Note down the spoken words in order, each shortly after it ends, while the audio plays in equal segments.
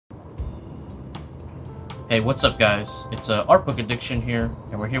Hey, what's up guys? It's Artbook Addiction here,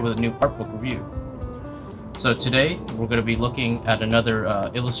 and we're here with a new Artbook review. So today, we're going to be looking at another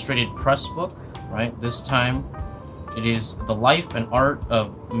illustrated press book, right? This time, it is The Life and Art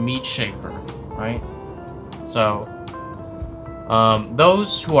of Mead Schaeffer, right? So,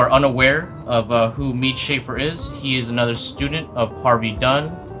 those who are unaware of who Mead Schaeffer is, he is another student of Harvey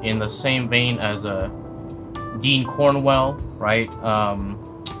Dunn, in the same vein as Dean Cornwell, right?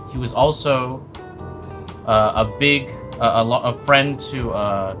 He was also a friend to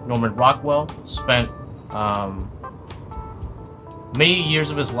Norman Rockwell. Spent many years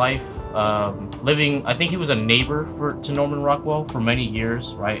of his life living. I think he was a neighbor to Norman Rockwell for many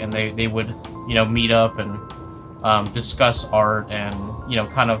years, right? And they would, you know, meet up and discuss art and, you know,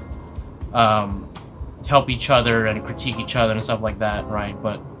 kind of help each other and critique each other and stuff like that, right?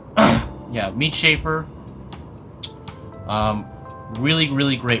 But yeah, Mead Schaeffer,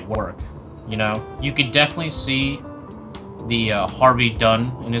 really great work. You know, you could definitely see the Harvey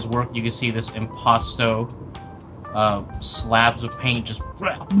Dunn in his work. You can see this impasto slabs of paint just,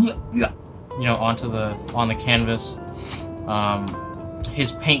 you know, on the canvas.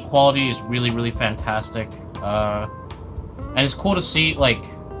 His paint quality is really fantastic, and it's cool to see, like,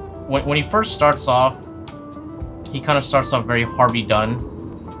 when he first starts off, he kind of starts off very Harvey Dunn,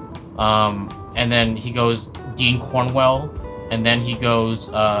 and then he goes Dean Cornwell, and then he goes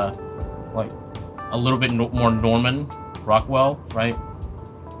like a little bit more Norman Rockwell, right?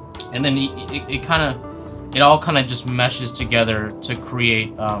 And then it all kind of just meshes together to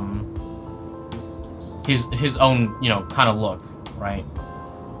create his own, you know, kind of look, right?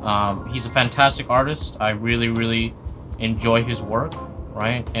 He's a fantastic artist. I really enjoy his work,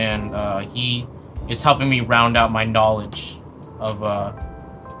 right? And he is helping me round out my knowledge of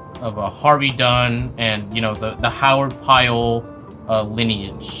Harvey Dunn and, you know, the Howard Pyle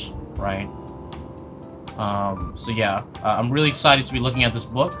lineage, right? So yeah, I'm really excited to be looking at this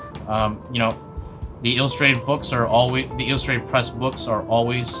book. You know, the illustrated press books are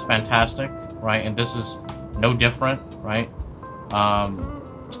always fantastic, right? And this is no different, right?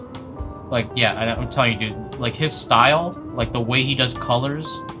 Like, yeah, I'm telling you, dude, like, his style, like, the way he does colors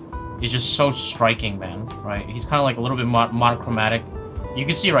is just so striking, man, right? He's kind of like a little bit monochromatic. You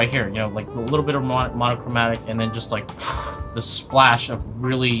can see right here, you know, like a little bit of monochromatic, and then just like the splash of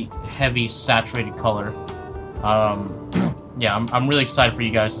really heavy saturated color. Yeah, I'm really excited for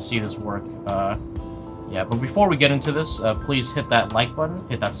you guys to see this work. Yeah, but before we get into this, please hit that like button,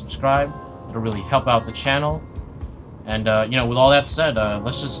 hit that subscribe. It'll really help out the channel. And you know, with all that said,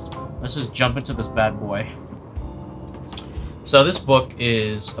 let's just jump into this bad boy. So this book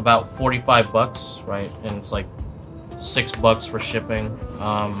is about 45 bucks, right? And it's like $6 for shipping.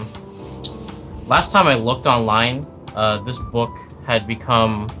 Last time I looked online, this book had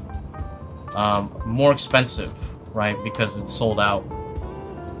become more expensive, right? Because it's sold out.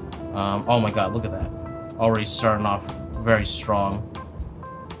 Oh my god, look at that. Already starting off very strong.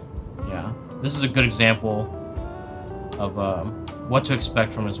 Yeah, this is a good example of what to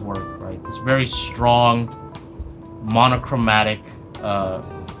expect from his work, right? This very strong, monochromatic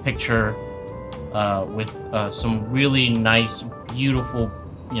picture with some really nice, beautiful,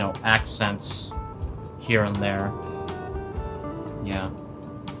 you know, accents here and there. Yeah,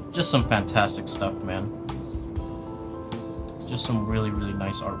 just some fantastic stuff, man. Just some really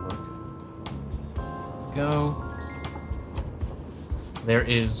nice artwork. Go. There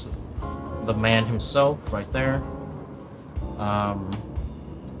is the man himself right there.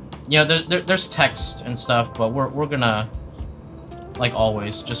 You know, there's text and stuff, but we're gonna, like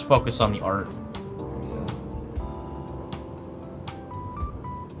always, just focus on the art.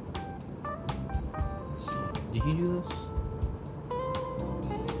 Let's see. Did he do this?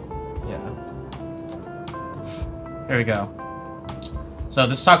 Yeah. Here we go. So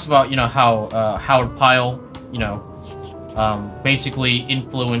this talks about, you know, how Howard Pyle, you know, basically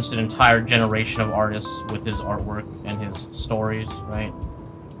influenced an entire generation of artists with his artwork and his stories, right?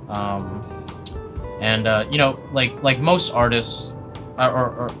 You know, like most artists,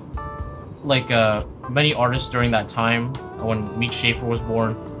 or like many artists during that time when Mead Schaeffer was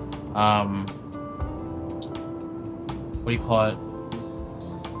born, what do you call it?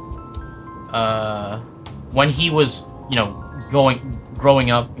 When he was, you know, growing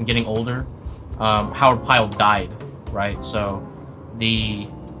up and getting older, Howard Pyle died, right? So the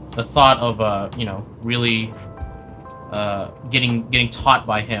thought of you know, really getting taught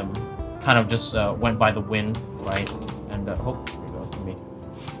by him kind of just went by the wind, right? And oh, there you go for me.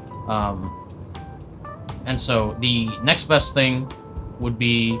 And so the next best thing would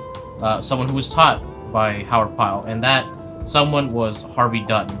be someone who was taught by Howard Pyle, and that someone was Harvey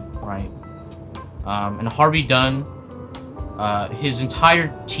Dunn, right? And Harvey Dunn, his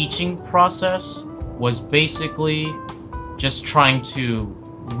entire teaching process was basically just trying to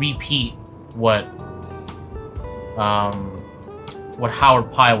repeat what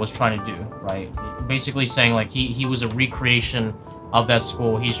Howard Pyle was trying to do, right? Basically saying, like, he was a recreation of that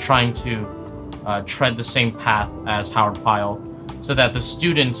school. He's trying to tread the same path as Howard Pyle, so that the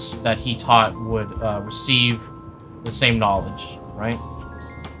students that he taught would receive the same knowledge, right?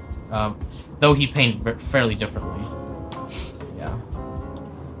 Though he painted fairly differently. Yeah.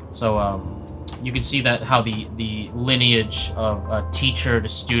 So you can see that how the lineage of teacher to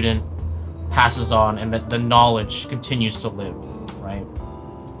student passes on, and that the knowledge continues to live, right?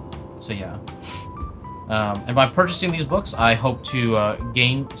 So yeah. And by purchasing these books, I hope to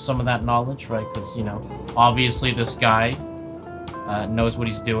gain some of that knowledge, right? Because, you know, obviously this guy knows what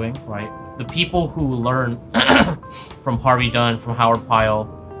he's doing, right? The people who learn from Harvey Dunn, from Howard Pyle,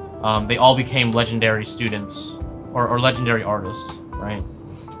 they all became legendary students, or legendary artists, right?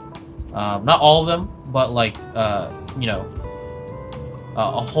 Not all of them, but, like, you know,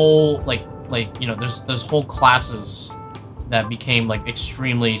 a whole, like, you know, there's whole classes that became, like,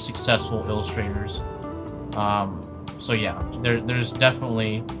 extremely successful illustrators. So yeah, there's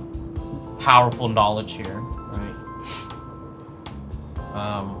definitely powerful knowledge here, right?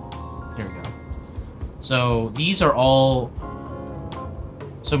 Here we go. So these are all...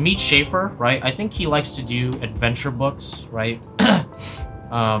 So Mead Schaeffer, right? I think he likes to do adventure books, right?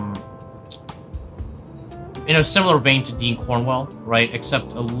 In a similar vein to Dean Cornwell, right? Except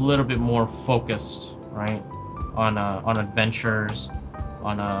a little bit more focused, right? On adventures,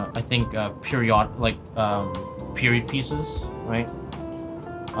 on I think period pieces, right?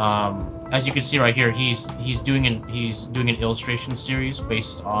 As you can see right here, he's doing an illustration series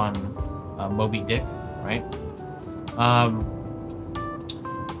based on Moby Dick, right?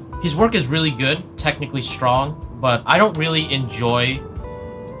 His work is really good, technically strong, but I don't really enjoy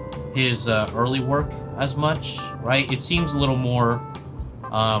his early work as much, right? It seems a little more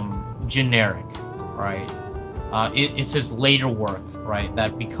generic, right? It's his later work, right,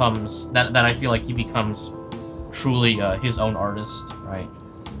 that becomes that I feel like he becomes truly his own artist, right?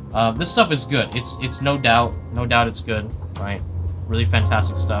 This stuff is good. It's no doubt it's good, right? Really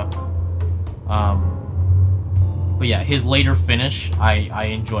fantastic stuff. But yeah, his later finish I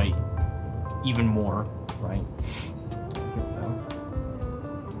enjoy even more, right?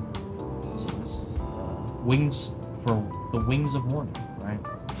 So this is Wings for the Wings of Morning, right?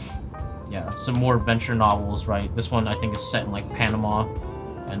 Yeah, some more adventure novels, right? This one I think is set in like Panama,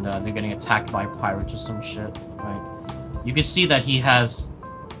 and they're getting attacked by pirates or some shit, right? You can see that he has,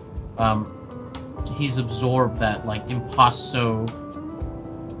 he's absorbed that like impasto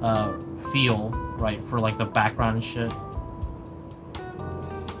feel, right, for like the background and shit,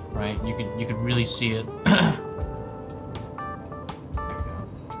 right? You could really see it. There we go.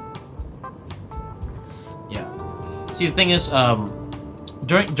 Yeah. See, the thing is,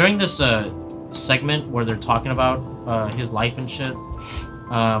 during this segment where they're talking about his life and shit,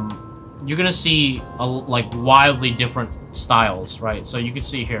 you're gonna see like wildly different styles, right? So you can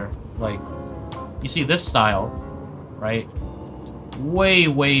see here, like, you see this style, right? Way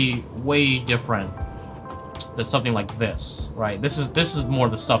different than something like this, right? This is more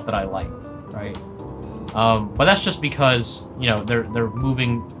the stuff that I like, right? But that's just because, you know, they're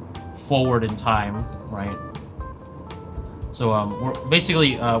moving forward in time, right? So we're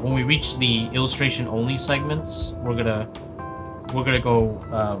basically when we reach the illustration only segments, we're gonna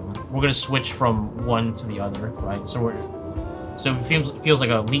switch from one to the other, right? So it feels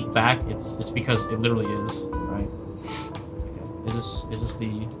like a leap back. It's because it literally is, right? Okay. Is this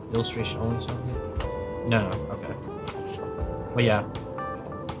the illustration only segment? No, okay. But yeah.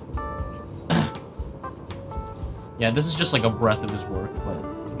 Yeah, this is just like a breath of his work, but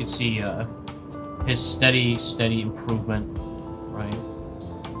you can see his steady improvement, right?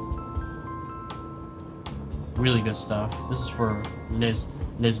 Really good stuff. This is for Les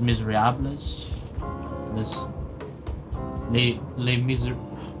Miserables. Oh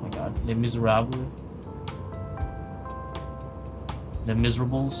my god, Les Miserables. Les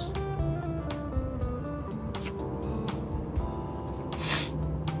Miserables.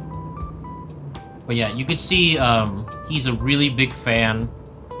 But yeah, you could see he's a really big fan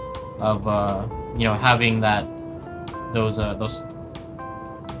of you know, having those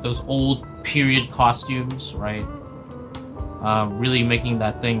old period costumes, right? Really making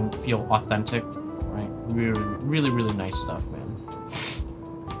that thing feel authentic, right? Really nice stuff, man.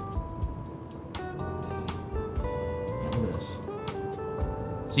 Yeah, look at this.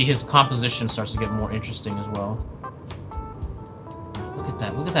 See, his composition starts to get more interesting as well. Look at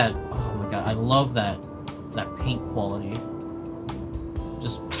that! Oh my god, I love that paint quality.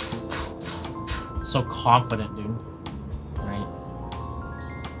 Just so confident, dude. Right?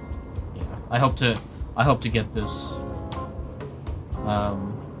 Yeah. I hope to get this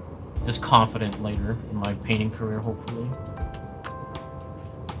this confident later in my painting career, hopefully.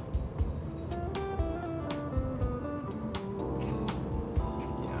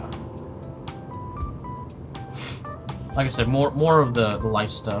 Yeah. Like I said, more of the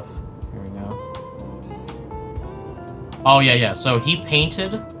life stuff. Here we go. Oh yeah. So he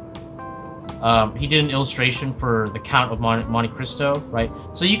painted. He did an illustration for the Count of Monte Cristo, right?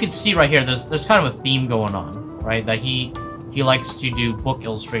 So you can see right here, there's kind of a theme going on, right? That he likes to do book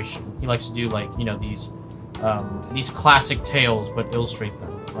illustration. He likes to do, like, you know, these classic tales, but illustrate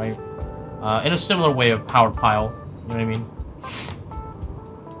them, right? In a similar way of Howard Pyle, you know what I mean?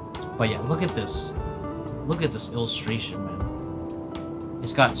 But yeah, look at this. Look at this illustration, man.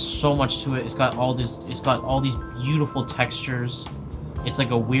 It's got so much to it. It's got all these beautiful textures. It's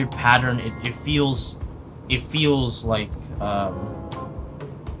like a weird pattern. It feels like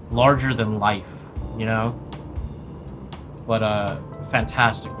larger than life, you know? But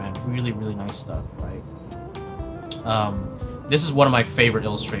fantastic, man. Really, really nice stuff, right? This is one of my favorite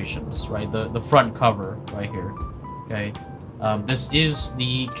illustrations, right? The front cover right here. Okay. This is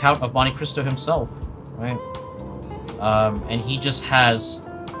the Count of Monte Cristo himself, right? And he just has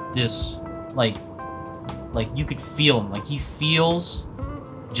this like you could feel him. Like, he feels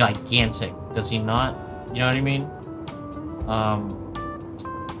gigantic, does he not? You know what I mean?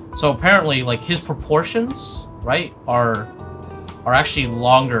 So apparently, like, his proportions, right, are actually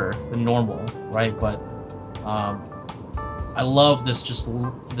longer than normal, right? But I love this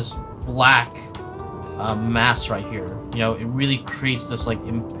this black mass right here. You know, it really creates this, like,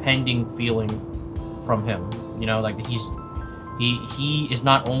 impending feeling from him. You know, like, he is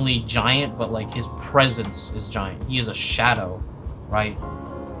not only giant, but, like, his presence is giant. He is a shadow, right?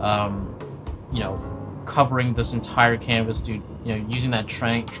 You know, covering this entire canvas, dude. You know, using that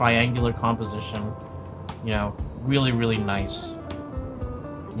triangular composition. You know, really, really nice.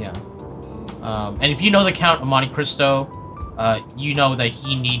 Yeah. And if you know the Count of Monte Cristo, you know that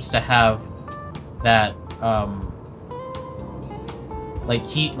he needs to have that, like,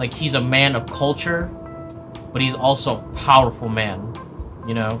 he's a man of culture, but he's also a powerful man,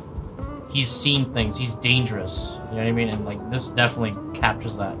 you know? He's seen things, he's dangerous, you know what I mean? And, like, this definitely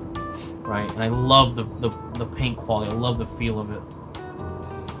captures that, right? And I love the paint quality, I love the feel of it.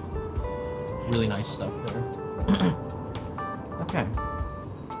 Really nice stuff there. Okay.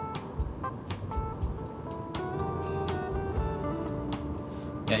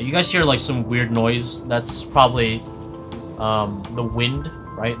 Yeah, you guys hear, like, some weird noise. That's probably the wind,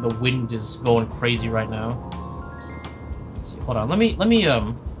 right? The wind is going crazy right now. Let's see. Hold on. Let me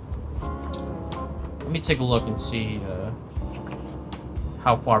take a look and see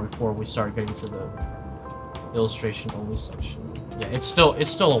how far before we start getting to the illustration only section. Yeah, it's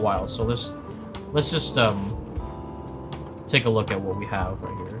still a while. So let's just take a look at what we have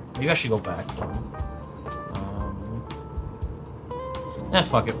right here. Maybe I should go back.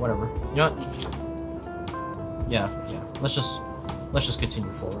 Fuck it, whatever. You know what? Yeah. Let's just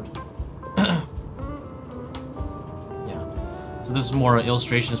continue forward. Yeah. So this is more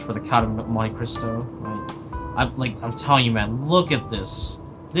illustrations for the Count of Monte Cristo, right? I'm telling you, man, look at this.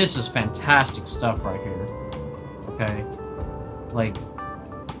 This is fantastic stuff right here. Okay? Like,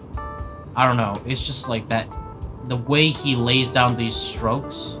 I don't know. It's just like that. The way he lays down these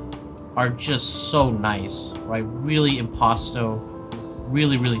strokes are just so nice, right? Really impasto.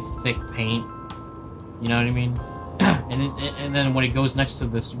 Really, really thick paint. You know what I mean? and then when it goes next to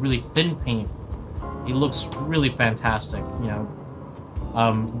this really thin paint, it looks really fantastic. You know,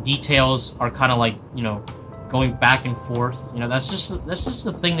 details are kind of like, you know, going back and forth. You know, that's just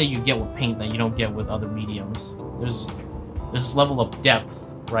the thing that you get with paint that you don't get with other mediums. There's this level of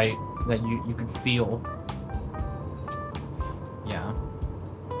depth, right, that you can feel. Yeah.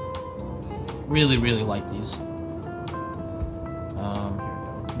 Really, really like these. Here we go.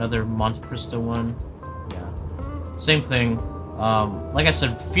 Another Monte Cristo one. Yeah. Same thing. Like I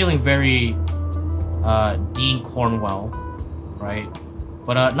said, feeling very Dean Cornwell, right?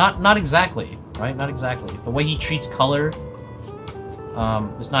 But not exactly, right? Not exactly. The way he treats color,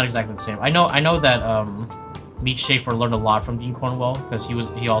 it's not exactly the same. I know that Mead Schaeffer learned a lot from Dean Cornwell because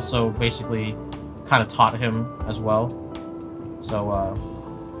he also basically kind of taught him as well. So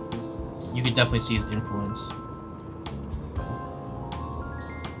you could definitely see his influence.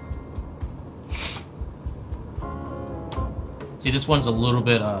 See, this one's a little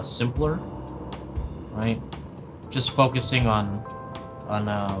bit simpler, right? Just focusing on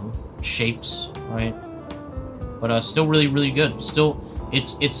shapes, right? But still really, really good. Still,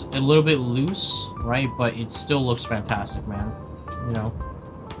 it's a little bit loose, right? But it still looks fantastic, man. You know.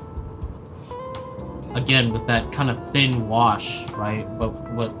 Again, with that kind of thin wash, right? But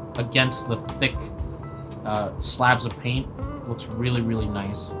against the thick slabs of paint, looks really, really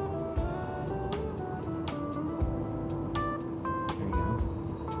nice. There you go.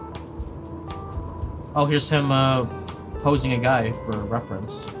 Oh, here's him posing a guy for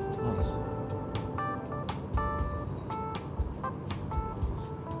reference. Nice.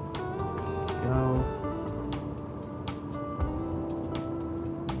 Go.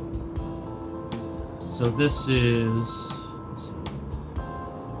 So this is, let's see,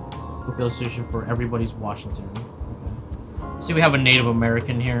 book illustration for Everybody's Washington. Okay. See, we have a Native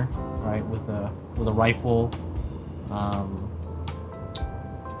American here, right, with a rifle. I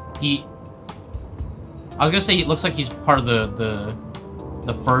was gonna say he looks like he's part of the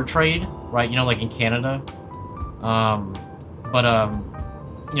fur trade, right? You know, like in Canada.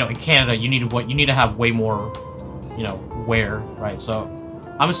 You know, in Canada, you need to have way more, you know, wear, right? So,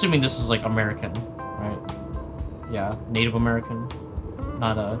 I'm assuming this is like American, right? Yeah, Native American,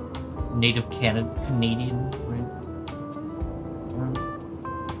 not a Native Canadian, right?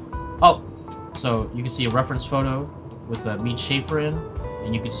 Oh, so you can see a reference photo with Mead Schaeffer in,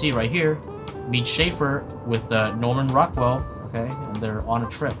 and you can see right here, Mead Schaeffer with Norman Rockwell, okay, and they're on a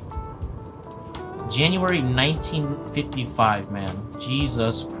trip. January 1955, man.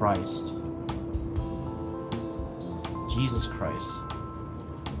 Jesus Christ. Jesus Christ.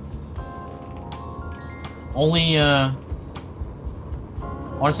 Only, I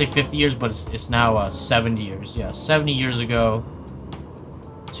want to say 50 years, but it's now 70 years. Yeah, 70 years ago,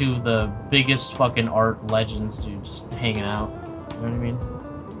 to the biggest fucking art legends, dude, just hanging out. You know what I mean?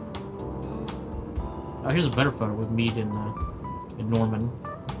 Oh, here's a better photo with Mead and Norman.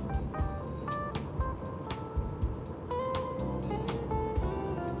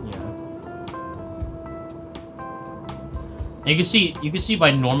 And you can see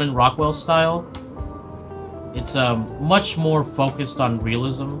by Norman Rockwell's style, it's much more focused on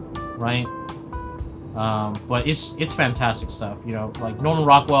realism, right? But it's fantastic stuff, you know. Like Norman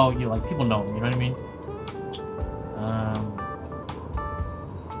Rockwell, you know, like people know him, you know what I mean?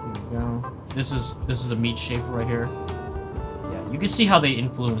 Here we go. This is a Mead Schaeffer right here. Yeah, you can see how they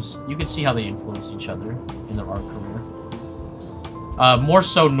influence. You can see how they influence each other in their art career. More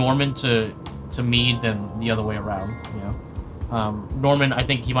so Norman to Mead than the other way around, you know. Norman, I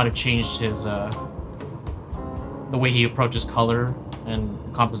think he might have changed his the way he approaches color and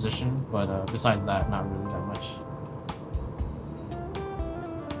composition, but besides that, not really that much.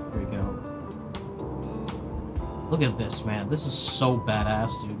 Here we go. Look at this, man. This is so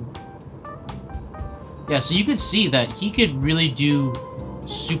badass, dude. Yeah, so you could see that he could really do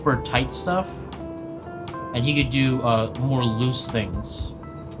super tight stuff, and he could do more loose things,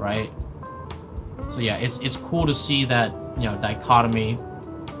 right? So yeah, it's cool to see that, you know, dichotomy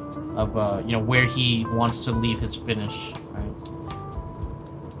of you know, where he wants to leave his finish, right?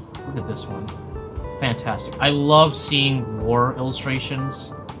 Look at this one. Fantastic. I love seeing war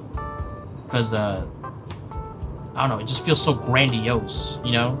illustrations because I don't know, it just feels so grandiose,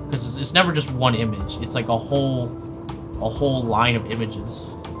 you know? Because it's never just one image. It's like a whole line of images.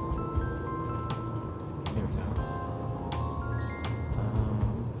 There we go.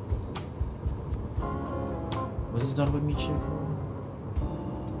 Was this done with Mead Schaeffer?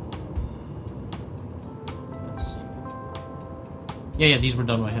 Let's see. Yeah, these were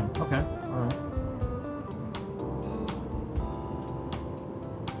done by him. Okay, alright.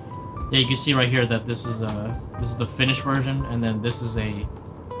 Yeah, you can see right here that this is the finished version, and then this is a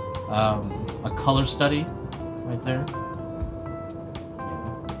color study right there.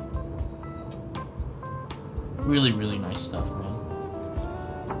 Yeah. Really, really nice stuff, man.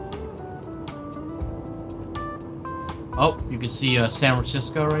 Oh, you can see San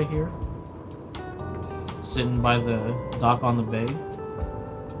Francisco right here, sitting by the dock on the bay,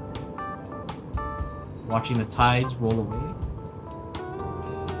 watching the tides roll away.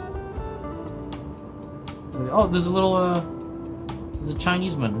 Oh, there's a little, there's a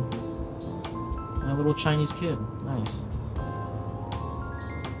Chinese man. And a little Chinese kid. Nice.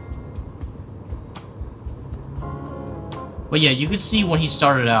 But yeah, you could see when he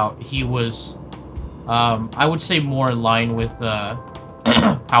started out, he was, I would say more in line with,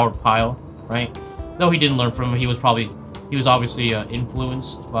 Howard Pyle, right? Though he didn't learn from him, he was obviously,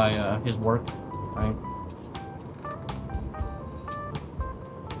 influenced by, his work, right?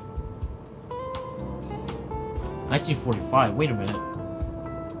 $1945. Wait a minute.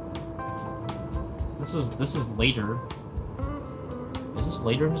 This is later. Is this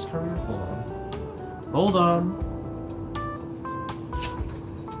later in his career? Hold on. Hold on.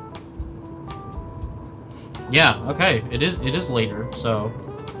 Yeah, okay. It is later, so...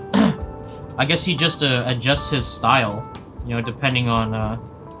 I guess he just adjusts his style, you know, depending on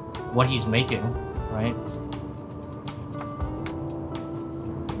what he's making, right?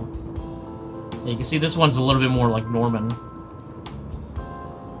 Yeah, you can see this one's a little bit more like Norman.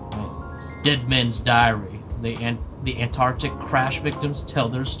 Right. Dead Men's Diary. The Antarctic crash victims tell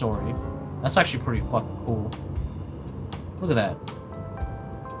their story. That's actually pretty fucking cool. Look at that.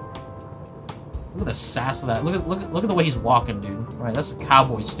 Look at the sass of that. Look at the way he's walking, dude. Right, that's a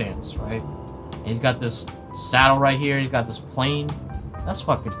cowboy stance, right? And he's got this saddle right here. He's got this plane. That's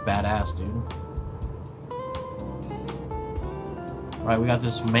fucking badass, dude. Right, we got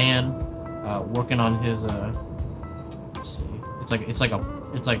this man working on his let's see. It's like a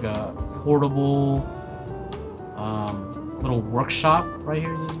portable little workshop right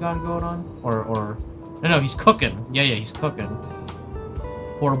here. Is this guy going on? Or no, he's cooking. Yeah, he's cooking.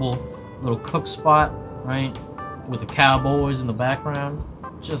 Portable little cook spot, right? With the cowboys in the background.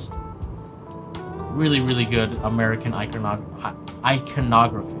 Just really, really good American iconography.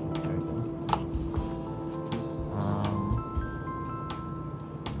 Very good.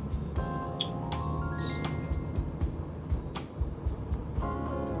 Let's see.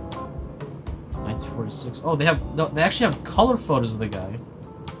 1946. Oh, they actually have color photos of the guy.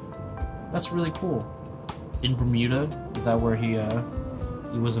 That's really cool. In Bermuda, is that where he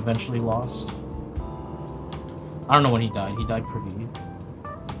was eventually lost? I don't know when he died. He died pretty...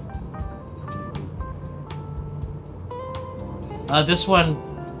 this one,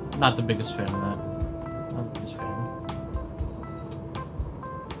 not the biggest fan of that. Not the biggest fan.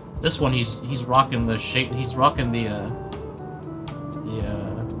 This one, he's rocking the shape. He's rocking the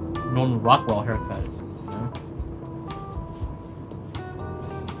Norman Rockwell haircut. You know?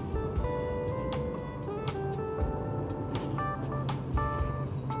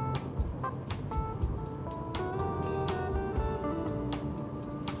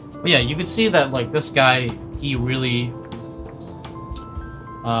 But yeah, you can see that like this guy, he really.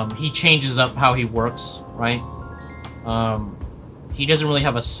 He changes up how he works, right? He doesn't really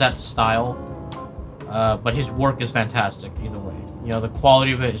have a set style, but his work is fantastic either way. You know, the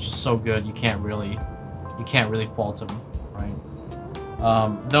quality of it is just so good. You can't really fault him, right?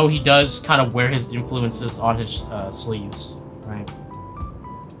 Though he does kind of wear his influences on his sleeves, right?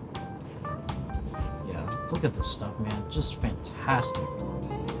 Yeah, look at this stuff, man. Just fantastic.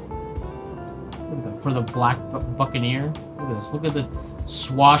 Look at that. For the Black Buccaneer, look at this. Look at this.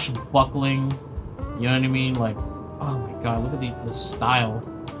 Swashbuckling, you know what I mean? Like, oh my god, look at the style.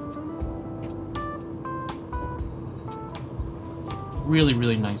 Really,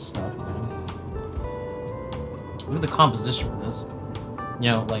 really nice stuff, man. Look at the composition for this. You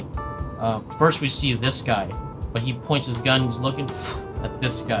know, like, first we see this guy, but he points his gun, he's looking at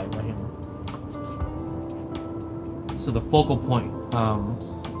this guy right here. So the focal point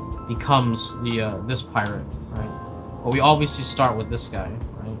becomes this pirate, right? But we obviously start with this guy,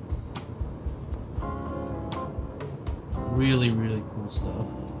 right? Really, really cool stuff.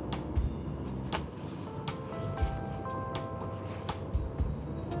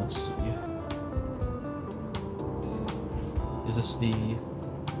 Let's see. Is this the...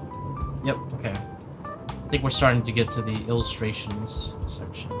 Yep, okay. I think we're starting to get to the illustrations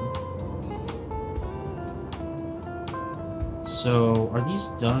section. So, are these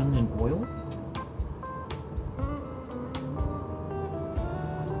done in oil?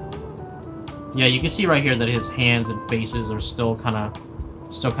 Yeah, you can see right here that his hands and faces are still kind of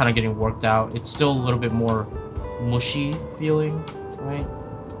getting worked out. It's still a little bit more mushy feeling, right?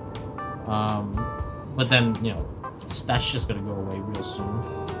 But then, you know, that's just gonna go away real soon.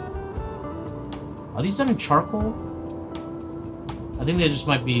 Are these done in charcoal? I think they just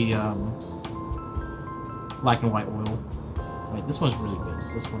might be black and white oil. Wait, this one's really good.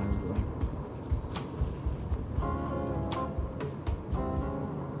 This one I really like.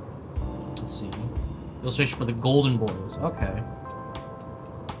 Let's see. Illustration for the Golden Boys. Okay.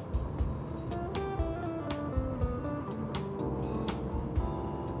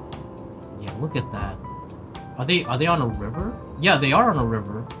 Yeah, look at that. Are they on a river? Yeah, they are on a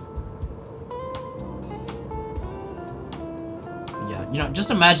river. Yeah, you know,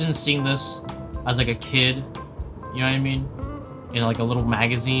 just imagine seeing this as like a kid. You know what I mean? In like a little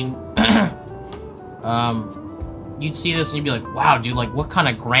magazine. You'd see this and you'd be like, wow, dude, like what kind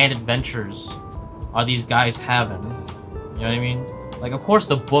of grand adventures are these guys having? You know what I mean? Like, of course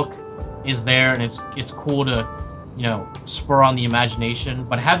the book is there and it's cool to, you know, spur on the imagination,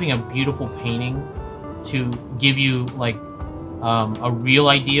 but having a beautiful painting to give you like a real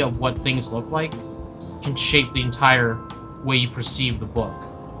idea of what things look like can shape the entire way you perceive the book,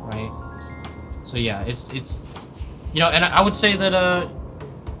 right? So yeah, it's you know, and I would say that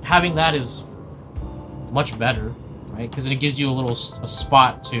having that is much better, right? Because it gives you a little a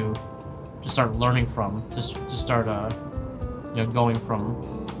spot to start learning from, to start you know, going from.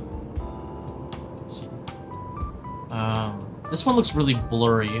 Let's see. This one looks really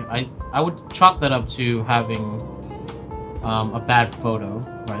blurry. I would chalk that up to having a bad photo,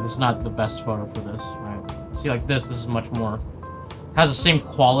 right? This is not the best photo for this, right? See, like this is much more, has the same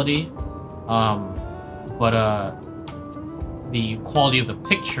quality, but the quality of the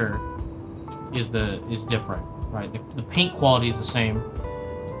picture is different, right? The paint quality is the same,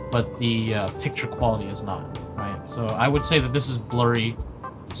 but the picture quality is not, right? So I would say that this is blurry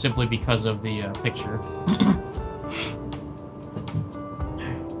simply because of the picture.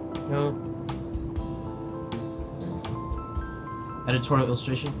 Go. Editorial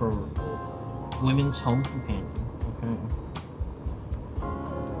illustration for Women's Home Companion. Okay.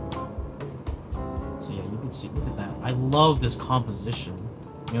 So yeah, you can see, look at that. I love this composition.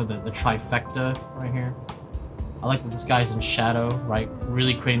 You know, the trifecta right here. I like that this guy's in shadow, right?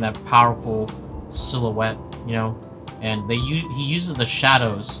 Really creating that powerful silhouette, you know? And he uses the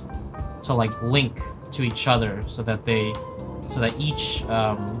shadows to like link to each other so that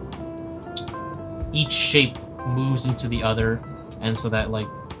each shape moves into the other, and so that like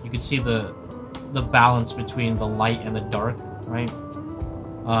you can see the balance between the light and the dark, right?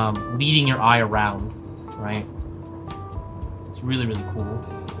 Leading your eye around, right? It's really, really cool.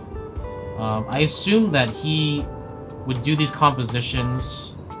 I assume that he would do these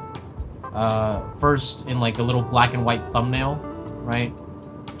compositions first in like a little black and white thumbnail, right?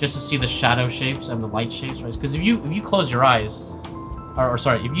 Just to see the shadow shapes and the light shapes, right? Because if you close your eyes, or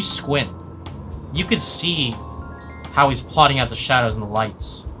sorry, if you squint, you could see how he's plotting out the shadows and the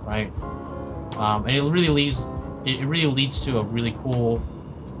lights, right? And it really leads to a really cool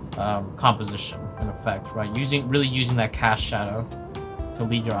composition and effect, right? Really using that cast shadow to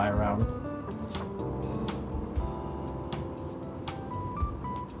lead your eye around.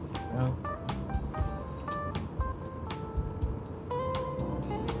 Yeah.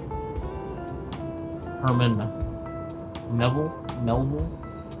 Herman Melville.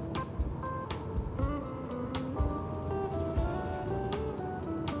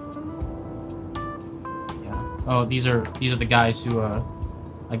 Oh, these are the guys who,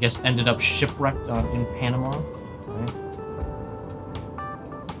 I guess, ended up shipwrecked in Panama. Right?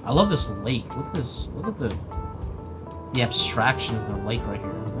 I love this lake. Look at this. Look at the abstractions in the lake right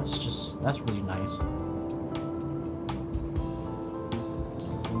here. That's really nice.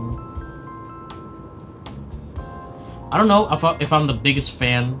 I don't know if I'm the biggest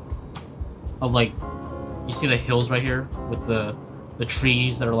fan of, like, you see the hills right here with the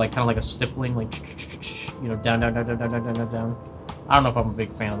trees that are like kind of like a stippling, like, you know, down. I don't know if I'm a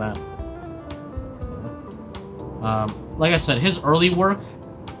big fan of that. Like I said, his early work,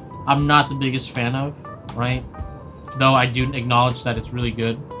 I'm not the biggest fan of, right? Though I do acknowledge that it's really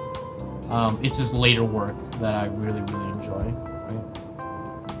good. It's his later work that I really, really enjoy, right?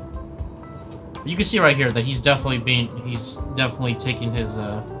 But you can see right here that he's definitely taking his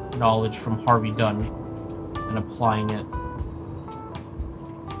knowledge from Harvey Dunn and applying it.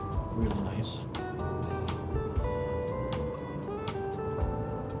 Really nice.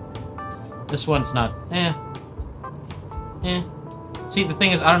 This one's not See, the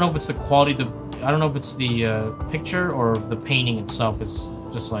thing is, I don't know if it's the quality, I don't know if it's the picture or the painting itself is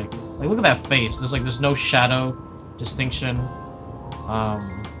just like look at that face. There's no shadow distinction.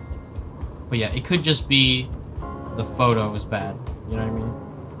 But yeah, it could just be the photo is bad. You know what I mean?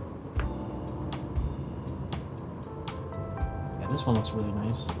 Yeah, this one looks really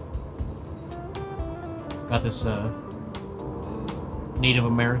nice. Got this Native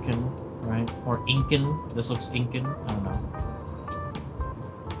American, right? Or Incan. This looks Incan. I don't know.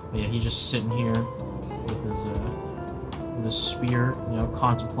 But yeah, he's just sitting here with his spear, you know,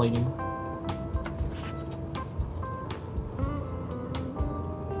 contemplating.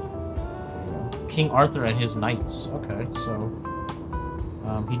 King Arthur and his knights. Okay, so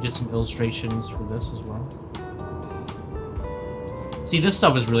he did some illustrations for this as well. See, this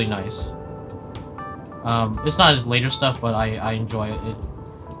stuff is really nice. It's not his later stuff, but I enjoy it.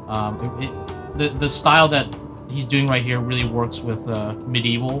 The style that he's doing right here really works with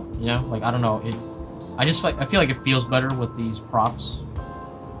medieval. You know, like, I don't know. I feel like it feels better with these props.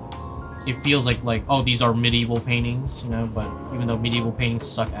 It feels like oh, these are medieval paintings, you know. But even though medieval paintings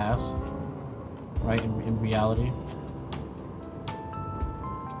suck ass, right? In reality.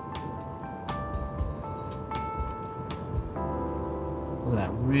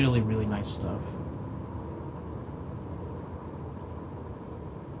 Really, really nice stuff.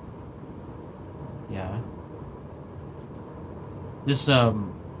 Yeah. This, the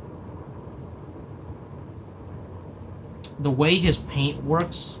way his paint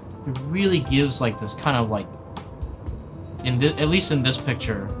works, it really gives, like, this kind of, like, at least in this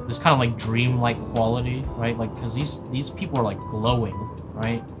picture, this kind of, like, dreamlike quality, right? Like, because these people are, like, glowing,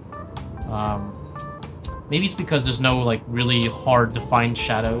 right? Maybe it's because there's no, like, really hard defined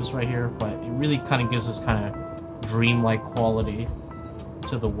shadows right here, but it really kind of gives this kind of dreamlike quality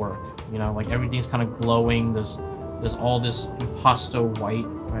to the work, you know? Like, everything's kind of glowing, there's all this impasto white,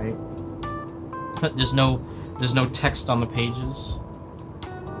 right? There's no text on the pages.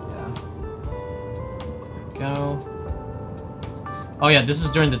 Yeah. There we go. Oh yeah, this is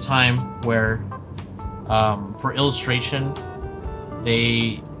during the time where, for illustration,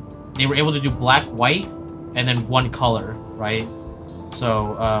 they were able to do black, white, and then one color, right?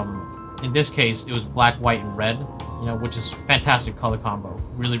 So, in this case, it was black, white, and red, you know, which is fantastic color combo.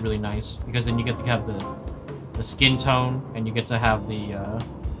 Really, really nice, because then you get to have the skin tone, and you get to have the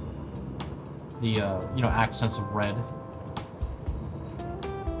you know, accents of red.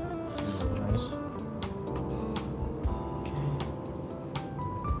 Really nice.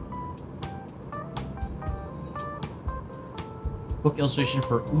 Book illustration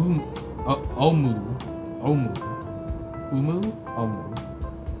for Omu.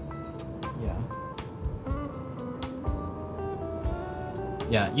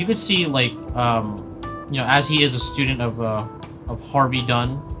 Yeah, you could see, like, you know, as he is a student of Harvey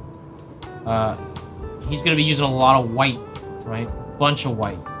Dunn, he's gonna be using a lot of white, right? Bunch of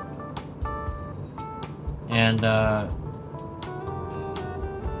white. And,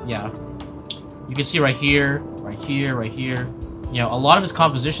 yeah. You can see right here, right here, right here. You know, a lot of his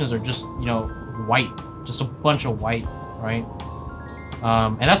compositions are just, you know, white. Just a bunch of white, right?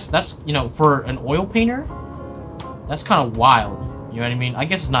 And that's, you know, for an oil painter, that's kind of wild. You know what I mean? I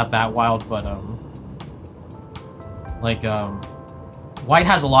guess it's not that wild, but, like, white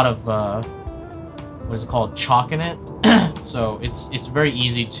has a lot of, what is it called? Chalk in it. So it's very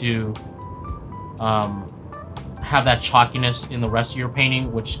easy to, have that chalkiness in the rest of your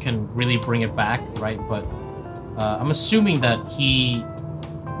painting, which can really bring it back, right? But, I'm assuming that he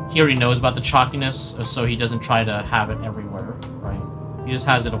already knows about the chalkiness, so he doesn't try to have it everywhere, right? He just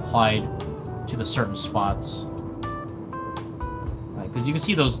has it applied to the certain spots. Right, because you can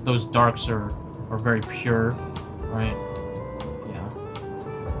see those darks are very pure, right? Yeah.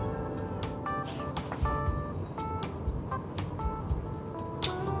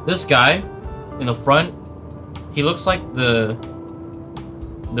 This guy in the front, he looks like the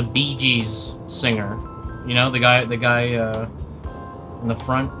Bee Gees singer. You know, the guy in the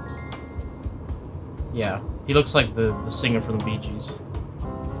front? Yeah, he looks like the singer from the Bee Gees.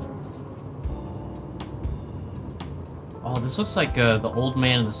 Oh, this looks like the Old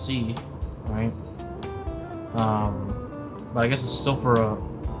Man in the Sea, right? But I guess it's still for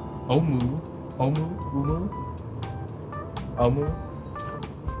Omu.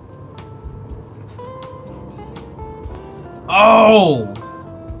 Oh!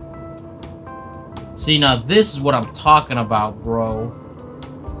 See, now this is what I'm talking about, bro.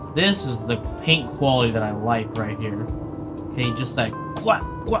 This is the paint quality that I like right here. Okay, just that.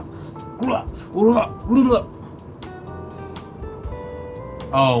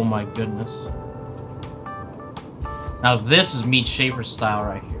 Oh my goodness. Now this is Mead Schaeffer style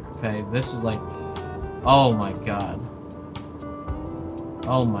right here. Okay, this is like, oh my god.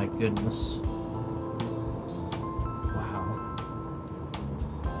 Oh my goodness.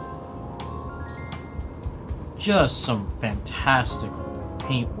 Just some fantastic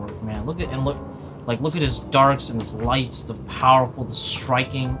paintwork, man. Look at his darks and his lights, the powerful, the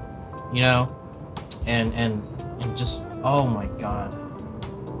striking, you know, and just, oh my god,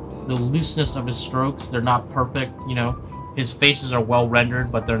 the looseness of his strokes. They're not perfect, you know. His faces are well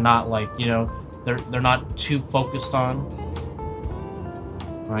rendered, but they're not, like, you know, they're not too focused on,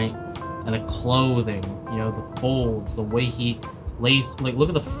 right? And the clothing, you know, the folds, the way he lays, like, look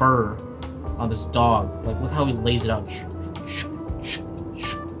at the fur on this dog. Like, look how he lays it out.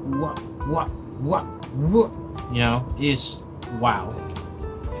 You know, is wow.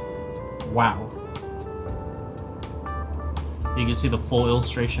 Wow. You can see the full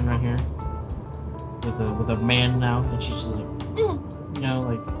illustration right here with a man now, and she's just like, you know,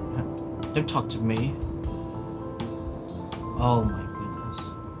 like, don't talk to me. Oh my goodness.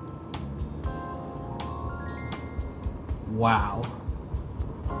 Wow.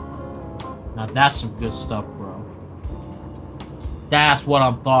 Now that's some good stuff, bro. That's what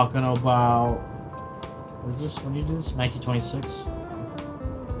I'm talking about. What is this? When you do this? 1926?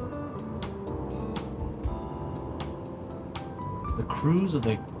 The cruise or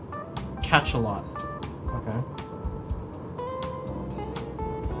the catch a lot? Okay.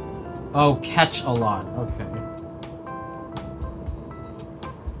 Oh, catch a lot. Okay.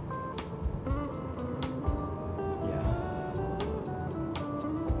 Yeah.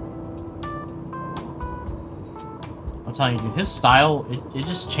 I'm telling you, dude, his style, it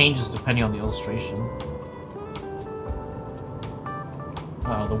just changes depending on the illustration.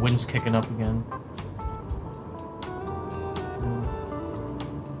 Uh-oh, the wind's kicking up again.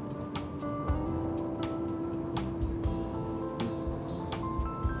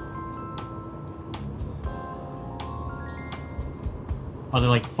 Are they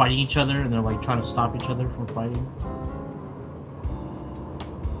like fighting each other and they're like trying to stop each other from fighting?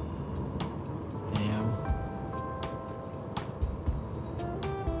 Damn.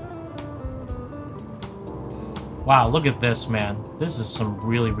 Wow, look at this, man. This is some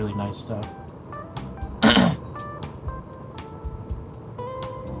really, really nice stuff.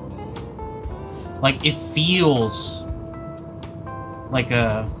 Like, it feels like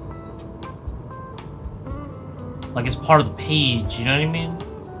a... like it's part of the page, you know what I mean?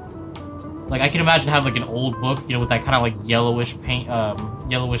 Like, I can imagine having like an old book, you know, with that kind of like yellowish paint,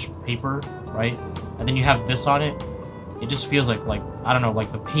 yellowish paper, right? And then you have this on it. It just feels like, I don't know,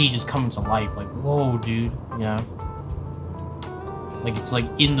 like the page is coming to life. Like, whoa, dude, you know? Like, it's like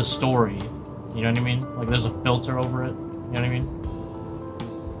in the story, you know what I mean? Like, there's a filter over it, you know what I mean?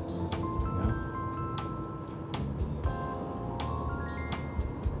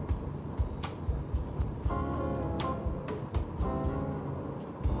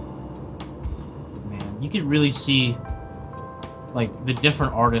 You could really see, like, the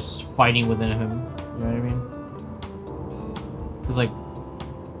different artists fighting within him, you know what I mean? Because, like,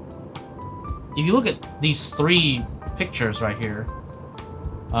 if you look at these three pictures right here,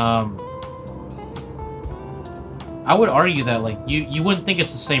 I would argue that, like, you wouldn't think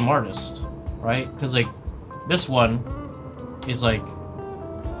it's the same artist, right? Because, like, this one is, like,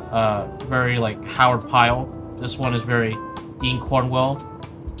 very, like, Howard Pyle. This one is very Dean Cornwell.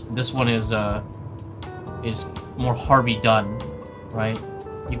 This one is more Harvey Dunn, right?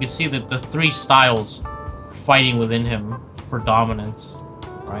 You can see that the three styles fighting within him for dominance,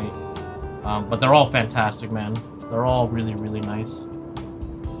 right? But they're all fantastic, man. They're all really, really nice.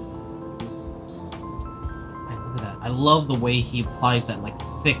 Man, look at that. I love the way he applies that, like,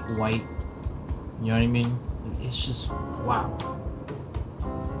 thick white. You know what I mean? It's just, wow.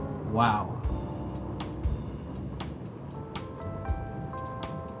 Wow.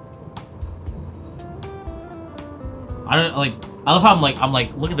 I love how I'm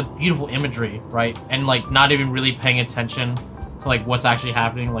like, look at the beautiful imagery, right? And, like, not even really paying attention to, like, what's actually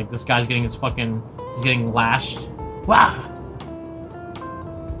happening. Like, this guy's getting his fucking, he's getting lashed. Wow!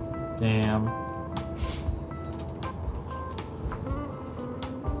 Damn.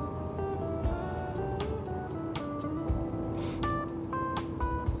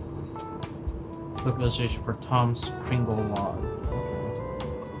 Book illustration for Tom's Kringle log.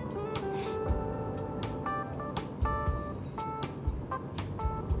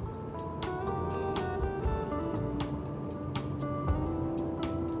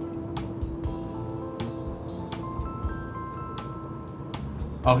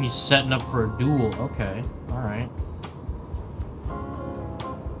 Oh, he's setting up for a duel. Okay. Alright.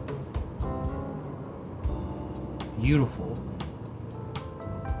 Beautiful.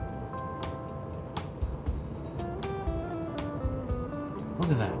 Look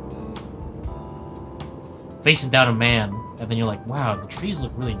at that. Facing down a man, and then you're like, wow, the trees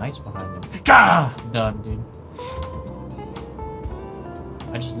look really nice behind him. Gah! Done, dude.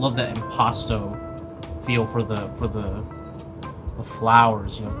 I just love that impasto feel for the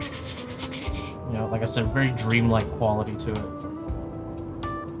flowers, you know. You know, like I said, very dreamlike quality to it.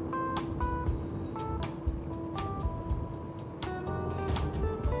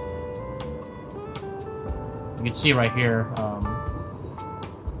 You can see right here,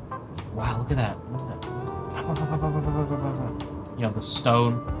 wow, look at that. Look at that. You know, the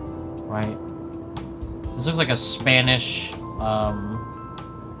stone, right? This looks like a Spanish, you know,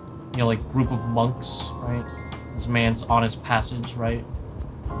 like group of monks, right? This man's on his passage, right?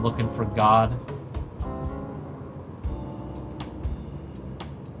 Looking for God.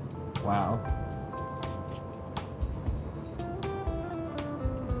 Wow.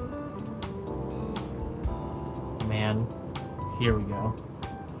 Man, here we go.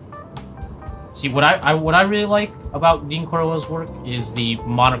 See, what I really like about Dean Cornwell's work is the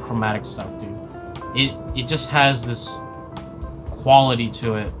monochromatic stuff, dude. It just has this quality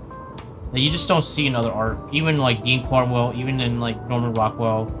to it that you just don't see in other art. Even like Dean Cornwell, even in like Norman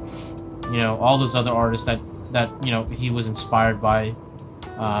Rockwell, you know, all those other artists that that, you know, he was inspired by.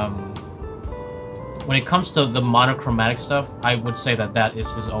 When it comes to the monochromatic stuff, I would say that that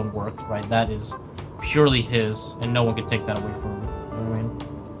is his own work, right? That is purely his, and no one can take that away from him. You know what I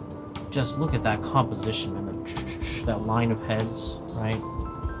mean? Just look at that composition, man. That line of heads, right?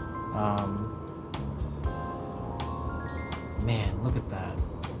 Man, look at that.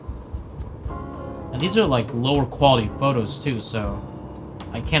 And these are like lower quality photos too, so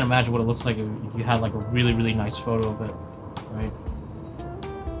I can't imagine what it looks like if you had like a really, really nice photo of it, right?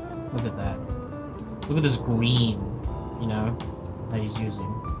 Look at that. Look at this green, you know, that he's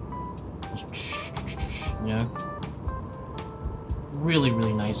using. You know? Really,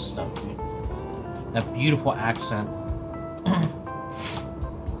 really nice stuff, dude. That beautiful accent.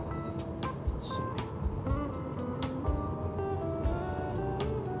 Let's see.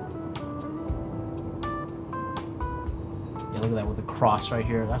 Yeah, look at that with the cross right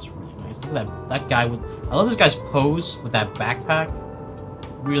here. That's really nice. Look at that guy with... I love this guy's pose with that backpack.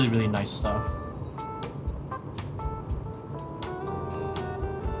 Really, really nice stuff.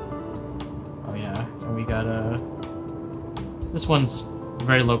 Oh yeah, and we got this one's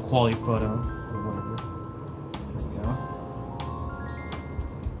very low quality photo. Or whatever. There we go.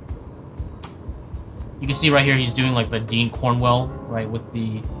 You can see right here he's doing like the Dean Cornwell, right, with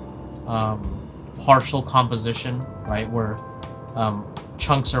the partial composition, right, where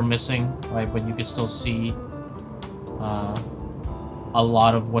chunks are missing, right, but you can still see a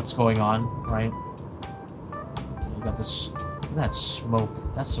lot of what's going on, right? You got this, look at that smoke.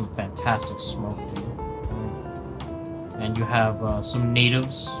 That's some fantastic smoke, dude. Right. And you have some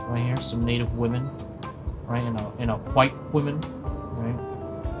natives right here, some native women, right? And a white woman, right?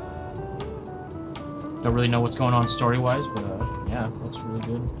 Don't really know what's going on story-wise, but yeah, looks really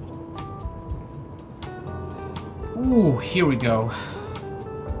good. Ooh, here we go.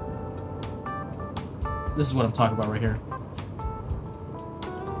 This is what I'm talking about right here.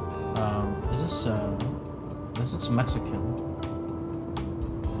 Is this, this looks Mexican.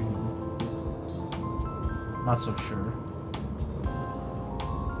 Not so sure.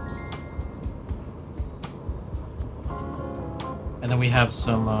 And then we have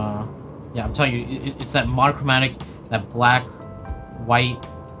some, yeah, I'm telling you, it's that monochromatic, that black, white,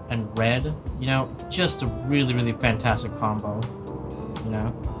 and red, you know, just a really, really fantastic combo, you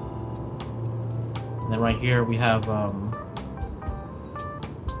know. And then right here we have,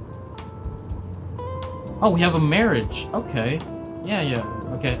 oh, we have a marriage. Okay. Yeah, yeah.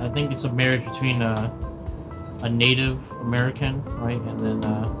 Okay, I think it's a marriage between a Native American, right, and then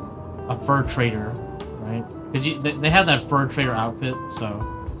a fur trader, right? Because they have that fur trader outfit, so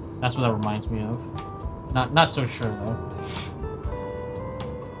that's what that reminds me of. Not so sure though.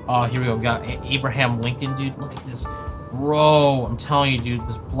 Oh, here we go. We got Abraham Lincoln, dude. Look at this, bro. I'm telling you, dude.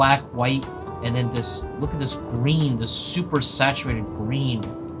 This black, white, and then this. Look at this green. This super saturated green.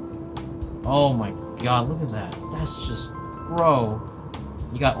 Oh my God, look at that. That's just, bro.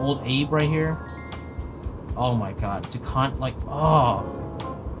 You got old Abe right here. Oh my God. Like, oh.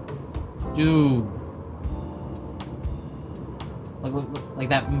 Dude. Like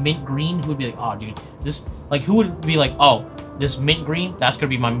that mint green, who would be like, oh, dude. This, like, who would be like, oh, this mint green, that's gonna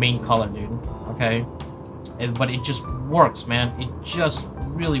be my main color, dude. Okay? But it just works, man. It just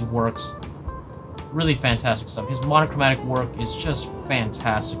really works. Really fantastic stuff. His monochromatic work is just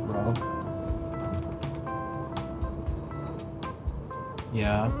fantastic, bro.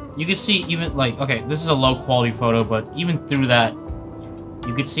 Yeah, you can see even, like, okay, this is a low quality photo, but even through that,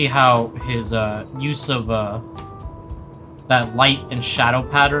 you could see how his use of that light and shadow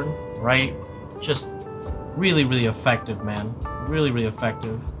pattern, right? Just really, really effective, man. Really, really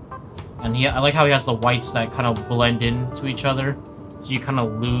effective. And I like how he has the whites that kind of blend into each other, so you kind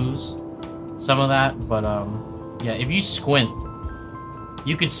of lose some of that. But yeah, if you squint,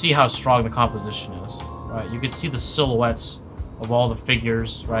 you can see how strong the composition is, right? You can see the silhouettes of all the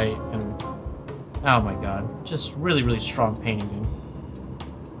figures, right? And oh my God, just really, really strong painting, dude.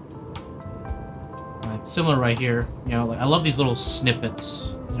 Right, similar right here, you know, like I love these little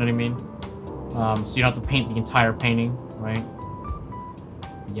snippets, you know what I mean? So you don't have to paint the entire painting, right?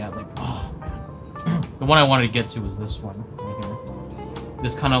 But yeah, like, oh man. The one I wanted to get to was this one right here.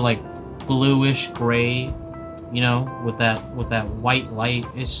 This kind of like bluish gray, you know, with that white light.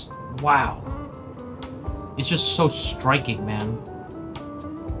 It's, wow. It's just so striking, man.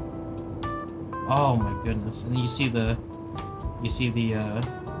 Oh my goodness! And then you see the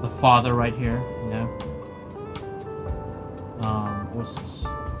father right here, you know. What's this?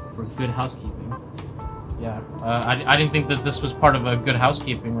 For Good Housekeeping. Yeah, I didn't think that this was part of a Good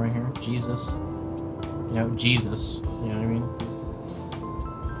Housekeeping right here. Jesus, you know, Jesus. You know what I mean?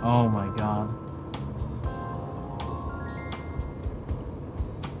 Oh my God.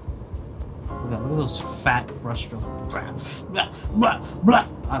 Look at those fat brushstrokes. Blah, blah, blah.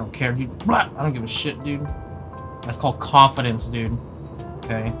 I don't care, dude. Blah. I don't give a shit, dude. That's called confidence, dude.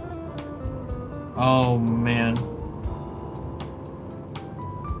 Okay. Oh, man.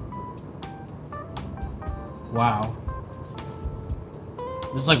 Wow.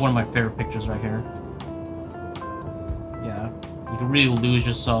 This is like one of my favorite pictures right here. Yeah. You can really lose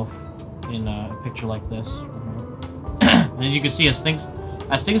yourself in a picture like this. And as you can see, as things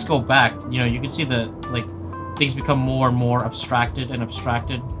go back, you know, you can see that, like, things become more and more abstracted,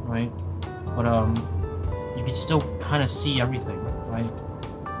 right? But, you can still kind of see everything, right?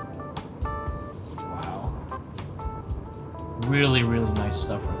 Wow. Really, really nice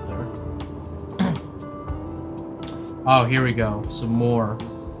stuff right there. Oh, here we go. Some more.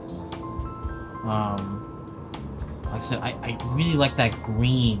 Like I said, I really like that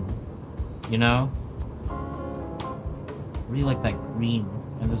green, you know? Really like that green.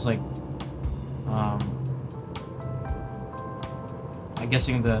 And it's like, I'm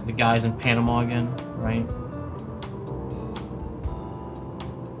guessing the guys in Panama again, right?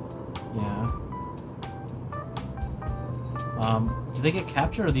 Yeah. Do they get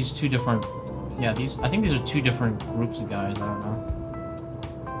captured, or are these two different? Yeah, I think these are two different groups of guys. I don't know.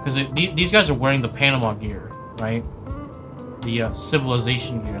 Because these guys are wearing the Panama gear, right? The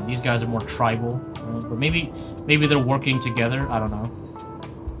civilization gear. These guys are more tribal, right? But maybe they're working together. I don't know.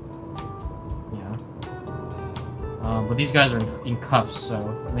 Yeah. But these guys are in cuffs, so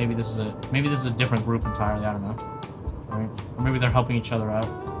maybe this is a different group entirely. I don't know. Right? Or maybe they're helping each other out.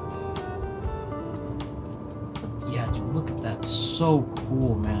 But yeah, dude, look at that. So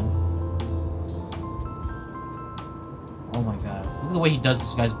cool, man. Oh my god. Look at the way he does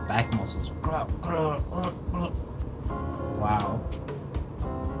this guy's back muscles. Wow.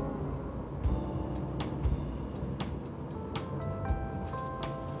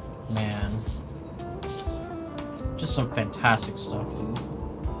 Man. Just some fantastic stuff, dude.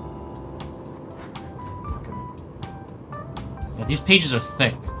 Yeah, these pages are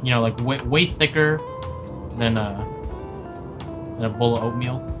thick. You know, like way thicker than a bowl of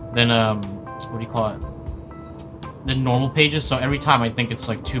oatmeal. Than what do you call it? The normal pages, so every time I think it's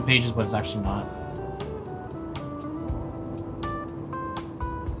like 2 pages, but it's actually not.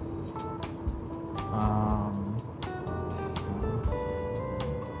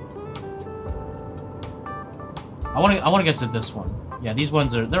 I want to get to this one. Yeah, these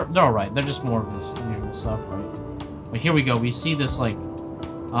ones are they're all right. They're just more of this usual stuff, right? But here we go. We see this like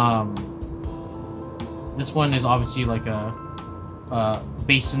this one is obviously like a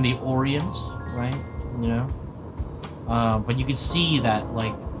based in the Orient, right? You know. But you can see that,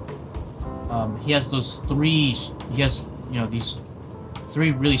 like, he has those three, he has, you know, these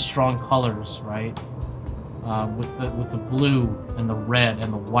 3 really strong colors, right? With the blue and the red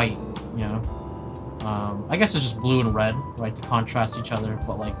and the white, you know? I guess it's just blue and red, right, to contrast each other,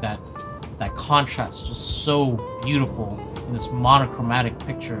 but, like, that contrast is just so beautiful in this monochromatic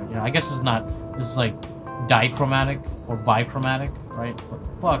picture, you know? I guess this is, like, dichromatic or bichromatic, right? But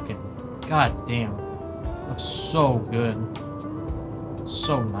fucking goddamn. Looks so good.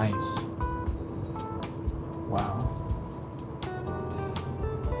 So nice. Wow.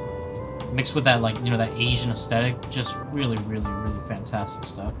 Mixed with that, like, you know, that Asian aesthetic. Just really, really, really fantastic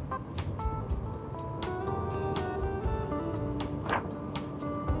stuff.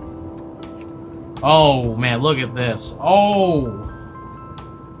 Oh, man, look at this. Oh!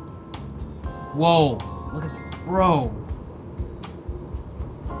 Whoa. Look at that. Bro.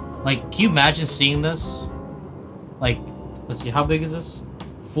 Like, can you imagine seeing this? Like, let's see, how big is this?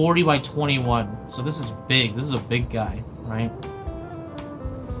 40 by 21. So this is big. This is a big guy, right?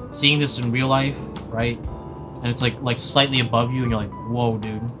 Seeing this in real life, right? And it's like slightly above you, and you're like, whoa,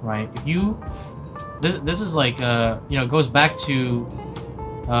 dude, right? If you, this is like, you know, it goes back to,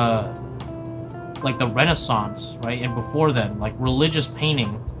 like the Renaissance, right? And before then, like religious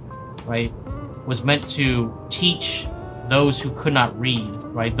painting, right, was meant to teach those who could not read,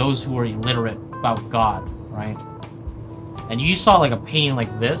 right? Those who were illiterate about God, right? And you saw like a painting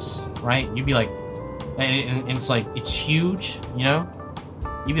like this, right? You'd be like, and it's like, it's huge, you know?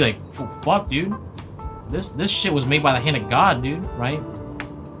 You'd be like, fuck, dude. This shit was made by the hand of God, dude, right?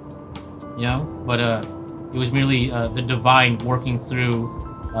 You know? But, it was merely, the divine working through,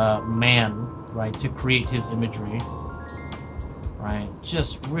 man, right? To create his imagery. Right?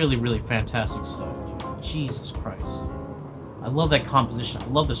 Just really, really fantastic stuff, dude. Jesus Christ. I love that composition. I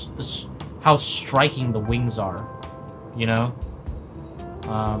love this how striking the wings are. You know?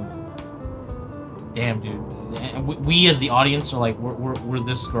 Damn, dude. And we as the audience are like, we're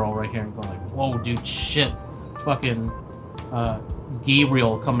this girl right here and going like, whoa, dude, shit. Fucking,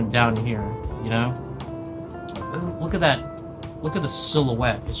 Gabriel coming down here, you know? Look at that. Look at the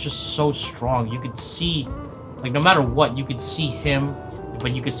silhouette. It's just so strong. You could see, like, no matter what, you could see him,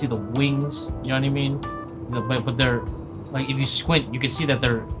 but you could see the wings, you know what I mean? But they're, like, if you squint, you can see that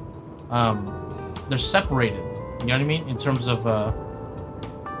they're separated, you know what I mean? In terms of,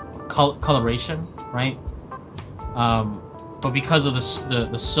 coloration, right? But because of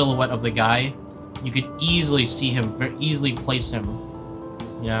the silhouette of the guy, you could easily see him, very easily place him,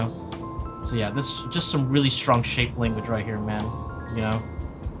 you know? So yeah, this is just some really strong shape language right here, man, you know?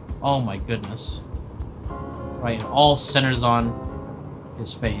 Oh my goodness. Right, it all centers on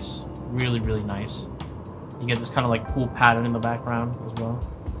his face. Really, really nice. You get this kind of like cool pattern in the background as well.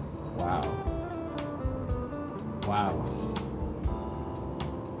 Wow. Wow.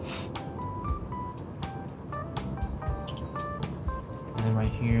 And then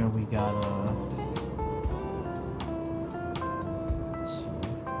right here we got let's see.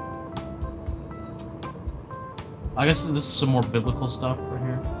 I guess this is some more biblical stuff right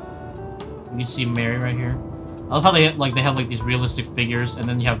here. You can see Mary right here. I love how they have like these realistic figures, and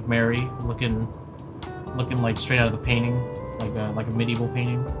then you have Mary looking like straight out of the painting, like a medieval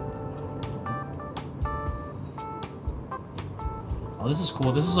painting. Oh, this is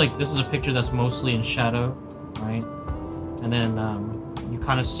cool. This is a picture that's mostly in shadow, right? And then you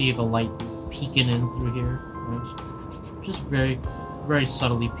kind of see the light peeking in through here, right? Just very, very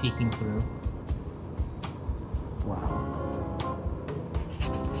subtly peeking through. Wow.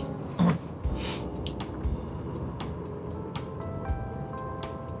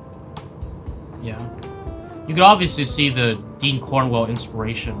 Yeah. You could obviously see the Dean Cornwell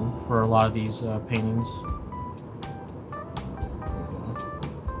inspiration for a lot of these paintings.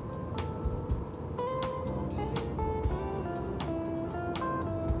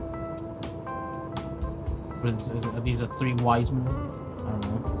 Are these three wise men? I don't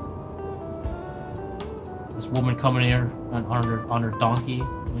know. This woman coming here on her donkey,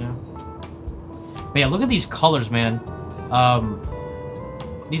 you know? But yeah, look at these colors, man.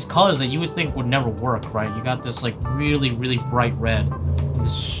 These colors that you would think would never work, right? You got this like really, really bright red, and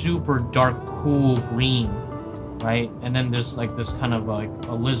this super dark, cool green, right? And then there's like this kind of like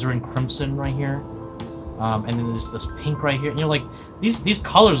alizarin crimson right here. And then there's this pink right here. And you're like, these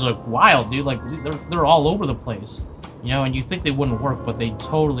colors look wild, dude. Like they're all over the place, you know. And you think they wouldn't work, but they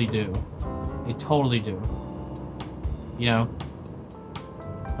totally do. They totally do. You know,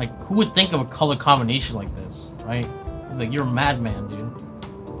 like who would think of a color combination like this, right? Like you're a madman, dude.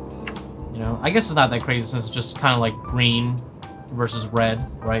 You know, I guess it's not that crazy since it's just kind of like green versus red,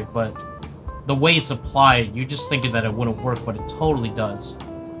 right? But the way it's applied, you're just thinking that it wouldn't work, but it totally does.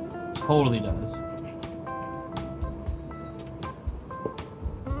 Totally does.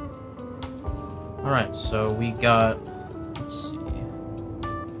 Alright, so we got, let's see.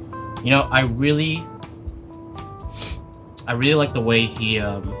 You know, I really like the way he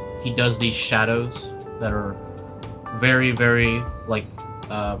does these shadows that are very, very, like,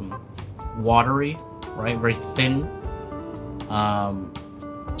 watery, right? Very thin.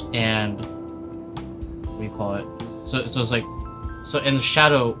 And what do you call it? So it's like, so in the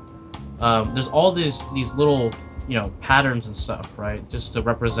shadow, there's all these little, you know, patterns and stuff, right? Just to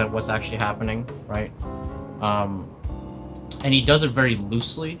represent what's actually happening, right? And he does it very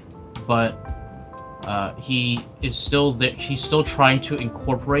loosely, but he's still trying to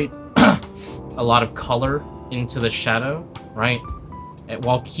incorporate a lot of color into the shadow, right?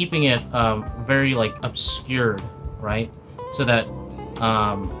 While keeping it very like obscured, right? So that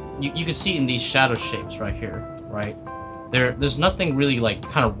you can see in these shadow shapes right here, right? There's nothing really like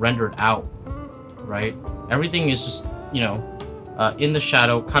kind of rendered out, right? Everything is just, you know, in the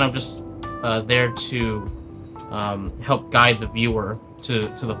shadow, kind of just there to help guide the viewer to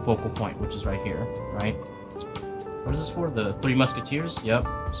the focal point, which is right here, right? What is this for? The Three Musketeers? Yep,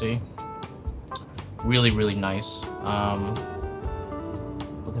 see? Really, really nice.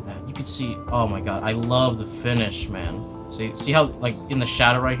 Look at that. You can see, oh my god, I love the finish, man. See how, like, in the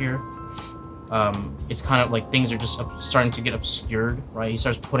shadow right here, it's kind of like things are just starting to get obscured, right? He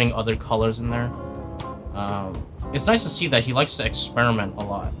starts putting other colors in there. It's nice to see that he likes to experiment a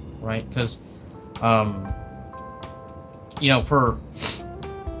lot, right? Because, you know, for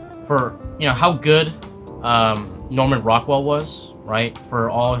you know how good Norman Rockwell was, right? For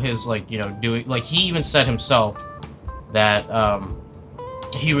all his, like, you know, doing, like, he even said himself that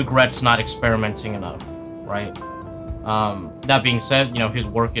he regrets not experimenting enough, right? That being said, you know, his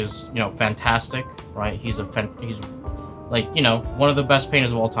work is, you know, fantastic, right? He's like, you know, one of the best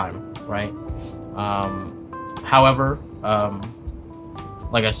painters of all time, right? However,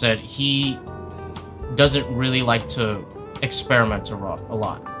 like I said, he doesn't really like to experiment a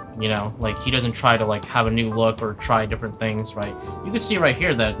lot. You know, like he doesn't try to like have a new look or try different things, right? You can see right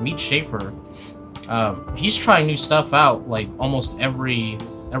here that Mead Schaeffer, he's trying new stuff out like almost every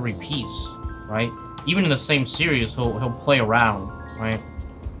piece, right? Even in the same series, he'll play around, right?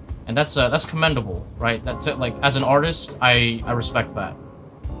 And that's commendable, right? That's it. Like as an artist, I respect that,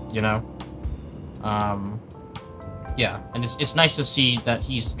 you know. Yeah, and it's nice to see that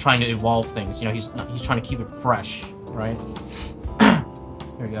he's trying to evolve things. You know, he's trying to keep it fresh, right?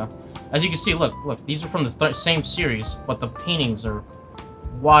 Here we go. As you can see, look, these are from the same series, but the paintings are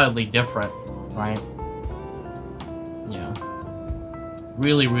wildly different, right? Yeah.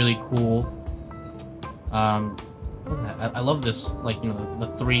 Really, really cool. Look at that. I love this, like, you know, the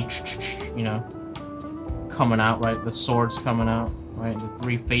three, you know, coming out, right? The swords coming out, right? The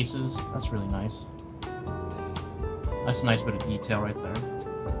three faces. That's really nice. That's a nice bit of detail right there.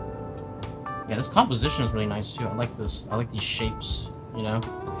 Yeah, this composition is really nice too. I like this. I like these shapes. You know,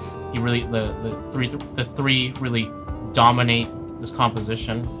 he really the three really dominate this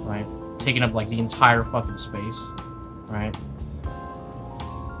composition, right? Taking up like the entire fucking space, right?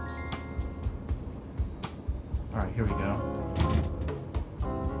 All right, here we go.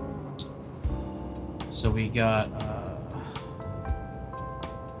 So we got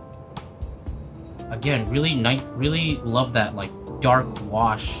again, really nice. Really love that like dark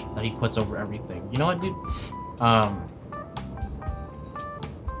wash that he puts over everything. You know what, dude?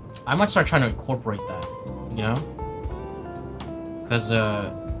 I might start trying to incorporate that, you know? Because,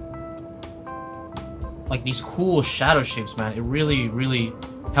 like, these cool shadow shapes, man, it really, really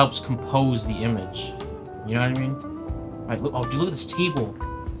helps compose the image. You know what I mean? Right, look, oh, dude, look at this table.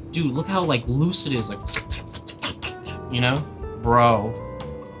 Dude, look how, like, loose it is, like, you know? Bro.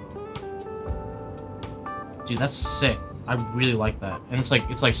 Dude, that's sick. I really like that. And it's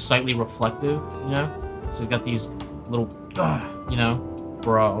like slightly reflective, you know? So it's got these little, you know?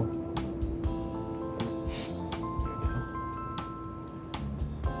 Bro.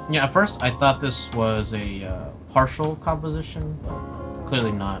 Yeah, at first I thought this was a partial composition, but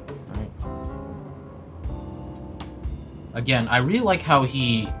clearly not, right? Again, I really like how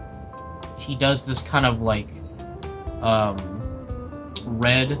he does this kind of like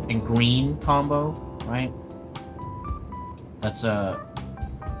red and green combo, right? That's like,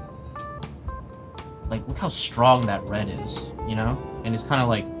 look how strong that red is, you know? And it's kind of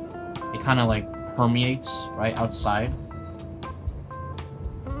like, it kind of like permeates, right, outside.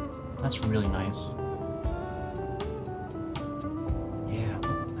 That's really nice. Yeah,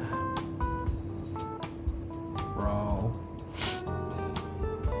 look at that. Bro.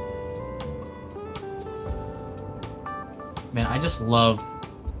 Man, I just love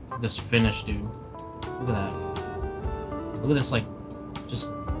this finish, dude. Look at that. Look at this, like,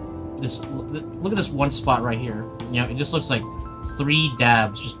 just this. Look at this one spot right here. You know, it just looks like 3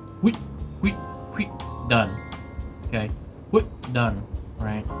 dabs. Just whoop, whoop, whoop, done. Okay, whoop, done.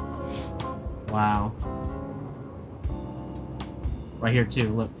 Right. Wow. Right here too.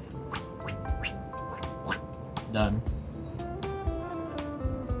 Look. Done.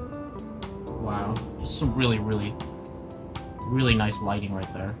 Wow. Just some really, really, really nice lighting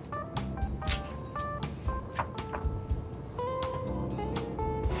right there.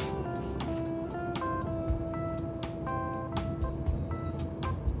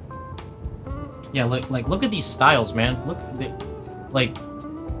 Yeah, look at these styles, man. Look,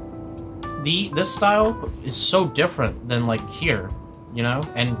 this style is so different than like here, you know,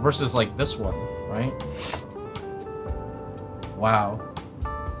 and versus like this one, right? Wow.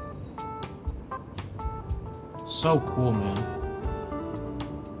 So cool, man.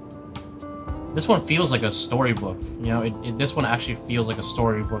 This one feels like a storybook, you know. This one actually feels like a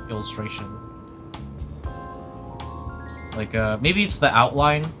storybook illustration. Like maybe it's the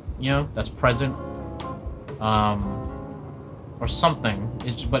outline, you know, that's present, or something.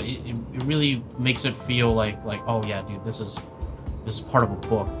 But it really makes it feel like oh yeah, dude, this is part of a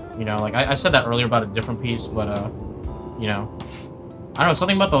book, you know. Like I said that earlier about a different piece, but you know, I don't know,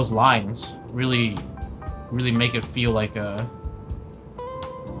 something about those lines really make it feel like you're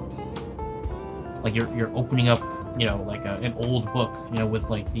opening up, you know, like an old book, you know, with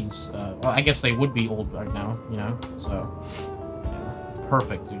like these. Well, I guess they would be old right now, you know. So yeah,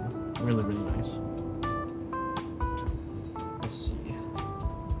 perfect, dude. Really, really nice. Let's see.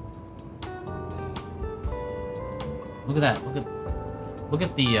 Look at that. Look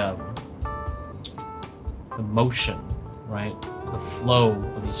at the motion, right? The flow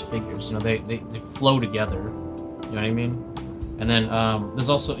of these figures. You know, they flow together. You know what I mean? And then there's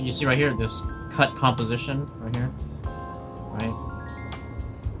also, you see right here, this cut composition right here, right?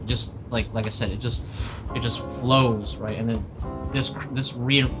 just like I said, it just flows, right? And then this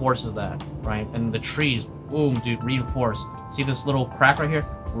reinforces that, right? And the trees, boom, dude, reinforce. See this little crack right here?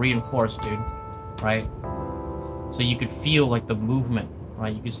 Reinforced, dude, right? So you could feel like the movement,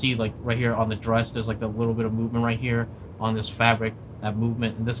 right? You can see like right here on the dress, there's like a little bit of movement right here on this fabric, that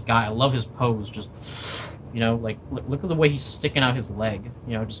movement. And this guy, I love his pose, just, you know, like look at the way he's sticking out his leg,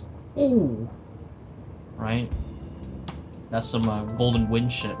 you know, just ooh, right? That's some golden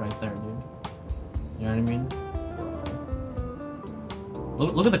wind shit right there, dude. You know what I mean?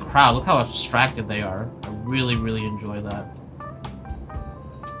 Look at the crowd. Look how abstracted they are. I really, really enjoy that.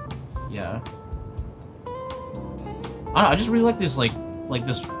 Yeah. I don't know, I just really like this, like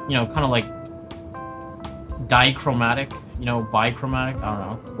this, you know, kind of like dichromatic, you know, bichromatic. I don't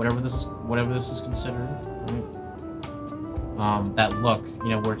know, whatever this is considered. Right? That look, you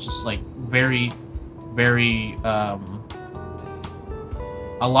know, where it's just like very, very,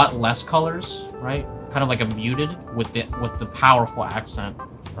 a lot less colors, right? Kind of like a muted with the powerful accent,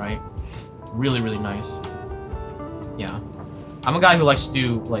 right? Really, really nice. Yeah. I'm a guy who likes to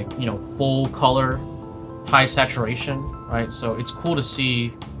do, like, you know, full color, high saturation, right? So it's cool to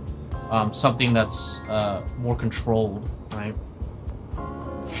see something that's more controlled, right?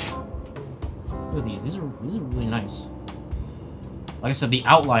 Look at these. These are really nice. Like I said, the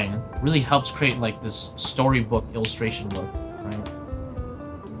outline really helps create like this storybook illustration look, right?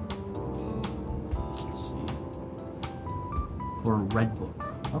 Let's see. For a red book,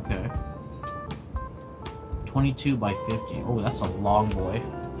 okay. 22 by 50. Oh, that's a long boy.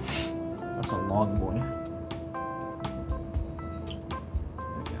 That's a long boy.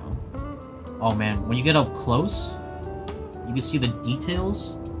 There we go. Oh man, when you get up close, you can see the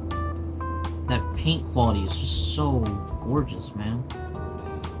details. That paint quality is just so gorgeous, man.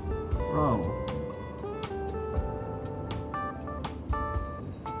 Bro.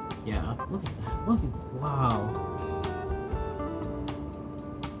 Yeah, look at that. Look at, wow.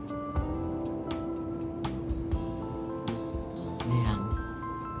 Man,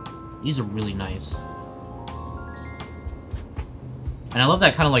 these are really nice. And I love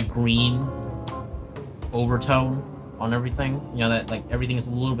that kind of like green overtone on everything. You know, that like everything is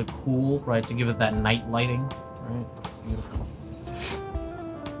a little bit cool, right? To give it that night lighting, right? Beautiful.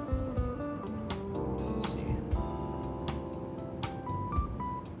 Let's see.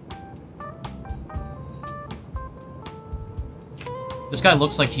 This guy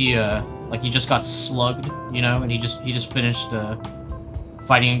looks like he just got slugged, you know, and he just finished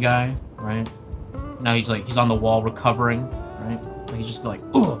fighting a guy, right? Now he's on the wall recovering, right? Like he's just like,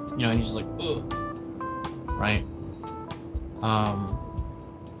 ugh, you know, and he's just like, ugh, right?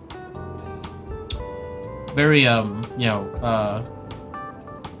 Very, you know,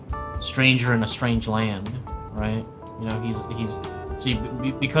 stranger in a strange land, right? You know, he's see,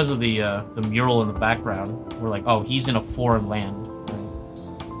 because of the mural in the background, we're like, oh, he's in a foreign land, right?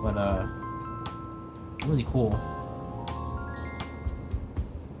 But, really cool.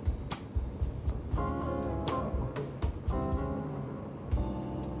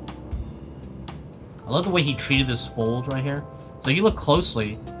 I love the way he treated this fold right here. So if you look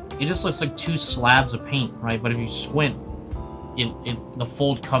closely, it just looks like two slabs of paint, right? But if you squint, the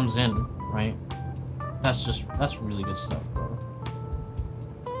fold comes in, right? That's really good stuff, bro.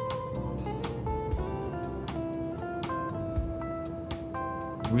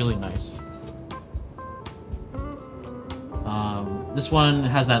 Really nice. This one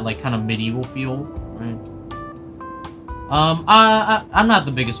has that like kind of medieval feel, right? I'm not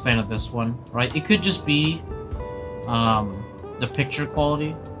the biggest fan of this one, right? It could just be the picture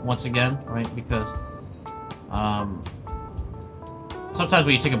quality once again, right? Because sometimes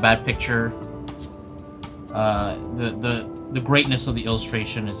when you take a bad picture, the greatness of the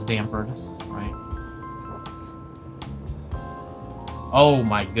illustration is dampered, right? Oh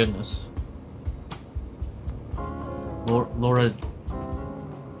my goodness. Laura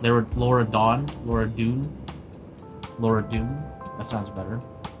Dune? That sounds better.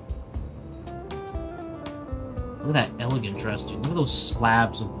 Look at that elegant dress, dude. Look at those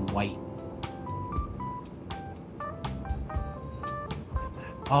slabs of white. Look at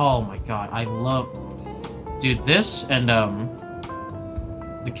that. Oh my god, I love... Dude, this and,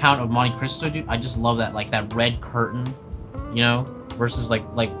 the Count of Monte Cristo, dude, I just love that, like, that red curtain, you know? Versus, like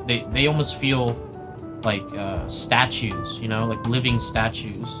they almost feel like, statues, you know? Like, living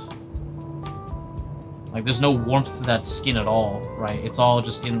statues. Like, there's no warmth to that skin at all, right? It's all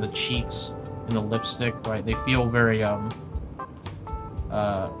just in the cheeks, in the lipstick, right? They feel very,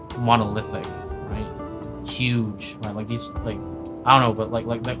 monolithic, right? Huge, right? Like, these, like, I don't know, but,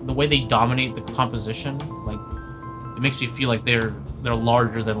 like the way they dominate the composition, like, it it makes me feel like they're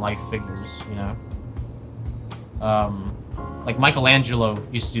larger than life figures, you know. Like Michelangelo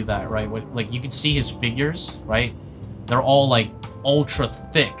used to do that, right? Like you can see his figures, right? They're all like ultra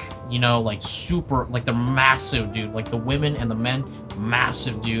thick, you know, like super, like they're massive, dude. Like the women and the men,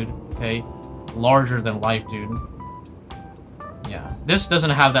 massive, dude. Okay, larger than life, dude. Yeah, this doesn't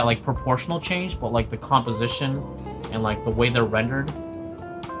have that like proportional change, but like the composition and like the way they're rendered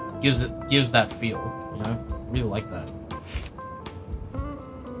gives that feel, you know. Really like that.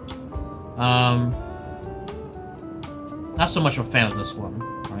 Not so much of a fan of this one,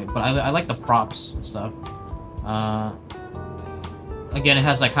 right? But I like the props and stuff. Again, it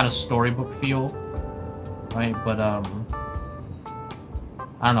has that kind of storybook feel, right? But I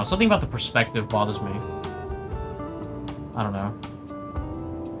don't know. Something about the perspective bothers me. I don't know.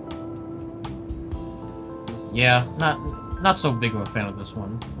 Yeah, not so big of a fan of this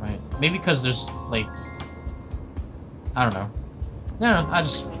one, right? Maybe because there's like, I don't know. No, I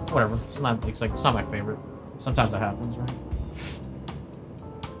just whatever. It's not my favorite. Sometimes that happens, right?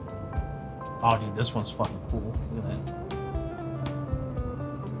 Oh, dude, this one's fucking cool. Look at that.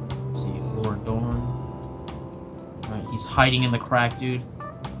 Let's see, Lord Dorn. Right, he's hiding in the crack, dude.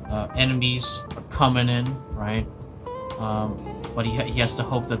 Enemies are coming in, right? But he has to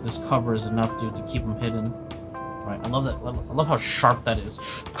hope that this cover is enough, dude, to keep him hidden. Right, I love that. I love how sharp that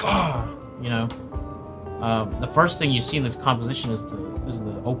is. You know, the first thing you see in this composition is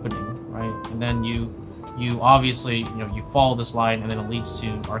the opening, right? And then you obviously, you know, you follow this line, and then it leads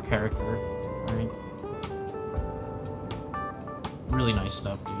to our character, right? Really nice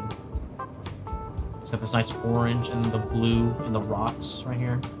stuff, dude. It's got this nice orange and then the blue and the rocks right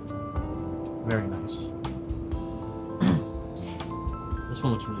here. Very nice. This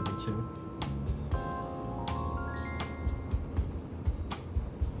one looks really good too.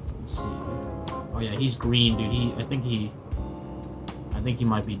 Let's see. Oh yeah, he's green, dude. I think he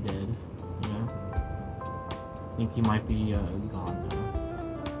might be dead. You know. I think he might be gone now.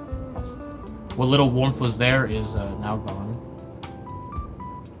 What little warmth was there is now gone.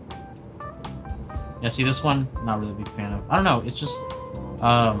 Yeah, see this one, not really a big fan of. I don't know. It's just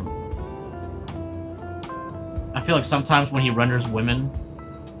I feel like sometimes when he renders women,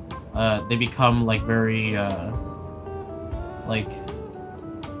 they become like very like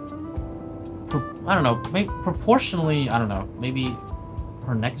I don't know, maybe proportionally, I don't know, maybe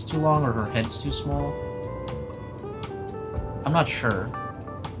her neck's too long or her head's too small. I'm not sure.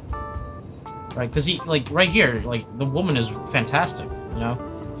 Right, because he, like, right here, like, the woman is fantastic, you know?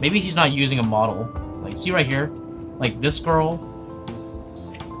 Maybe he's not using a model. Like, see right here? Like, this girl,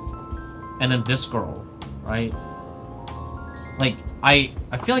 and then this girl, right? Like, I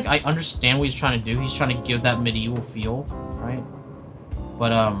feel like I understand what he's trying to do. He's trying to give that medieval feel, right?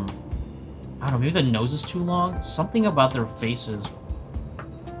 But, I don't know, maybe the nose is too long? Something about their faces,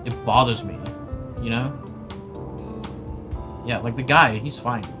 it bothers me, you know? Yeah, like the guy, he's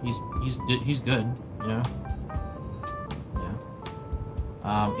fine. He's good, you know?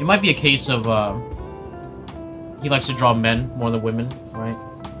 Yeah. It might be a case of, he likes to draw men more than women, right?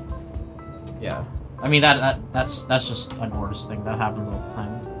 Yeah. I mean, that's just an artist thing. That happens all the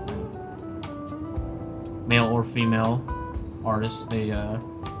time. Right? Male or female artists, they,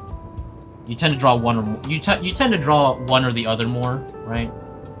 you tend to draw one or more. You tend to draw one or the other more, right?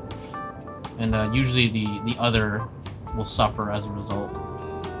 And usually the other will suffer as a result. Yeah.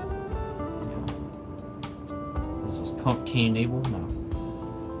 What is this? Cain Abel? No.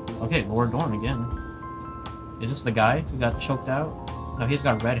 Okay, Lord Dorn again. Is this the guy who got choked out? No, he's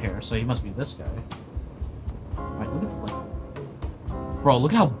got red hair, so he must be this guy. Right, look at this, like... Bro,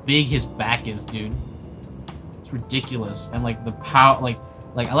 look at how big his back is, dude. It's ridiculous. And like the power, like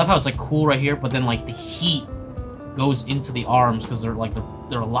I love how it's like cool right here, but then like the heat goes into the arms because they're like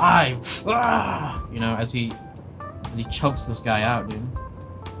they're alive. Ah! You know, as he chokes this guy out, dude.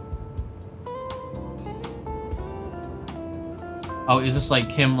 Oh, is this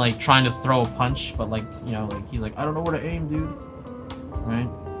like him like trying to throw a punch, but like, you know, like he's like, I don't know where to aim, dude. Right?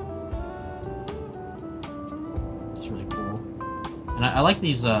 It's really cool. And I like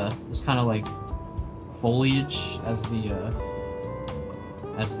these this kind of like foliage as the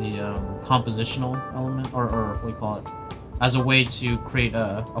compositional element, or what do you call it? As a way to create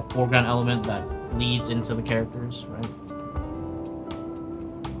a foreground element that leads into the characters, right?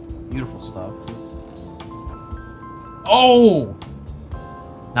 Beautiful stuff. Oh!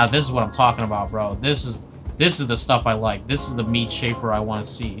 Now this is what I'm talking about, bro. This is the stuff I like. This is the Mead Schaeffer I want to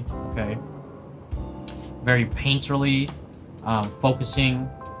see, okay? Very painterly, focusing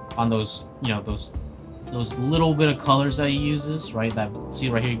on those, you know, those little bit of colors that he uses, right? That, see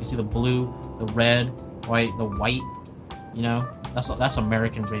right here, you can see the blue, the red, right, the white, You know, that's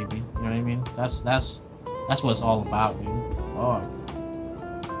American, baby. You know what I mean? That's what it's all about, dude. Fuck.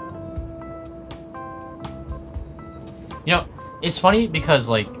 You know, it's funny because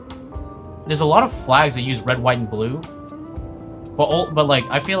like there's a lot of flags that use red, white, and blue. But like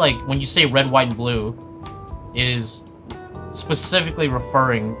I feel like when you say red, white, and blue, it is specifically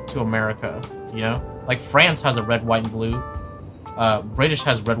referring to America. You know, like France has a red, white, and blue. British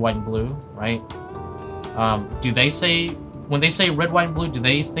has red, white, and blue, right? Do they say, when they say red, white, and blue, do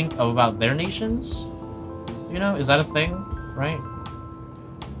they think about their nations? You know, is that a thing, right?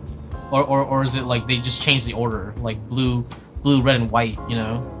 Or is it like they just change the order, like blue, red, and white, you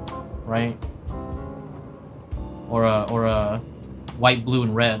know, right? Or white, blue,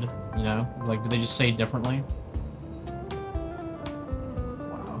 and red, you know? Like, do they just say it differently?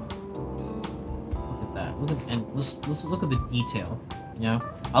 Wow. Look at that. And let's look at the detail, you know?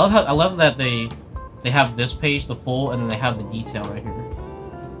 I love that they have this page, the full, and then they have the detail right here.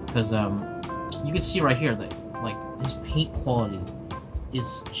 Because you can see right here that like this paint quality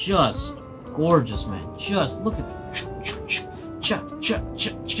is just gorgeous, man. Just look at that.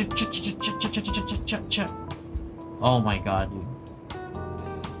 Oh my god, dude.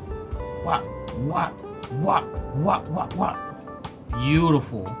 What?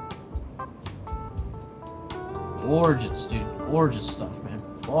 Beautiful. Gorgeous, dude. Gorgeous stuff, man.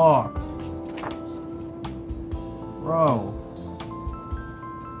 Fuck. Bro.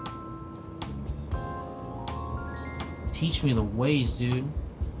 Teach me the ways, dude.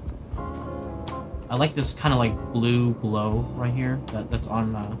 I like this kind of like blue glow right here that's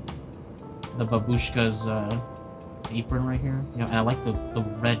on the babushka's apron right here. You know, and I like the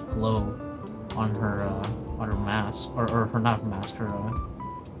red glow on her mask or her, not mask, her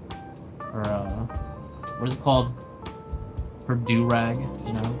what is it called? Her do-rag,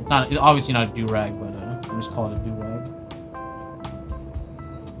 you know? It's obviously not a do-rag, but I'm just call it a do-rag.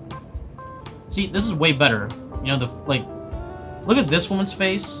 See, this is way better. You know, like, look at this woman's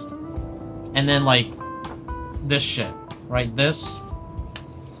face, and then, like, this shit, right? This,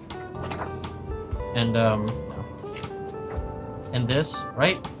 and this,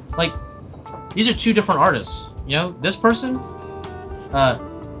 right? Like, these are two different artists, you know? This person,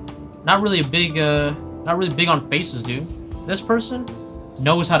 not really big on faces, dude. This person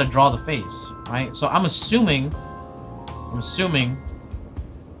knows how to draw the face, right? So I'm assuming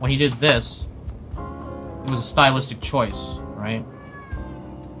when he did this, it was a stylistic choice, right?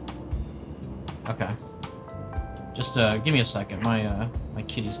 Okay. Just give me a second. My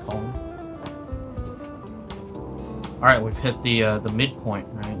kitty's calling. All right, we've hit the midpoint,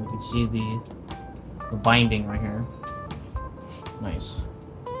 right? You can see the binding right here. Nice.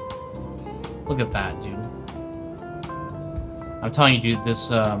 Look at that, dude. I'm telling you, dude,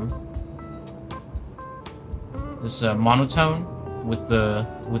 this monotone with the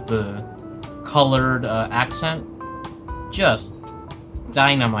colored accent, just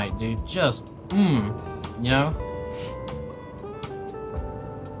dynamite, dude. Just you know?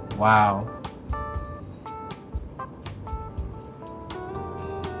 Wow.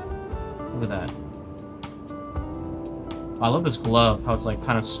 Look at that. I love this glove, how it's like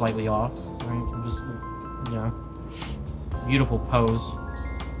kind of slightly off, right? Just, you know, beautiful pose.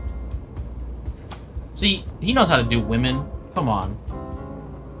 See, he knows how to do women. Come on.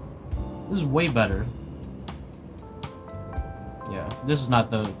 This is way better. Yeah, this is not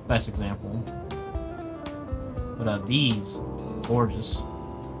the best example. But these, gorgeous.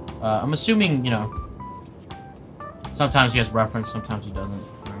 I'm assuming, you know, sometimes he has reference, sometimes he doesn't.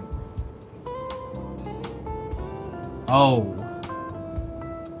 Right? Oh.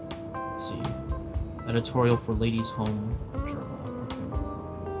 Let's see. Editorial for Ladies' Home Journal.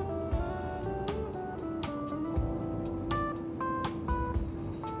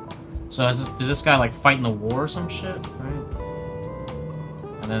 So did this guy like fight in the war or some shit, right?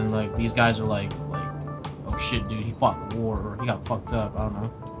 And then like these guys are like, oh shit, dude, he fought the war, or he got fucked up. I don't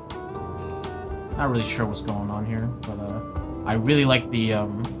know. Not really sure what's going on here, but I really like the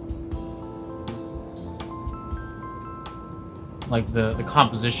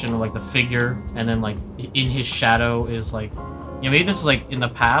composition of like the figure, and then like in his shadow is like, you know, maybe this is like in the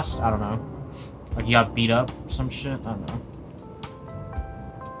past. I don't know. Like he got beat up or some shit. I don't know.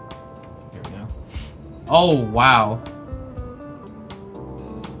 Oh, wow.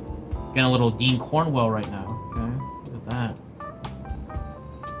 Getting a little Dean Cornwell right now. Okay, look at that.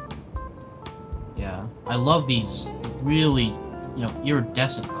 Yeah, I love these really, you know,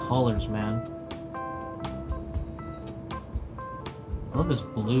 iridescent colors, man. I love this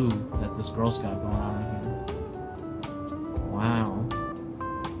blue that this girl's got going on right here. Wow.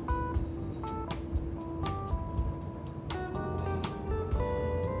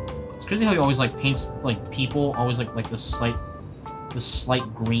 crazy how he always like paints like people always like this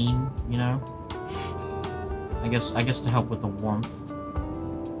slight green, you know? I guess to help with the warmth.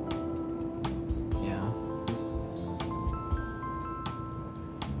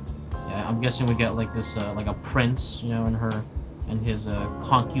 Yeah, I'm guessing we get like this like a prince, you know, and his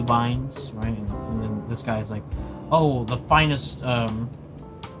concubines, right? And then this guy's like, oh, the finest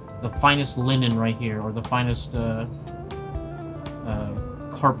linen right here, or the finest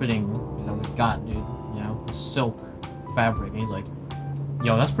carpeting that we've got, dude. You know, the silk fabric. And he's like,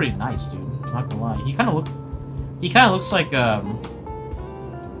 yo, that's pretty nice, dude. I'm not gonna lie. He kind of looks like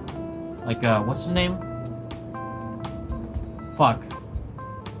what's his name? Fuck.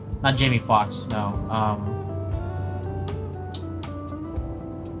 Not Jamie Foxx, no.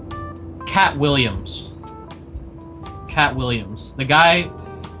 Cat Williams. Cat Williams. The guy,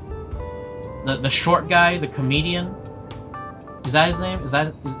 the short guy, the comedian. Is that his name? Is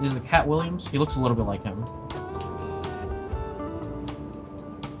it Cat Williams? He looks a little bit like him.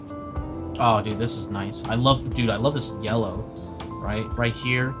 Oh, dude, this is nice. I love this yellow. Right? Right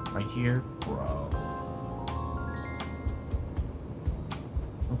here. Bro.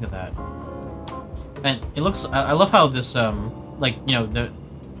 Look at that. And it looks, I love how this, like, you know,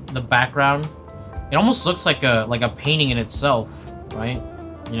 the background, it almost looks like a painting in itself, right?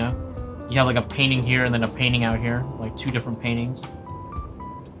 You know? You have like a painting here and then a painting out here, like two different paintings.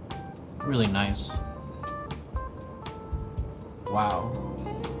 Really nice. Wow.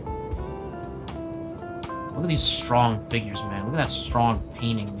 Look at these strong figures, man. Look at that strong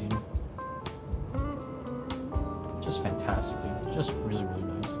painting, dude. Just fantastic, dude. Just really, really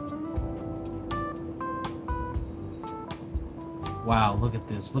nice. Wow, look at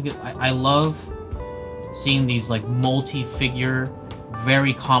this. I love seeing these like multi-figure,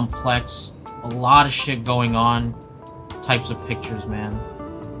 very complex, a lot of shit going on types of pictures, man.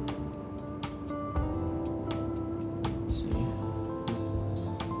 Let's see.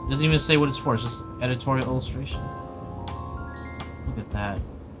 It doesn't even say what it's for, it's just editorial illustration. Look at that.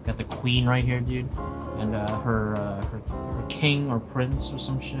 Got the queen right here, dude. And her king or prince or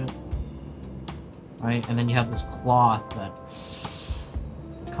some shit. Right? And then you have this cloth that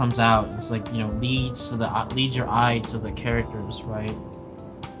comes out. It's like, you know, leads your eye to the characters, right?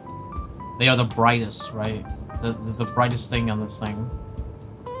 They are the brightest, right? The brightest thing on this thing.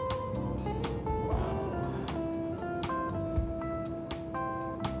 Wow.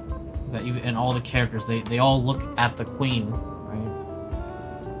 And all the characters, they all look at the queen, right?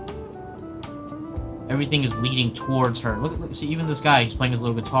 Everything is leading towards her. Look, see, even this guy, he's playing his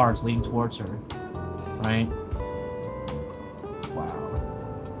little guitar, is leading towards her, right? Wow.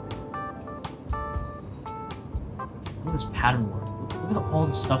 Look at this pattern work. Look at all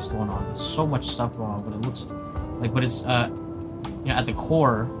the stuff's going on. There's so much stuff going on, but it looks like, but it's, you know, at the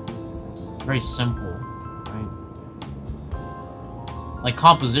core, very simple, right? Like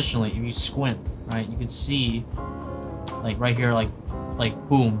compositionally, if you squint, right, you can see, like right here, like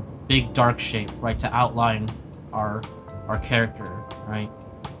boom, big dark shape, right, to outline our character, right?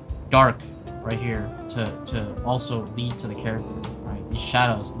 Dark right here to also lead to the character, right? These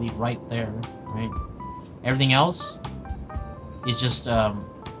shadows lead right there, right? Everything else is just a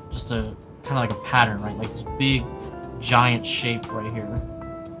kind of like a pattern, right? Like this big giant shape right here,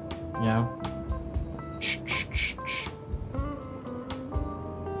 you know?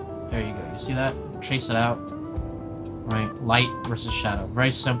 There you go. You see that? Trace it out, right? Light versus shadow.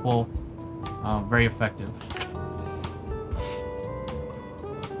 Very simple, very effective.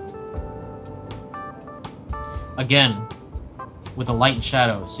 Again, with the light and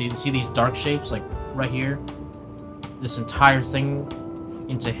shadow. See these dark shapes, like right here? This entire thing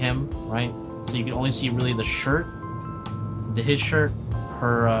into him, right? So you can only see really the shirt, his shirt,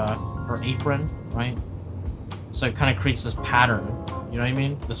 her apron, right? So it kind of creates this pattern, you know what I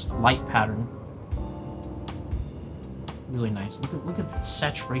mean? This light pattern. Really nice. Look at the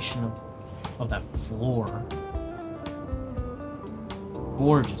saturation of that floor.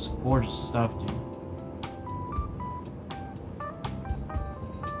 Gorgeous, gorgeous stuff, dude.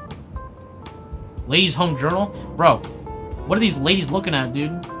 Ladies' Home Journal? Bro, what are these ladies looking at,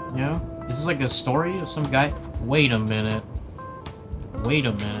 dude? You know? Is this like a story of some guy? Wait a minute. Wait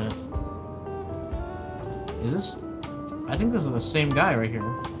a minute. Is this... I think this is the same guy right here.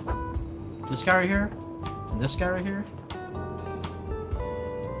 This guy right here? And this guy right here?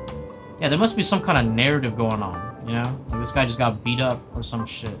 Yeah, there must be some kind of narrative going on, you know? Like this guy just got beat up or some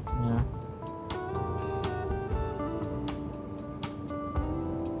shit, you know?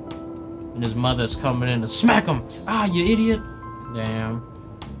 And his mother's coming in to smack him! Ah, you idiot! Damn.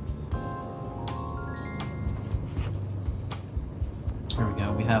 Here we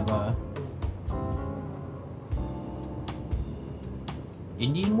go. We have a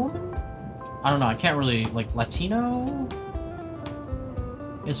Indian woman? I don't know, I can't really, like, Latino?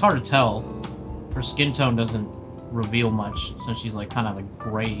 It's hard to tell. Her skin tone doesn't reveal much, since she's, like, kind of, like,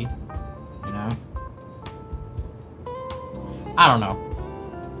 gray, you know? I don't know.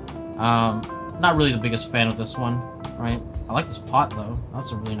 Not really the biggest fan of this one, right? I like this pot, though.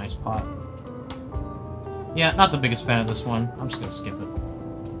 That's a really nice pot. Yeah, not the biggest fan of this one. I'm just gonna skip it.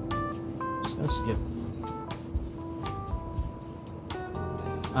 Just gonna skip.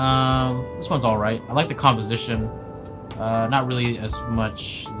 This one's alright. I like the composition. Not really as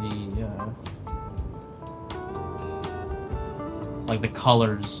much like the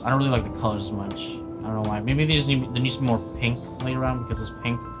colors. I don't really like the colors as much. I don't know why. Maybe there needs to be more pink later on, because this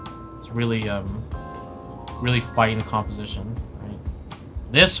pink is really, really fighting the composition, right?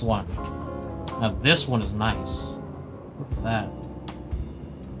 This one. Now this one is nice. Look at that.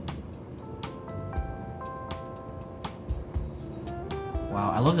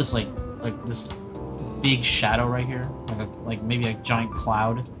 Wow, I love this, like this big shadow right here, like maybe a giant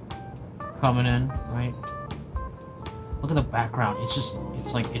cloud coming in, right? Look at the background.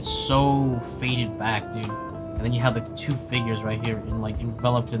 It's so faded back, dude. And then you have the two figures right here,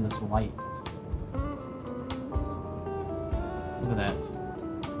 enveloped in this light. Look at that.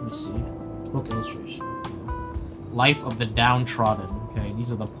 Let me see. Book illustration. Life of the downtrodden. Okay,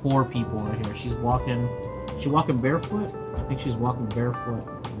 these are the poor people right here. She's walking barefoot? I think she's walking barefoot.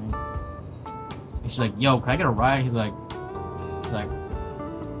 Right? And she's like, yo, can I get a ride? He's like,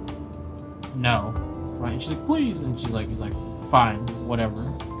 no. Right? And she's like, please. And he's like, fine, whatever.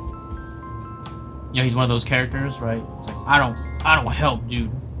 You know, he's one of those characters, right? It's like, I don't help,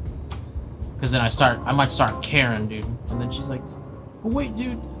 dude. Because then I might start caring, dude. And then she's like, oh, wait,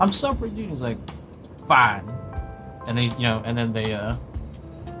 dude, I'm suffering, dude. He's like, fine. And then and then they and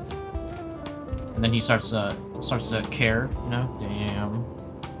then he starts to care, you know? Damn.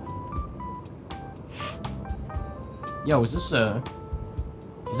 Yo, is that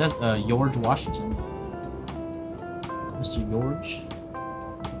George Washington? Mr. George?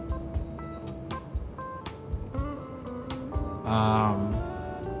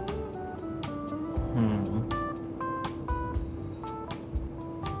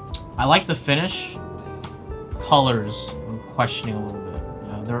 I like the finish. Colors, I'm questioning a little bit.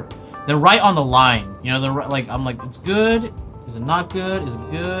 You know, they're right on the line. You know, they're right, like, I'm like, it's good. Is it not good? Is it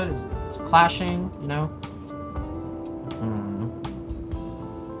good? It's clashing. You know.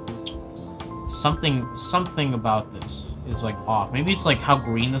 Something about this is like off. Maybe it's like how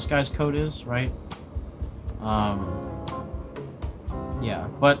green this guy's coat is, right? Yeah,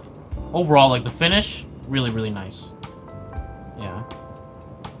 but overall, like the finish, really nice. Yeah.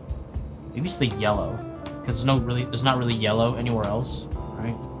 Maybe it's the yellow, because there's not really yellow anywhere else,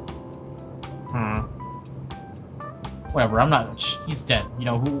 right? Whatever. I'm not. He's dead. You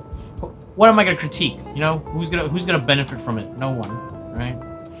know who? What am I gonna critique? You know who's gonna benefit from it? No one, right?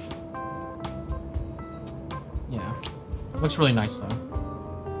 Yeah. Looks really nice though.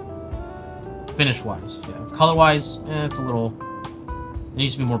 Finish wise, yeah. Color wise, it's a little. It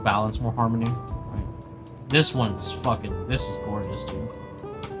needs to be more balance, more harmony. Right. This one's fucking. This is gorgeous, dude.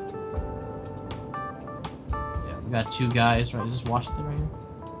 Yeah, we got two guys, right? Is this Washington right here?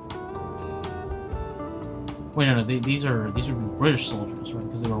 Wait, no, these are British soldiers, right?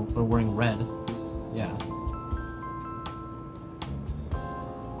 Because they're wearing red. Yeah.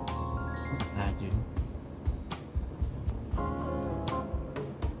 Look at that, dude.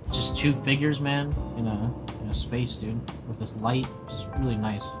 Just two figures, man, in a space, dude, with this light, just really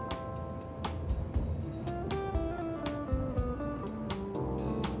nice.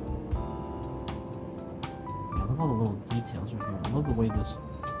 Yeah, I love all the little details right here. I love the way this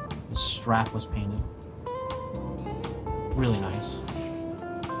strap was painted. Really nice.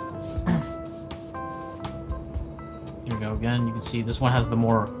 Here we go again. You can see this one has the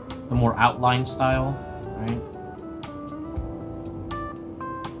more outline style, right?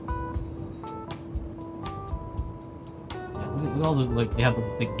 Look at all the, like, they have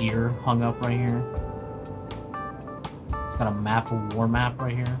the gear hung up right here. It's got a war map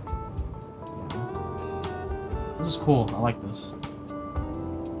right here. Yeah. This is cool. I like this.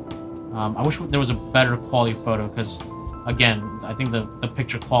 I wish there was a better quality photo, because, again, I think the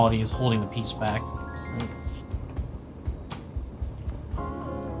picture quality is holding the piece back. Right?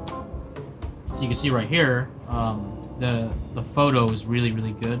 So you can see right here, the photo is really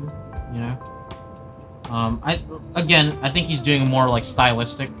good, you know? I think he's doing a more like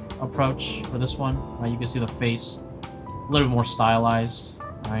stylistic approach for this one. Right, you can see the face a little bit more stylized,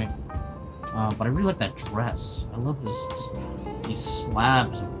 right? But I really like that dress. I love this. Just, These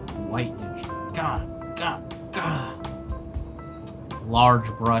slabs of white, dude. God. Large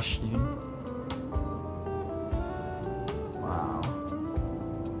brush, dude. Wow.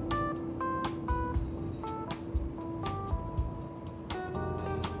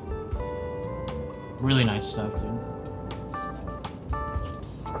 Really nice stuff, dude.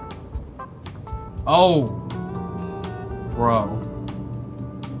 Oh! Bro.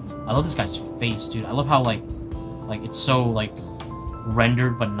 I love this guy's face, dude. I love how, like it's so, like,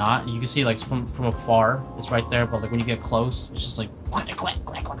 rendered but not. You can see, like, from afar, it's right there, but, like, when you get close, it's just like click, click,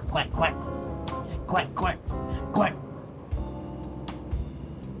 click, click, click, click, click, click, click.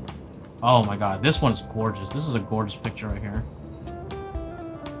 Oh my god, this one's gorgeous. This is a gorgeous picture right here.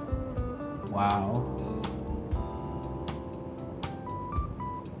 Wow.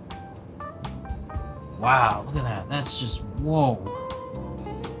 Wow, look at that. That's just, whoa.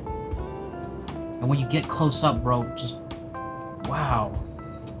 And when you get close up, bro, just, wow.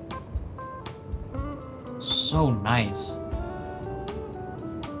 So nice.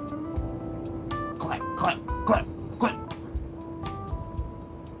 Click, click, click, click.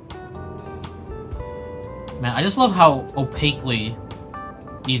 Man, I just love how opaquely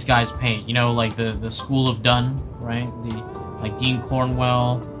these guys paint. You know, like the School of Dunn, right? Like Dean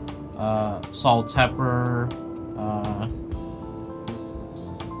Cornwell, Saul Tepper,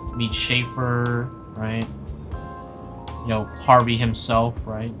 Mead Schaeffer, right? You know, Harvey himself,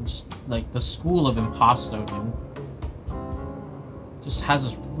 right? Just like the School of Impasto, dude. Just has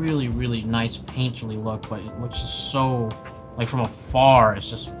this really, really nice painterly look, but it looks just so, like from afar, it's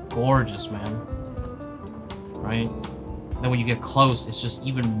just gorgeous, man. Right? Then when you get close, it's just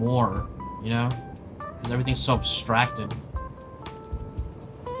even more, you know? Because everything's so abstracted.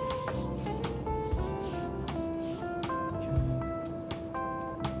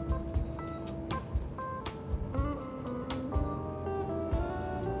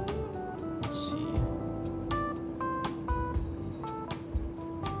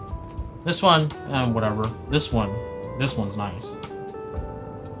 This one, whatever. This one's nice.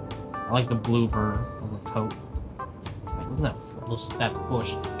 I like the blue of the coat. Like, look at that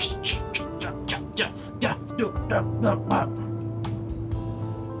bush.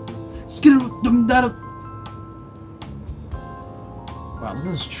 Wow, look at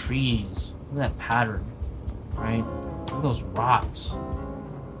those trees. Look at that pattern. Right? Look at those rots.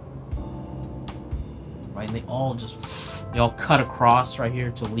 Right, and they all cut across right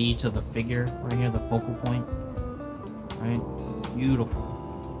here to lead to the figure right here, the focal point. Right? Beautiful.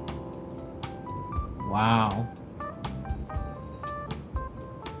 Wow.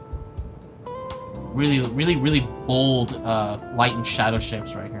 Really, really, really bold light and shadow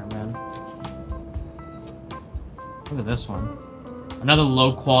shapes right here, man. Look at this one. Another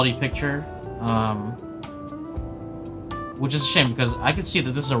low quality picture. Which is a shame because I could see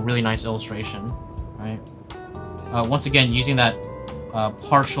that this is a really nice illustration. Right. Once again, using that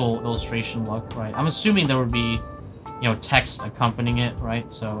partial illustration look, right? I'm assuming there would be, you know, text accompanying it,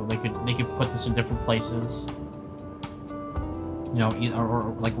 right? So they could put this in different places, you know,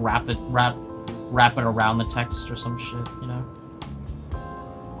 or like wrap it around the text or some shit, you know.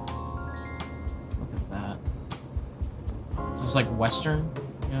 Look at that. Is this like Western,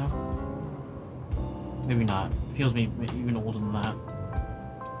 you know? Maybe not. It feels maybe even older than that.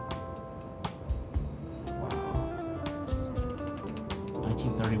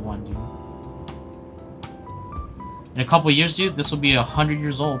 1931, dude. In a couple of years, dude, this will be 100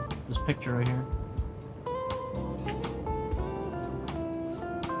 years old. This picture right here.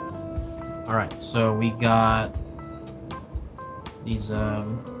 All right, so we got these.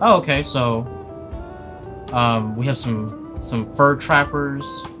 Oh, okay. So we have some fur trappers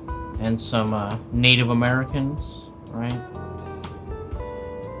and some Native Americans, right?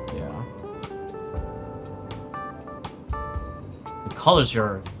 Colors here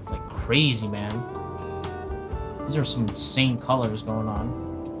are like crazy, man. These are some insane colors going on.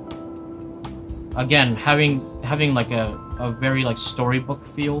 Again, having like a very like storybook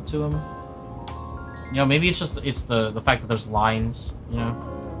feel to them. You know, maybe it's the fact that there's lines. You know,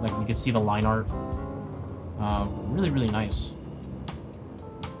 like you can see the line art. Really, really nice.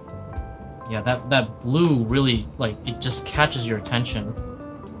 Yeah, that blue really, like, it just catches your attention.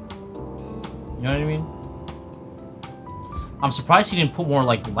 You know what I mean? I'm surprised he didn't put more,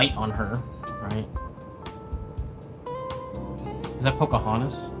 like, light on her, right? Is that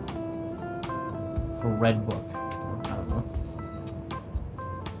Pocahontas? For Red Book. I don't know.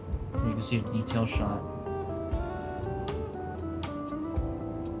 You can see a detail shot.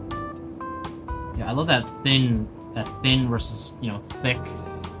 Yeah, I love that thin versus, you know, thick,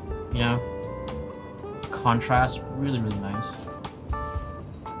 you know, contrast. Really, really nice.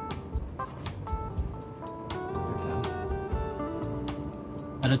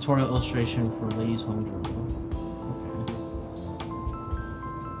 Editorial illustration for Ladies Home Journal.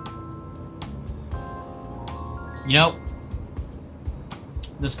 Okay. You know,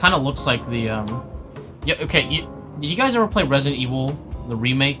 this kind of looks like the yeah. Okay, did you guys ever play Resident Evil, the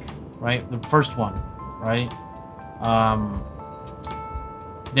remake? Right, the first one, right?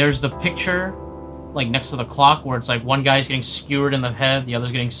 There's the picture, like next to the clock, where it's like one guy's getting skewered in the head, the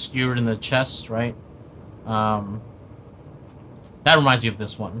other's getting skewered in the chest, right? That reminds me of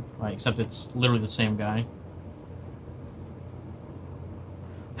this one, right? Except it's literally the same guy.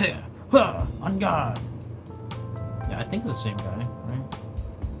 On guard. Yeah, I think it's the same guy, right?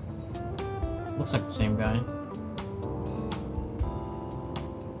 Looks like the same guy.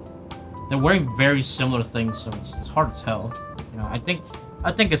 They're wearing very similar things, so it's hard to tell. You know, I think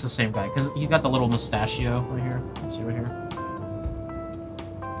it's the same guy because he got the little mustachio right here. You see right here.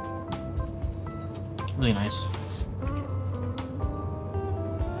 Really nice.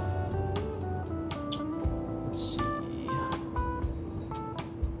 Let's see.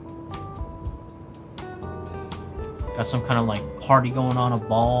 Got some kind of like party going on, a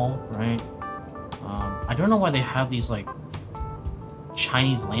ball, right? I don't know why they have these like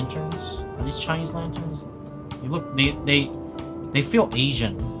Chinese lanterns. Are these Chinese lanterns? They look, they feel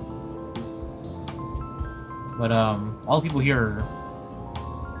Asian. But all the people here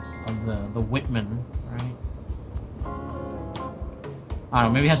are the Whitman, right? I don't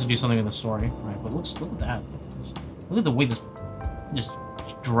know, maybe it has to do something in the story, right? But look at that. Look at the way this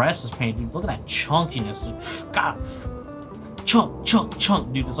dress is painted, dude. Look at that chunkiness, dude. God, chunk,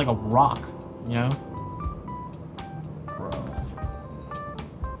 dude. It's like a rock, you know?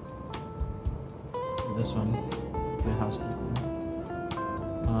 This one, good housekeeping.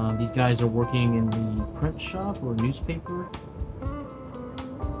 These guys are working in the print shop or newspaper.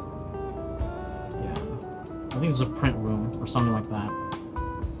 Yeah, I think it's a print room or something like that.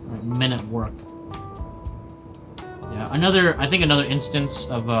 Right, men at work. Yeah, I think another instance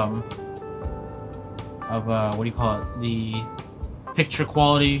of what do you call it? The picture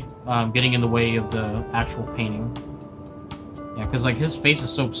quality getting in the way of the actual painting. Yeah, because like his face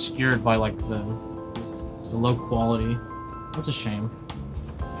is so obscured by like the low quality. That's a shame.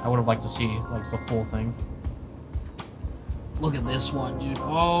 I would have liked to see like the full thing. Look at this one, dude.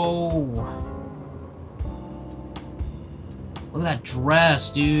 Oh, look at that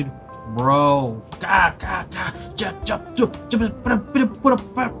dress, dude. Bro. Look at that.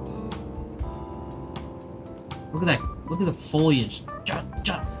 Look at the foliage.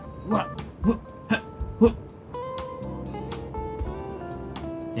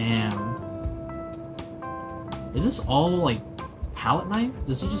 Damn. Is this all, like, palette knife?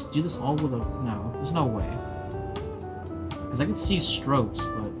 Does he just do this all with a... No, there's no way. Because I can see strokes,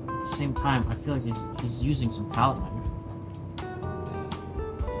 but at the same time, I feel like he's using some palette knife.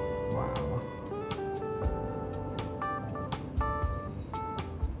 Wow.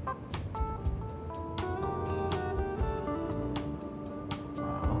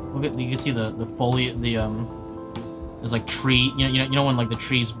 Wow. Look at... You can see the foliage, there's like tree, you know when like the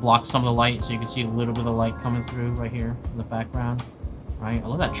trees block some of the light, so you can see a little bit of the light coming through right here in the background, right? I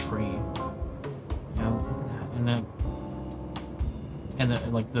love that tree. You know, look at that,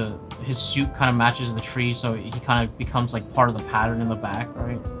 and like his suit kind of matches the tree, so he kind of becomes like part of the pattern in the back,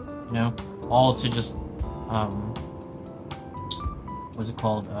 right? You know, all to just what's it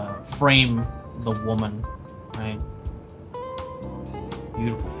called? Frame the woman, right?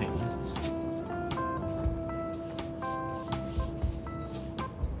 Beautiful painting.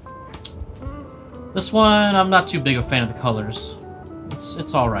 This one, I'm not too big a fan of the colors.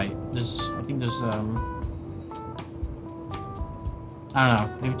 It's all right. I think there's I don't know,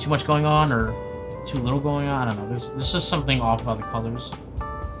 maybe too much going on or too little going on. I don't know. There's just something off about the colors.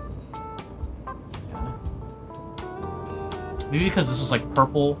 Yeah. Maybe because this is like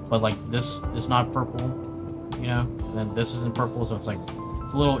purple, but like this is not purple, you know. And then this isn't purple, so it's like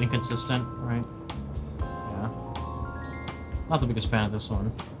it's a little inconsistent, right? Not the biggest fan of this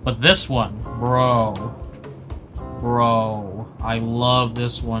one. But this one, bro. Bro. I love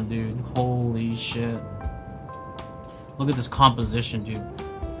this one, dude. Holy shit. Look at this composition, dude.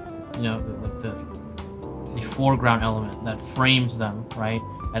 You know, the foreground element that frames them, right?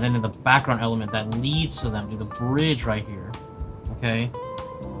 And then in the background element that leads to them, dude. The bridge right here. Okay?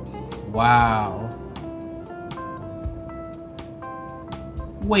 Wow.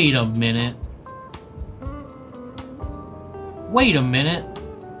 Wait a minute. Wait a minute.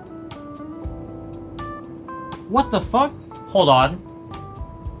 What the fuck? Hold on.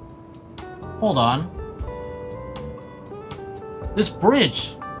 Hold on. This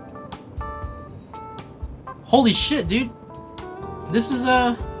bridge. Holy shit, dude. This is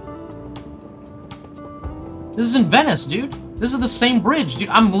in Venice, dude. This is the same bridge, dude.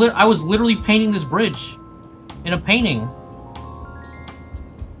 I was literally painting this bridge in a painting.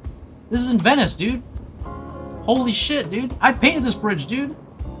 This is in Venice, dude. Holy shit, dude. I painted this bridge, dude.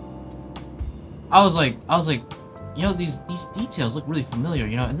 I was like, you know, these details look really familiar,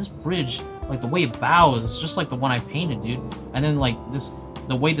 you know, and this bridge, like the way it bows, just like the one I painted, dude. And then like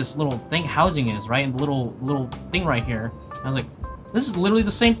the way this little thing housing is, right? And the little thing right here. I was like, this is literally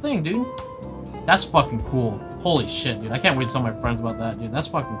the same thing, dude. That's fucking cool. Holy shit, dude. I can't wait to tell my friends about that, dude. That's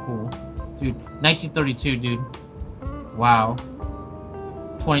fucking cool. Dude, 1932, dude. Wow.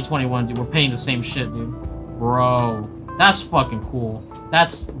 2021, dude. We're painting the same shit, dude. Bro. That's fucking cool.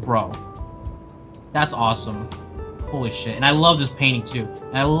 Bro. That's awesome. Holy shit. And I love this painting, too.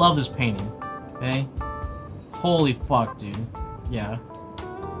 And I love this painting. Okay? Holy fuck, dude. Yeah.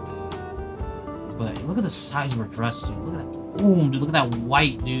 But look at the size of her dress, dude. Look at that. Boom, dude. Look at that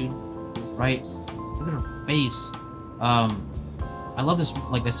white, dude. Right? Look at her face. I love this,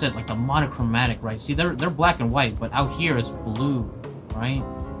 like I said, like the monochromatic, right? See, they're black and white, but out here it's blue, right?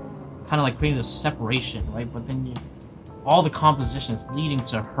 Kind of like creating this separation, right? But then all the compositions leading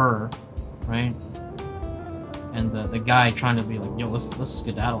to her, right? And the guy trying to be like, yo, let's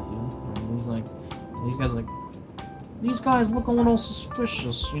skedaddle, dude. And he's like, these guys look a little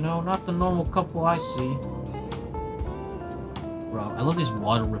suspicious, you know, not the normal couple I see. Bro, I love these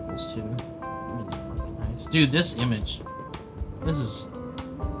water ripples too. Really fucking nice. Dude, this image.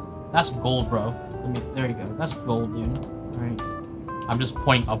 That's gold, bro. There you go. That's gold, dude. Alright. I'm just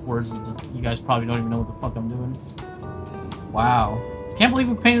pointing upwards and you guys probably don't even know what the fuck I'm doing. Wow. Can't believe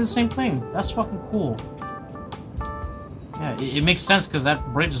we painted the same thing. That's fucking cool. Yeah, it makes sense because that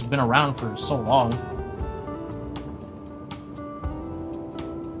bridge has been around for so long.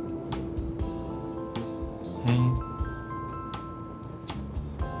 Okay.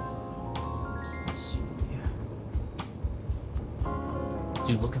 Let's see.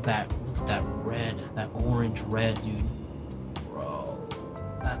 Dude, look at that red, that orange red, dude. Bro.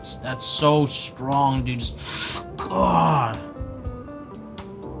 That's so strong, dude. Just God.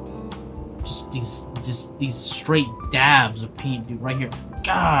 Just these straight dabs of paint, dude, right here.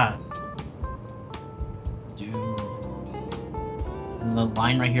 God. Dude. And the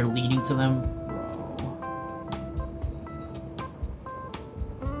line right here leading to them.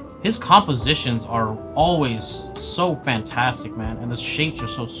 His compositions are always so fantastic, man, and the shapes are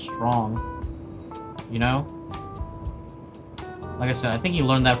so strong, you know? Like I said, I think he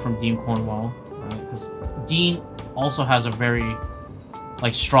learned that from Dean Cornwell, right? Because Dean also has a very,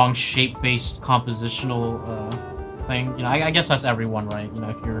 like, strong shape-based compositional thing. You know, I guess that's everyone, right? You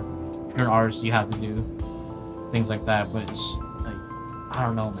know, if you're an artist, you have to do things like that, but it's, like, I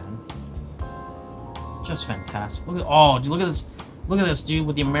don't know, man. Just fantastic. Look at, dude, look at this. Look at this, dude,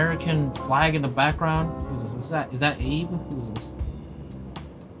 with the American flag in the background. Who's this? Is that Abe? Who is this?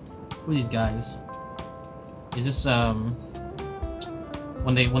 Who are these guys? Is this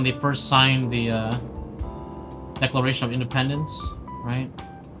when they first signed the Declaration of Independence, right?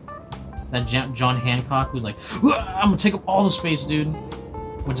 Is that John Hancock who's like, I'm gonna take up all the space, dude.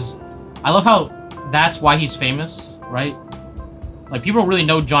 Which is, I love how that's why he's famous, right? Like, people don't really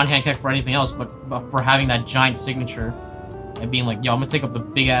know John Hancock for anything else, but for having that giant signature. And being like, yo, I'm gonna take up the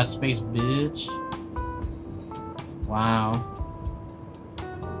big ass space, bitch. Wow.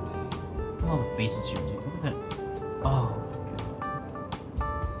 Look at all the faces here, dude. Look at that. Oh my god.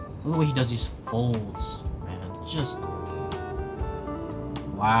 Look at the way he does these folds, man. Just.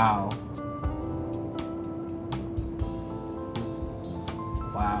 Wow.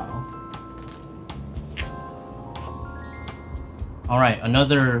 Wow. Alright,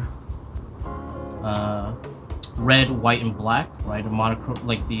 another. Red, white, and black, right? A monochrome,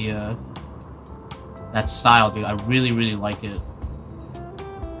 like the that style, dude. I really, really like it.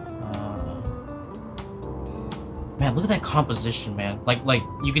 Man, look at that composition, man. Like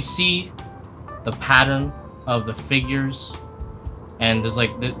you could see the pattern of the figures, and there's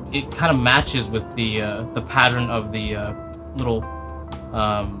like it kind of matches with the pattern of the little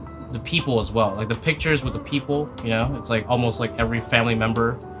the people as well. Like the pictures with the people, you know, it's like almost like every family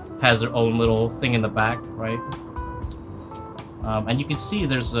member has their own little thing in the back, right? And you can see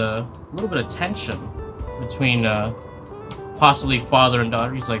there's a little bit of tension between possibly father and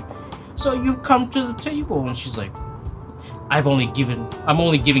daughter. He's like, so you've come to the table, and she's like, I'm only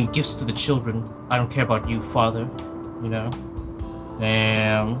giving gifts to the children. I don't care about you, father. You know?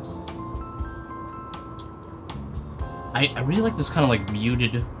 Damn. I really like this kind of like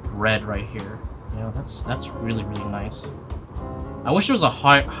muted red right here. You know, that's really, really nice. I wish there was a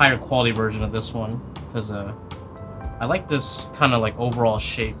higher quality version of this one, because I like this kind of like overall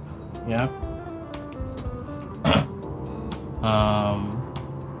shape, yeah.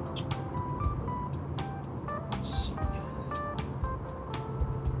 Let's see.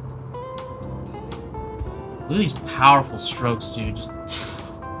 Look at these powerful strokes, dude. Just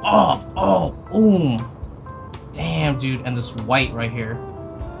boom. Damn, dude, and this white right here.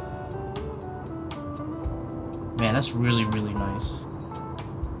 Man, that's really, really nice.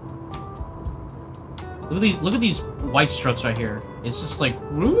 Look at these white strokes right here. It's just like,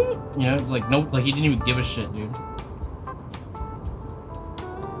 you know, it's like nope, like he didn't even give a shit, dude.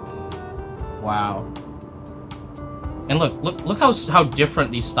 Wow. And look how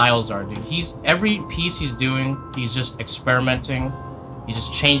different these styles are, dude. Every piece he's doing, he's just experimenting. He's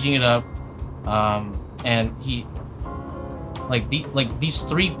just changing it up. And he like these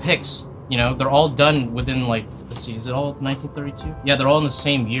 3 picks, you know, they're all done within like, let's see, is it all 1932? Yeah, they're all in the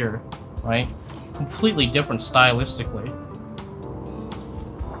same year, right? Completely different stylistically.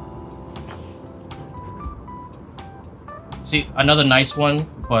 See, another nice one,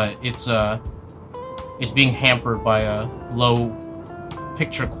 but it's being hampered by a low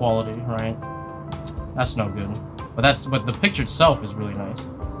picture quality, right? That's no good. But the picture itself is really nice.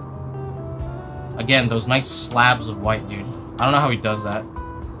 Again, those nice slabs of white, dude. I don't know how he does that.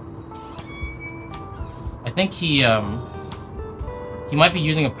 I think he might be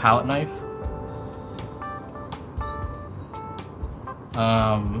using a palette knife.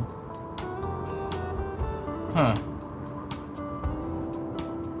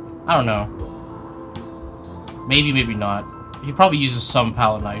 I don't know. Maybe, maybe not. He probably uses some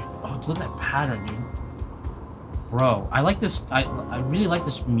palette knife. Oh, look at that pattern, dude. Bro, I like this. I really like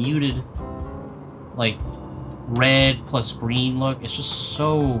this muted, like, red plus green look. It's just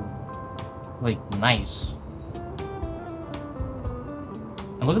so, like, nice.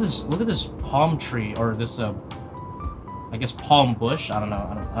 And look at this. Look at this palm tree, or this I guess palm bush. I don't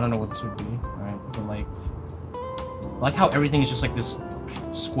know. I don't know what this would be. Right? But I like how everything is just like this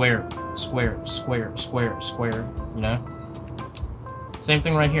square, square, square, square, square. You know. Same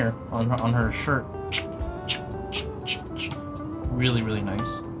thing right here on her shirt. Really, really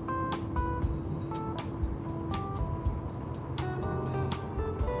nice.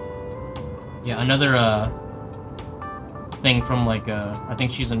 Yeah, another thing from like I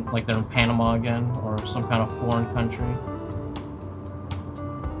think she's in like they're in Panama again or some kind of foreign country.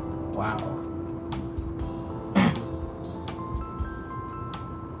 Wow.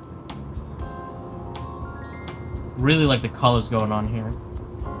 Really like the colors going on here.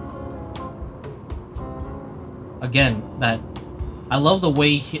 Again, I love the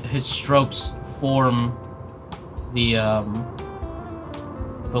way his strokes form the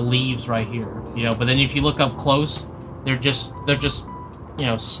leaves right here, you know. But then if you look up close, they're just you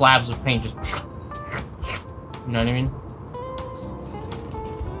know, slabs of paint, just, you know what I mean?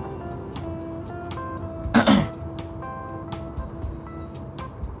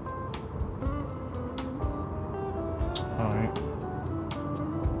 All right,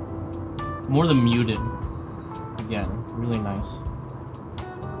 more the muted. Again, really nice.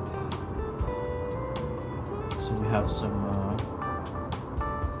 So we have some,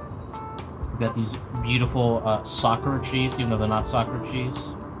 we got these beautiful sakura trees, even though they're not sakura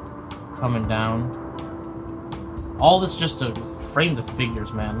trees, coming down. All this just to frame the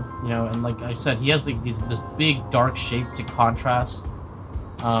figures, man. You know, and like I said, he has like this big dark shape to contrast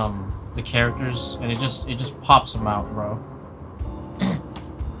the characters, and it just pops them out, bro.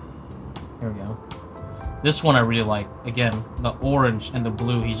 Here we go. This one I really like. Again, the orange and the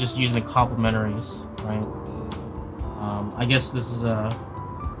blue. He's just using the complementaries, right? I guess this is a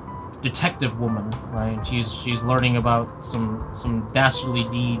detective woman, right? She's learning about some dastardly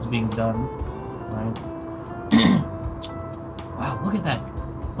deeds being done, right? Wow, look at that!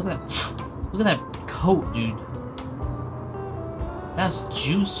 Look at that coat, dude. That's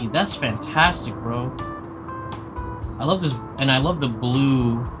juicy. That's fantastic, bro. I love this, and I love the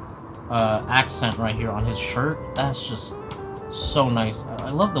blue accent right here on his shirt. That's just so nice.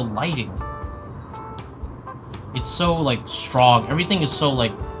 I love the lighting. It's so like strong. Everything is so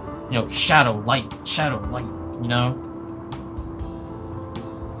like, you know, shadow, light, you know?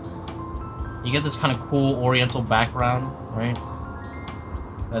 You get this kind of cool oriental background, right?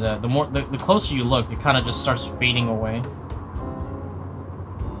 That the closer you look, it kind of just starts fading away.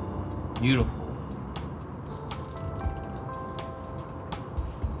 Beautiful.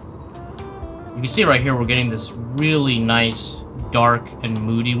 You can see right here, we're getting this really nice, dark and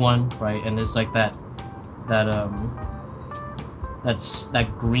moody one, right? And there's like that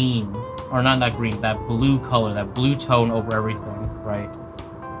green, or not that green, that blue color, that blue tone over everything, right?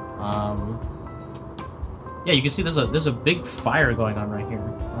 Yeah, you can see there's a big fire going on right here,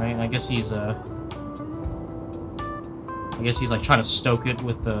 right? I guess he's like trying to stoke it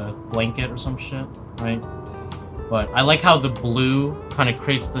with a blanket or some shit, right? But I like how the blue kind of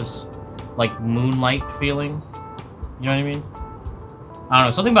creates this like moonlight feeling. You know what I mean? I don't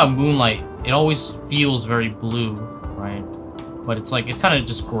know, something about moonlight, it always feels very blue, right? But it's like, it's kind of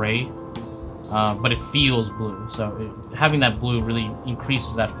just gray, but it feels blue. So having that blue really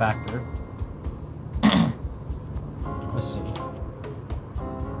increases that factor. Let's see.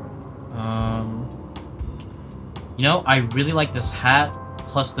 You know, I really like this hat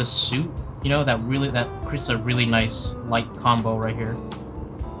plus this suit. You know, that creates a really nice light combo right here.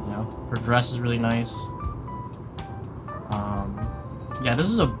 You know, her dress is really nice. Yeah,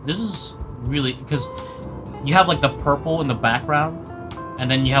 this is really, because you have like the purple in the background, and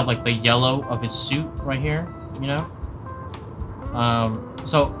then you have like the yellow of his suit right here. You know,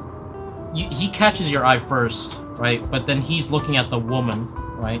 so he catches your eye first, right? But then he's looking at the woman,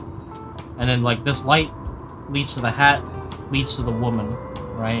 right? And then like this light leads to the hat, leads to the woman,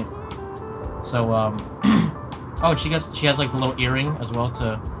 right? So oh, she has like the little earring as well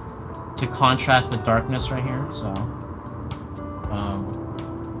to contrast the darkness right here. So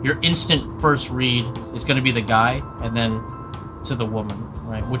your instant first read is going to be the guy, and then to the woman,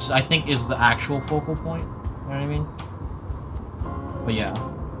 right? Which I think is the actual focal point. You know what I mean? But yeah,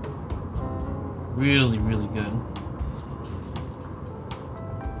 really, really good.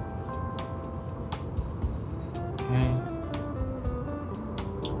 Okay.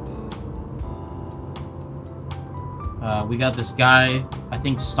 We got this guy, I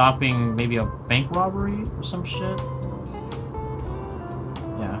think, stopping maybe a bank robbery or some shit.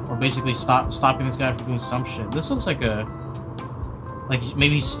 Yeah, or basically stopping this guy from doing some shit. This looks like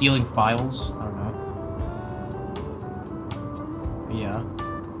maybe he's stealing files. I don't know. But yeah,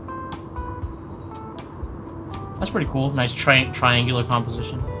 that's pretty cool. Nice triangular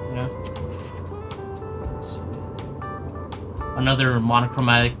composition. Yeah. Let's see. Another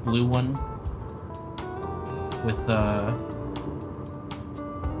monochromatic blue one with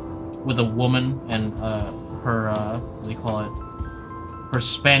a woman and her what do you call it? Her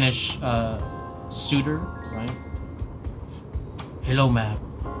Spanish suitor, right? Hello, ma'am.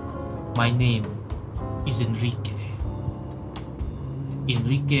 My name is Enrique.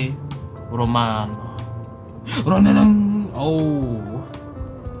 Enrique Romano. Oh.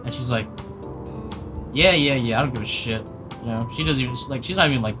 And she's like, yeah, I don't give a shit. You know, she doesn't even, like, she's not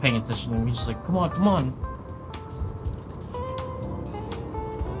even, like, paying attention to him. He's just like, come on.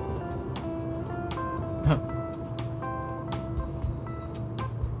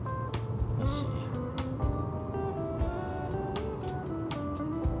 Let's see.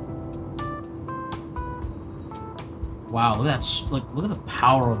 Wow, look at that, look at the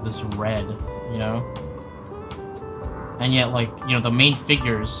power of this red, you know? And yet, like, you know, the main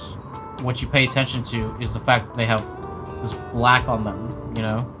figures, what you pay attention to is the fact that they have this black on them, you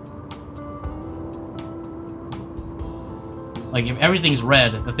know? Like, if everything's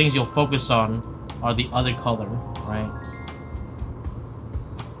red, the things you'll focus on are the other color, right?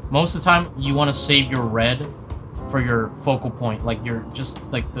 Most of the time, you want to save your red for your focal point, like your just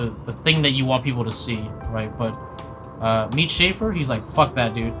like the thing that you want people to see, right? But Mead Schaeffer, he's like, fuck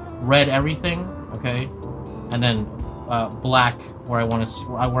that, dude. Red everything, okay, and then black where I want to see,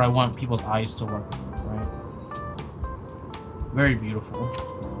 where I want people's eyes to look, right? Very beautiful.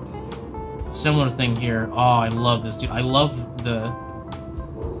 Similar thing here. Oh, I love this, dude. I love the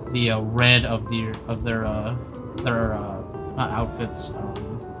red of their not outfits,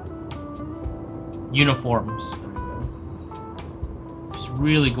 uniforms. There we go. Just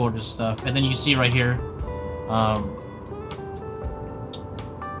really gorgeous stuff. And then you see right here, I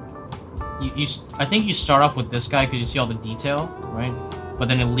think you start off with this guy because you see all the detail, right? But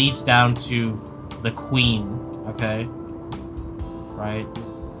then it leads down to the queen, okay? Right?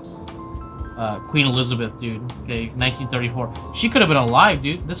 Queen Elizabeth, dude. Okay, 1934. She could have been alive,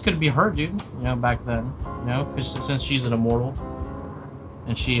 dude. This could be her, dude. You know, back then. You know, because since she's an immortal,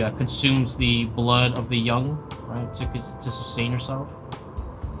 and she consumes the blood of the young, right, to sustain herself.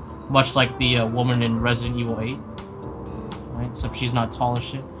 Much like the woman in Resident Evil 8, right? Except she's not tall as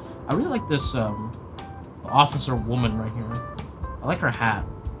shit. I really like this the officer woman right here. I like her hat,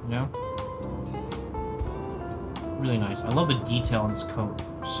 you know? Really nice. I love the detail on this coat.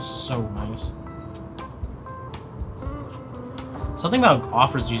 It's just so nice. Something about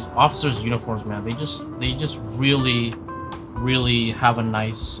officers' uniforms, man. They just really have a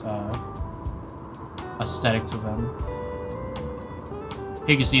nice aesthetic to them. Here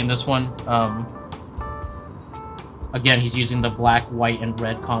you can see in this one, again, he's using the black, white, and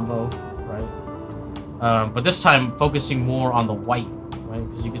red combo, right? But this time focusing more on the white, right?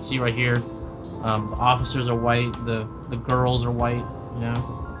 Because you can see right here, the officers are white, the girls are white, you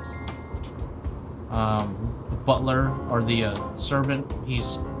know. The butler or the servant,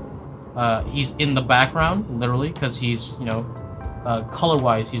 he's in the background, literally, because he's, you know,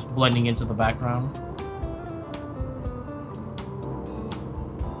 color-wise, he's blending into the background.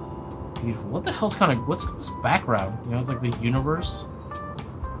 Beautiful. What the hell's what's this background? You know, it's like the universe?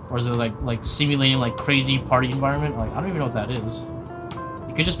 Or is it like simulating like crazy party environment? Like, I don't even know what that is.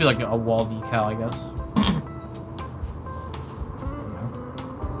 It could just be like a wall decal, I guess.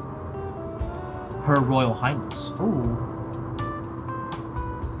 Her Royal Highness. Ooh.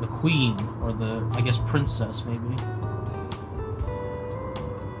 The Queen, or the, I guess, Princess, maybe.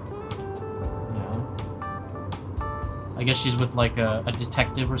 Yeah. I guess she's with like a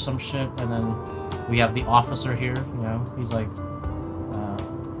detective or some shit, and then we have the officer here, you know, he's like,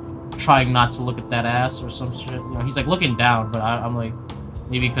 trying not to look at that ass or some shit. You know, he's like looking down, but I'm like,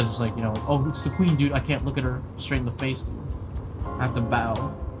 maybe because it's like, you know, oh, it's the Queen, dude. I can't look at her straight in the face, dude. I have to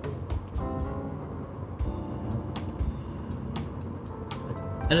bow.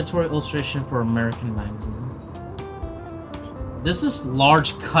 Editorial illustration for American magazine. There's this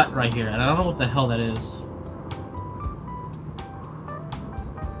large cut right here, and I don't know what the hell that is.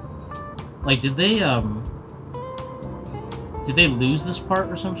 Like, did they lose this part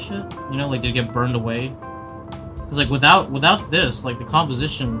or some shit? You know, like, did it get burned away? Because, like, without this, like, the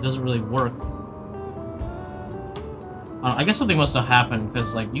composition doesn't really work. I guess something must have happened,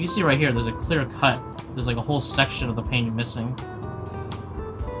 because, like, you can see right here, there's a clear cut. There's, like, a whole section of the painting missing.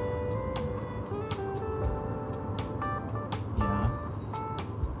 Yeah.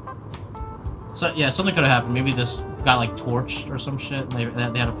 So, yeah, something could have happened. Maybe this got, like, torched or some shit, and they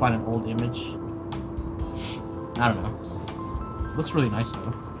had to find an old image. I don't know. Looks really nice,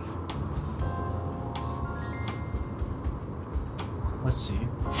 though. Let's see.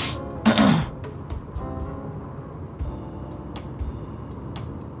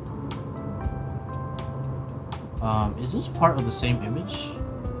 Is this part of the same image?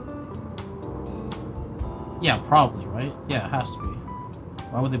 Yeah, probably, right? Yeah, it has to be.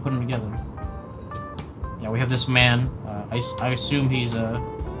 Why would they put them together? Yeah, we have this man. I assume he's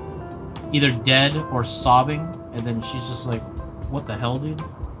either dead or sobbing, and then she's just like, what the hell, dude?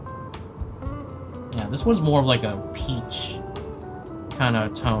 Yeah, this one's more of like a peach kind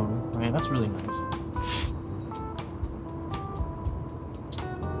of tone, right? That's really nice.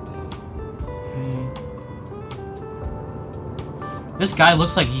 Okay. This guy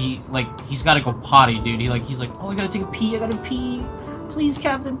looks like he's gotta go potty, dude. He's like, oh, I gotta take a pee, I gotta pee. Please,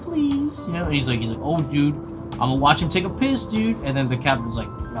 Captain, please. You know, and he's like, oh, dude, I'm gonna watch him take a piss, dude. And then the captain's like,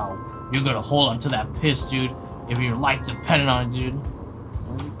 no, you're gonna hold on to that piss, dude. If your life depended on it, dude.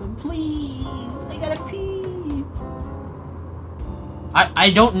 But please, I gotta pee. I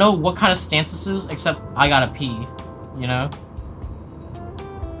don't know what kind of stance this is, except I gotta pee, you know?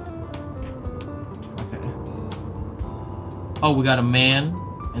 Okay. Oh, we got a man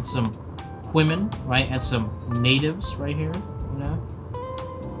and some women, right? And some natives right here, you know?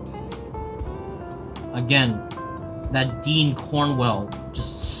 Again, that Dean Cornwell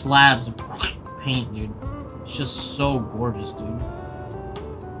just slabs of paint, dude. It's just so gorgeous, dude.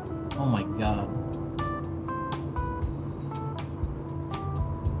 Oh my god.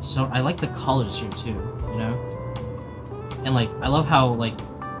 So, I like the colors here, too, you know? And, like, I love how, like,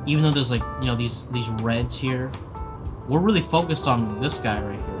 even though there's, like, you know, these reds here, we're really focused on this guy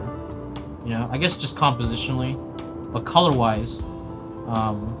right here. You know? I guess just compositionally. But color-wise,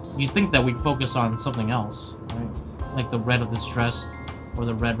 you'd think that we'd focus on something else, right? Like the red of this dress, or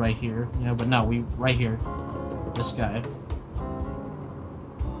the red right here, you know? But no, right here. This guy.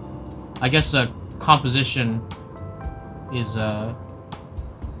 I guess composition is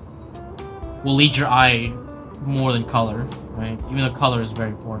will lead your eye more than color, right? Even though color is very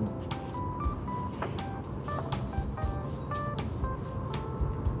important.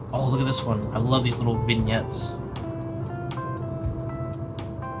 Oh, look at this one. I love these little vignettes.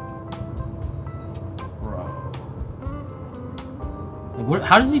 Bro. Like,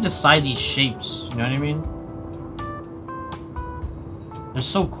 how does he decide these shapes? You know what I mean? They're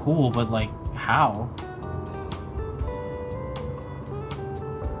so cool, but like, how?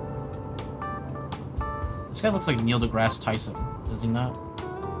 This guy looks like Neil deGrasse Tyson, does he not?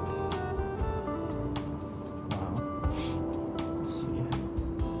 Wow. Let's see.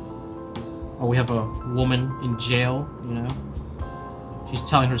 Oh, we have a woman in jail, you know? She's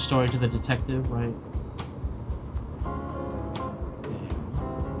telling her story to the detective, right?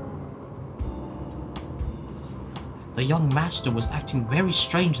 The young master was acting very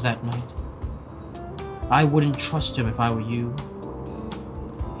strange that night. I wouldn't trust him if I were you.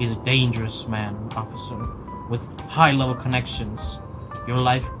 He's a dangerous man, officer, with high-level connections. Your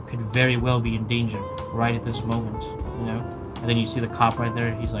life could very well be in danger right at this moment, you know? And then you see the cop right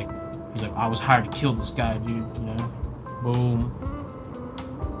there, he's like, I was hired to kill this guy, dude, you know? Boom.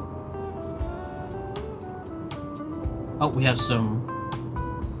 Oh, we have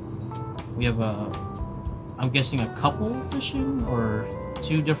I'm guessing a couple fishing, or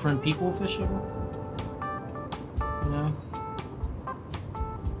 2 different people fishing? You know?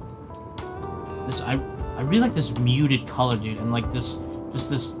 This, I really like this muted color, dude, and like this, just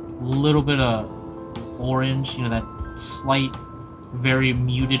this little bit of orange, you know, that slight, very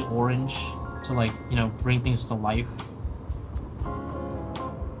muted orange to, like, you know, bring things to life.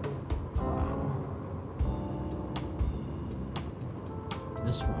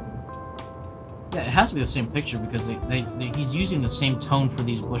 This one. Yeah, it has to be the same picture because he's using the same tone for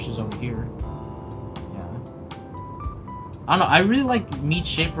these bushes over here. Yeah. I don't know, I really like Mead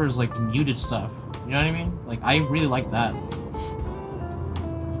Schaeffer's, like, muted stuff. You know what I mean? Like, I really like that.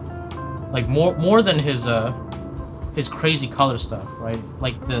 Like, more than his crazy color stuff, right?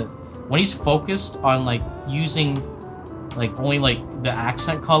 Like, when he's focused on, like, using, like, only, like, the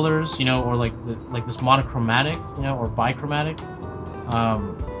accent colors, you know, or, like, this monochromatic, you know, or bichromatic,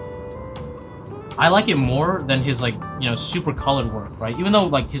 I like it more than his, like, you know, super colored work, right? Even though,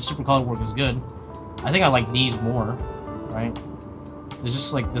 like, his super colored work is good, I think I like these more, right? There's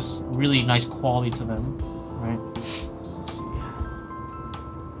just, like, this really nice quality to them, right? Let's see.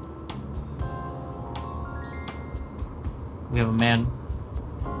 We have a man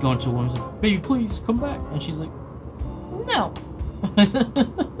going to a woman's like, baby, please, come back. And she's like, no.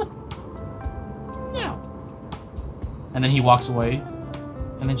 No. And then he walks away.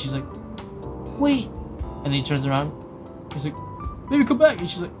 And then she's like, wait. And then he turns around. He's like, baby, come back. And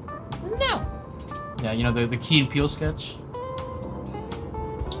she's like, no. Yeah, you know, the Key and Peele sketch.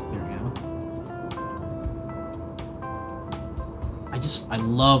 There we go. I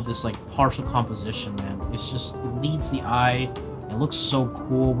love this, like, partial composition, man. It's just, it leads the eye. It looks so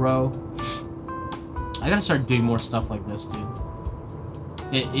cool, bro. I gotta start doing more stuff like this, dude.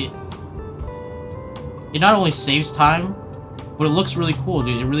 It not only saves time, but it looks really cool,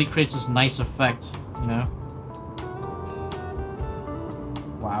 dude. It really creates this nice effect, you know?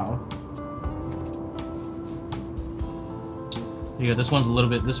 Wow. Here you go, this one's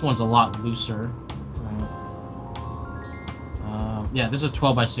a lot looser. Right. Yeah, this is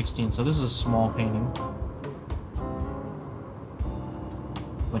 12 by 16, so this is a small painting.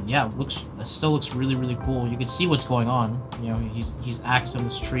 But yeah, it still looks really, really cool. You can see what's going on. You know, he's axing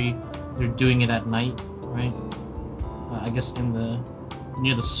this tree. They're doing it at night, right? I guess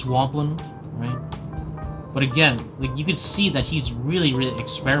near the swampland, right? But again, like, you could see that he's really, really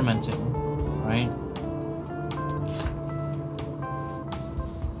experimenting, right?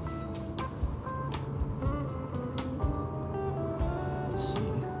 Let's see.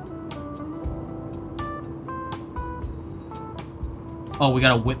 Oh, we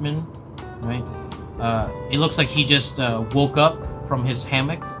got a Whitman, right? It looks like he just woke up from his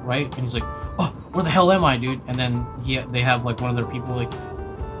hammock, right? And he's like, oh, where the hell am I, dude? And then they have, like, one of their people like,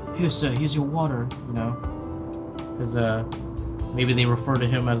 here's your water, you know? Because maybe they refer to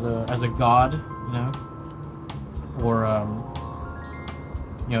him as a god, you know? Or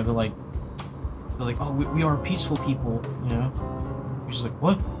you know, they're like, oh, we are peaceful people, you know? You're just like,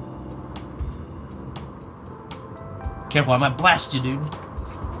 what? Careful, I might blast you, dude.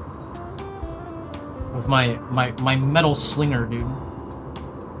 With my metal slinger, dude.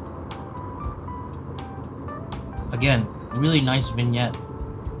 Again, really nice vignette.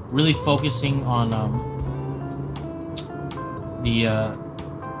 Really focusing on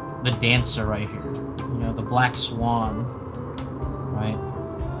the dancer right here. You know, the black swan, right?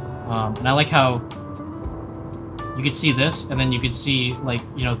 And I like how you could see this, and then you could see, like,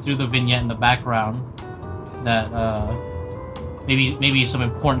 you know, through the vignette in the background that maybe some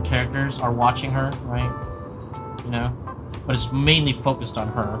important characters are watching her, right? You know, but it's mainly focused on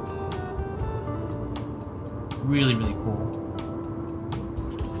her. Really, really cool.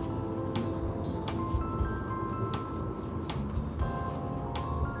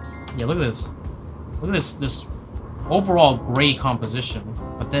 Yeah, look at this. Look at this overall gray composition,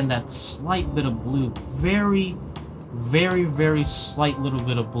 but then that slight bit of blue, very, very, very slight little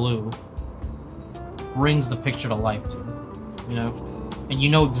bit of blue brings the picture to life, dude. You know? And you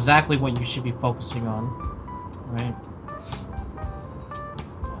know exactly what you should be focusing on, right?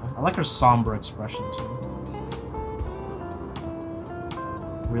 I like her somber expression, too.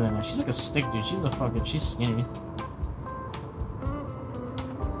 Really nice. She's like a stick, dude. She's skinny.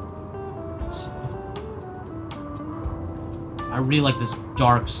 Let's see. I really like this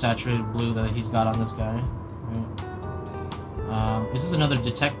dark, saturated blue that he's got on this guy. Right. Is this another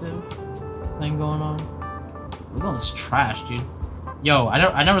detective thing going on? Look at all this trash, dude. Yo,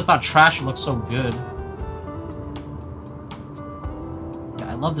 I never thought trash looked so good.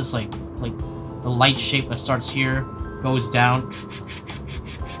 Yeah, I love this, like the light shape that starts here, goes down,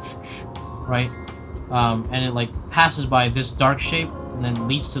 right? And it, like, passes by this dark shape, and then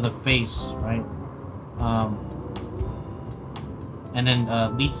leads to the face, right? And then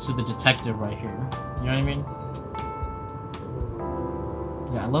leads to the detective right here. You know what I mean?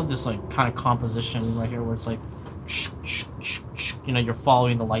 Yeah, I love this, like, kind of composition right here where it's like, you know, you're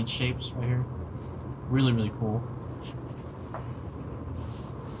following the light shapes right here. Really, really cool.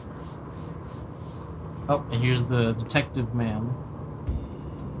 Oh, and here's the detective man.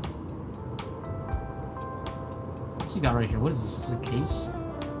 What's he got right here? What is this? Is this a case?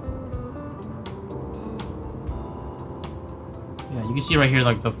 Yeah, you can see right here,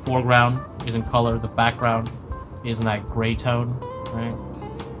 like, the foreground is in color, the background is in that gray tone, right?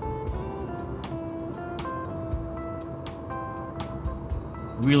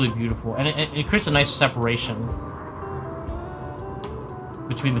 Really beautiful, and it creates a nice separation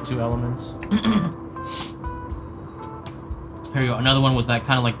between the two elements. Here you go, another one with that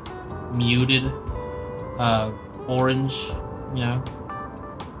kind of like muted orange, you know.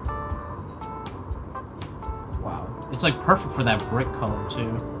 Wow, it's like perfect for that brick color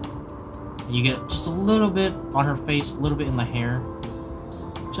too. And you get just a little bit on her face, a little bit in the hair,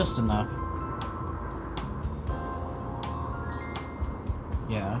 just enough.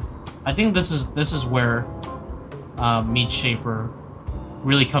 Yeah, I think this is where Mead Schaeffer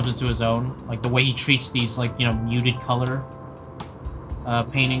really comes into his own. Like the way he treats these, like, you know, muted color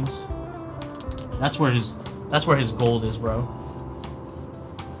paintings. That's where his gold is, bro.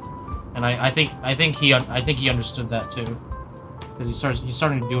 And I think he understood that too, because he's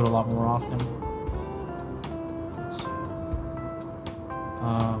starting to do it a lot more often. Let's see.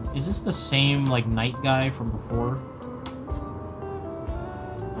 Is this the same, like, night guy from before?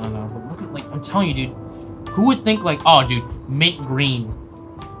 I don't know, but look at, like, I'm telling you, dude, who would think, like, oh, dude, mint green,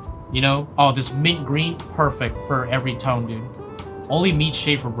 you know? Oh, this mint green, perfect for every tone, dude. Only Mead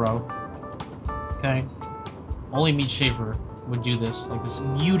Schaeffer, bro. Okay? Only Mead Schaeffer would do this. Like, this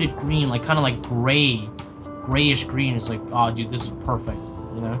muted green, like, kind of like grayish green. It's like, oh, dude, this is perfect,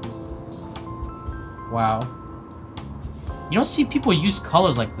 you know? Wow. You don't see people use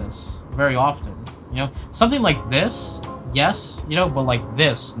colors like this very often, you know? Something like this, yes, you know, but like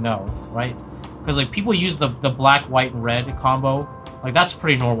this, no, right? Because, like, people use the black, white, and red combo. Like, that's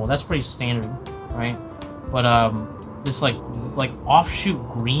pretty normal. That's pretty standard, right? But, this, like offshoot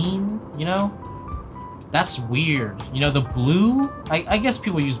green, you know? That's weird. You know, the blue, I guess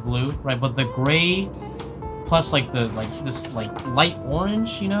people use blue, right? But the gray plus, like, this, like, light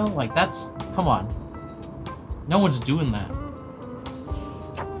orange, you know? Like, that's, come on. No one's doing that.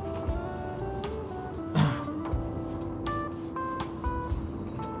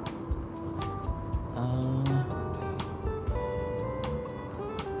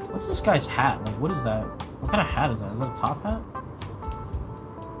 What's this guy's hat? Like, what is that? What kind of hat is that? Is that a top hat?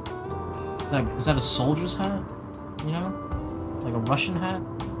 Is that a soldier's hat? You know? Like a Russian hat?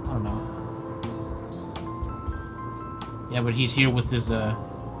 I don't know. Yeah, but he's here with his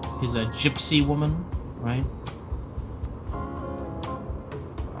gypsy woman, right?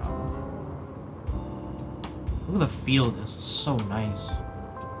 Wow. Look at the feel of this. It's so nice.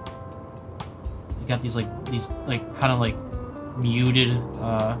 You got these kind of like muted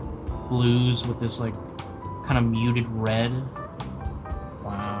blues with this like kind of muted red.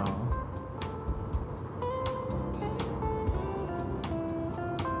 Wow.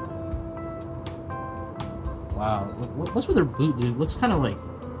 Wow. What's with her boot, dude? It looks kind of like,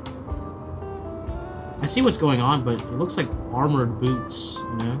 I see what's going on, but it looks like armored boots,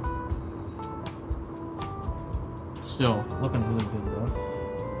 you know? Still, looking really good, though.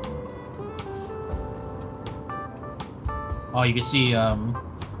 Oh, you can see,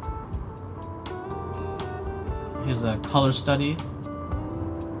 his color study,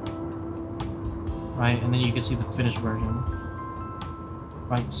 right? And then you can see the finished version,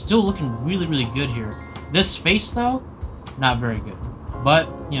 right? Still looking really, really good here. This face, though, not very good. But,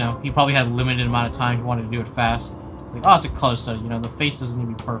 you know, he probably had a limited amount of time. He wanted to do it fast. It's like, oh, it's a color study. You know, the face doesn't need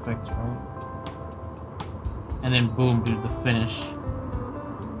to be perfect, right? And then, boom, dude, the finish.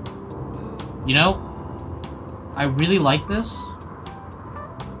 You know, I really like this.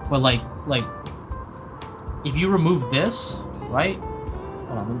 But, like, if you remove this, right?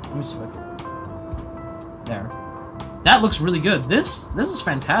 Hold on, let me see if I can... There. That looks really good. This is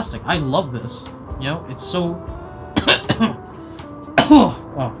fantastic. I love this. You know, it's so...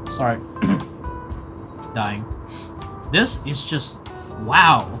 Oh, sorry. Dying. This is just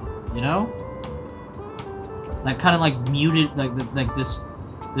wow, you know? Like kind of like muted, like this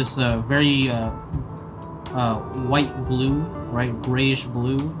very white blue, right? Grayish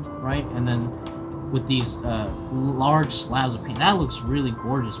blue, right? And then with these large slabs of paint. That looks really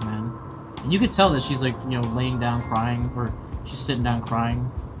gorgeous, man. And you could tell that she's like, you know, laying down crying, or she's sitting down crying.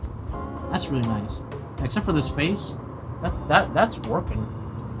 That's really nice. Except for this face, that's working.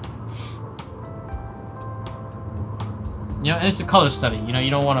 You know, and it's a color study. You know, you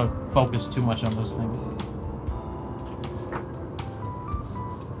don't want to focus too much on those things.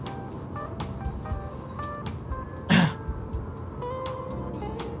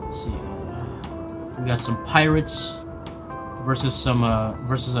 Let's see. We got some pirates versus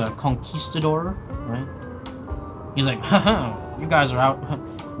a conquistador, right? He's like, haha, you guys are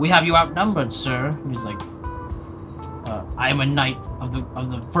out. We have you outnumbered, sir. And he's like, I am a knight of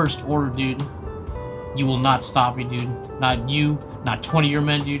the first order, dude. You will not stop me, dude. Not you, not 20 of your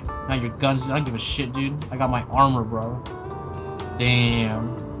men, dude. Not your guns, dude. I don't give a shit, dude. I got my armor, bro.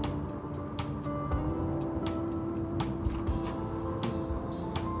 Damn.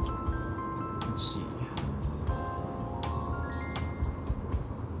 Let's see.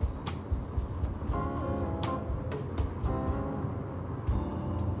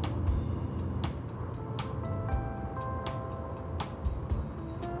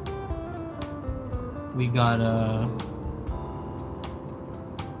 We got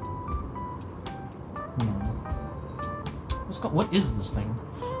what is this thing?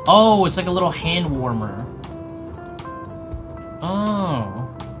 Oh, it's like a little hand warmer. Oh.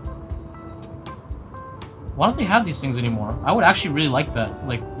 Why don't they have these things anymore? I would actually really like that.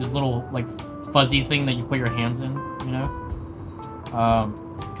 Like this little like fuzzy thing that you put your hands in, you know?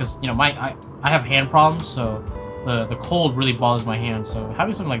 Because you know I have hand problems, so the cold really bothers my hands. So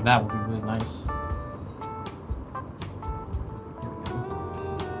having something like that would be really nice.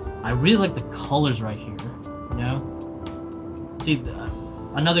 I really like the colors right here, you know? See,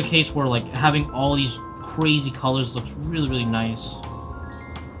 another case where, like, having all these crazy colors looks really, really nice.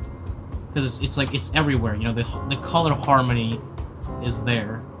 Because it's like, it's everywhere, you know? The color harmony is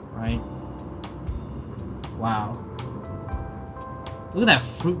there, right? Wow. Look at that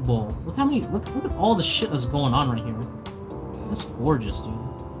fruit bowl. Look how many, look at all the shit that's going on right here. That's gorgeous, dude.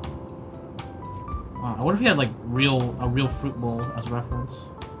 Wow, I wonder if he had, like, a real fruit bowl as reference.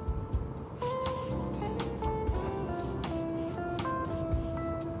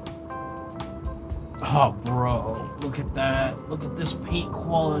 Oh, bro, look at that. Look at this paint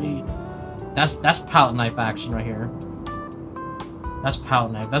quality. That's palette knife action right here. That's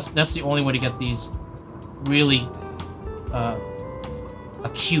palette knife. That's the only way to get these really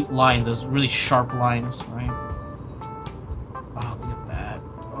acute lines, those really sharp lines, right? Oh, look at that.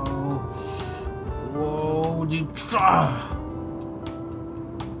 Oh. Whoa, dude.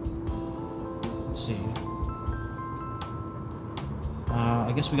 Let's see.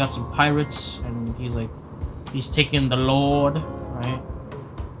 I guess we got some pirates, and he's like, he's taking the Lord, right?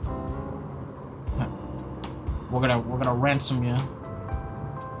 We're gonna ransom you.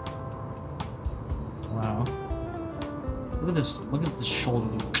 Wow. Look at this shoulder,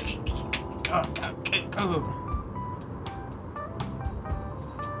 dude.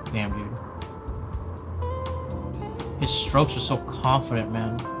 Damn, dude. His strokes are so confident,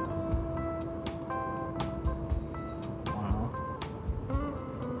 man.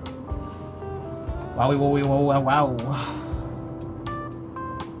 Wow.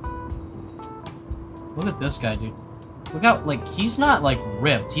 Look at this guy, dude. Look out, like, he's not, like,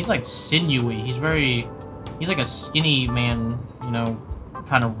 ripped. He's, like, sinewy. He's like a skinny man, you know,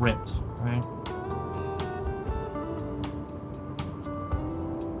 kind of ripped, right?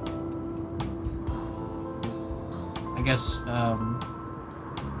 I guess,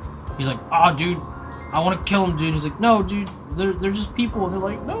 he's like, oh, dude, I want to kill him, dude. He's like, no, dude, they're just people. And they're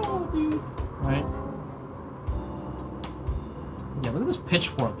like, no, dude, right? Yeah, look at this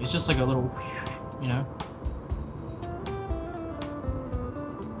pitchfork. It's just like a little, you know?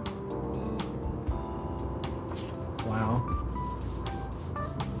 Wow.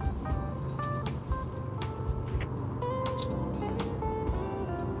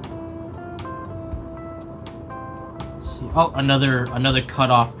 Let's see. Oh, another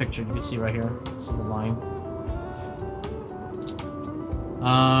cut-off picture. You can see right here. See the line.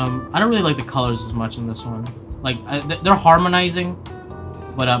 I don't really like the colors as much in this one. Like, they're harmonizing,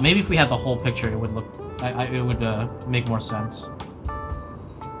 but maybe if we had the whole picture, it would look, it would make more sense.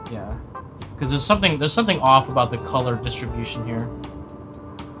 Yeah, because there's something off about the color distribution here,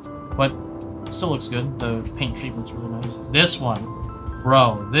 but it still looks good. The paint treatment's really nice. This one,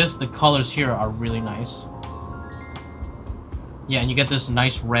 Bro, the colors here are really nice. Yeah, and you get this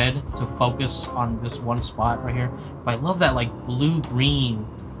nice red to focus on this one spot right here. But I love that, like, blue-green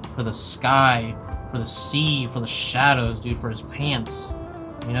for the sky, for the sea, for the shadows, dude, for his pants,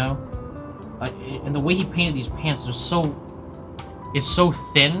 you know? And the way he painted these pants, it's so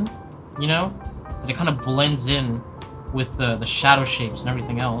thin, you know? That it kind of blends in with the shadow shapes and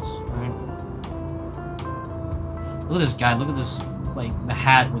everything else, right? Look at this guy, look at this, like, the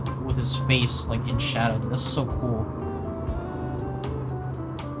hat with his face, like, in shadow. That's so cool.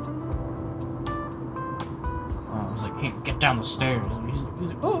 He's like, hey, get down the stairs. And he's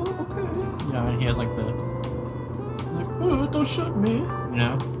like, oh, okay. You know, and he has, like, he's like, oh, don't shoot me. You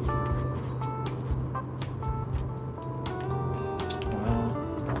know?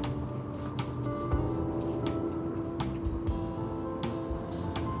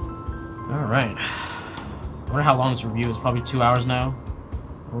 Alright. I wonder how long this review is. Probably 2 hours now.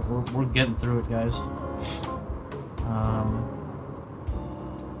 We're getting through it, guys.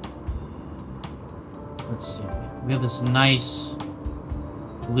 Let's see. We have this nice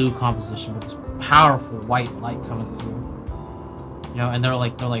blue composition with this powerful white light coming through. You know, and they're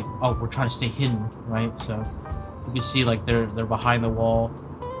like, oh, we're trying to stay hidden, right? So you can see like they're behind the wall,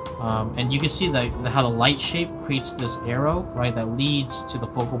 and you can see that how the light shape creates this arrow, right, that leads to the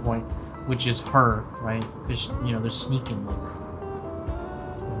focal point, which is her, right? Because you know they're sneaking, like,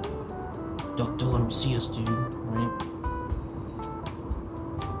 don't let them see us, dude, right?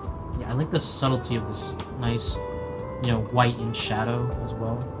 I like the subtlety of this nice, you know, white in shadow as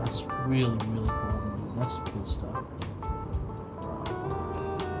well. That's really, really cool. That's good stuff.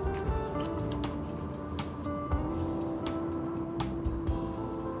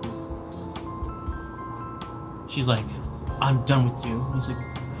 She's like, I'm done with you. He's like,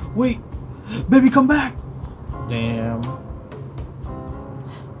 wait, baby, come back. Damn.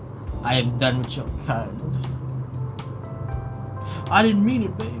 I am done with your kind. I didn't mean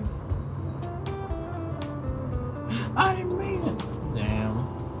it, babe. I didn't mean it. Damn.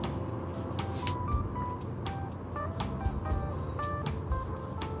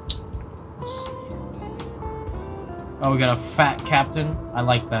 Let's see. Oh, we got a fat captain. I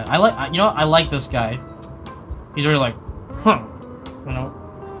like that. You know, I like this guy. He's really like, huh. You know,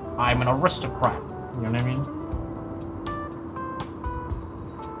 I'm an aristocrat. You know what I mean?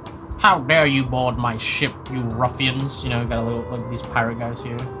 How dare you board my ship, you ruffians? You know, got a little, like, these pirate guys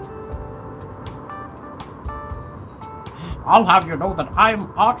here. I'll have you know that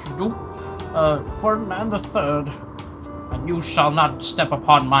I'm Archduke Ferdinand III, and you shall not step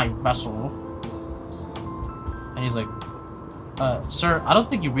upon my vessel. And he's like, sir, I don't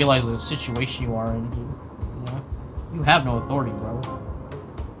think you realize the situation you are in, dude. You know? You have no authority, bro.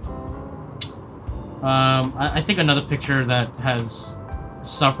 I think another picture that has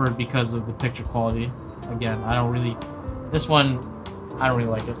suffered because of the picture quality. Again, I don't really... This one, I don't really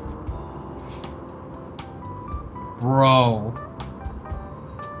like it. Bro.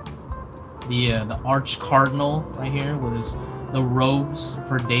 The Arch Cardinal right here with the robes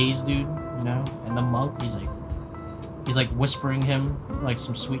for days, dude, you know? And the monk, he's like whispering him like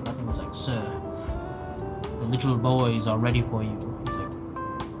some sweet nothing. He's like, sir, the little boys are ready for you. He's like,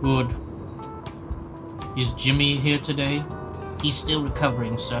 good. Is Jimmy here today? He's still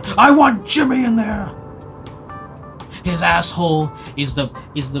recovering, sir. I want Jimmy in there! His asshole is the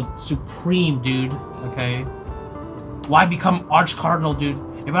supreme, dude, okay? Why become Arch Cardinal, dude,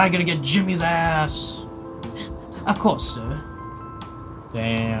 if I'm gonna get Jimmy's ass? Of course, sir.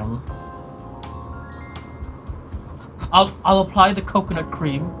 Damn. I'll apply the coconut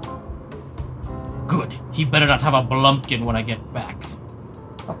cream. Good. He better not have a blumpkin when I get back.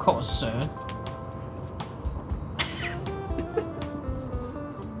 Of course, sir.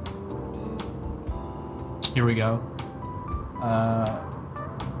 Here we go.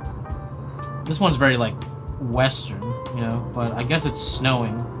 This one's very, like, western, you know, but I guess it's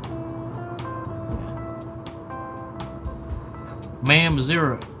snowing. Yeah. Ma'am, is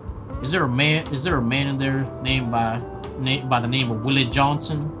there a man in there named by the name of Willie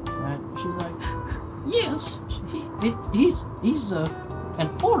Johnson? Right? She's like, yes, he's an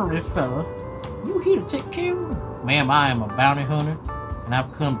ornery fella. You here to take care of him? Ma'am, I am a bounty hunter, and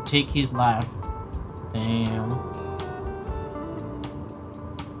I've come to take his life. Damn.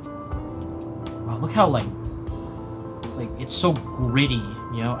 Wow, look how like it's so gritty,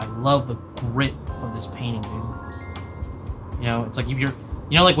 you know? I love the grit of this painting, dude. You know, it's like if you're,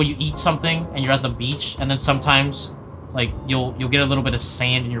 you know, like when you eat something and you're at the beach and then sometimes like you'll get a little bit of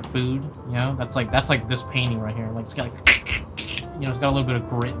sand in your food, you know? That's like this painting right here. Like it's got like, you know, it's got a little bit of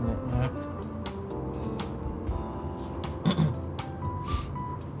grit in it, you know?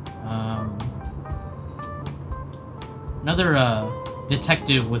 Another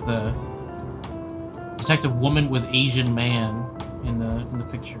detective with a detective woman with Asian man in the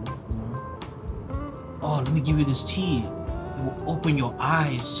picture. You know? Oh, let me give you this tea. It will open your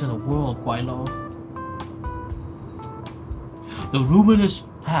eyes to the world, Guilo. The luminous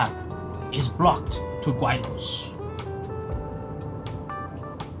path is blocked to Guilos.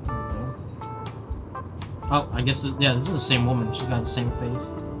 Oh, I guess yeah, this is the same woman. She's got the same face.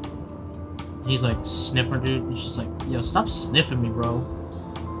 He's like sniffing, dude. And she's like, yo, stop sniffing me, bro.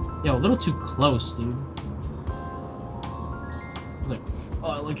 Yo, a little too close, dude. He's like,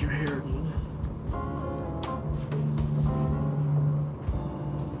 oh, I like your hair, dude.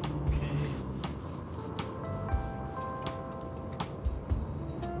 Okay.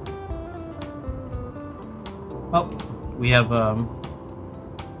 Oh, we have,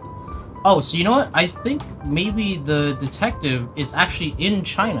 oh, so you know what? I think maybe the detective is actually in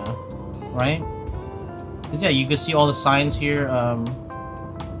China, right? Because, yeah, you can see all the signs here. You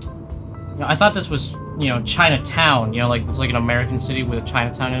know, I thought this was, you know, Chinatown, you know, like it's like an American city with a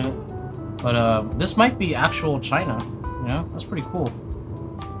Chinatown in it. But this might be actual China, you know? That's pretty cool,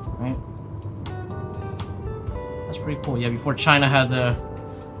 right? That's pretty cool. Yeah, before China had the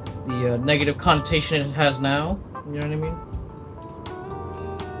negative connotation it has now, you know what I mean?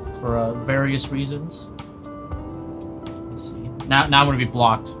 For various reasons. Let's see. Now I'm gonna be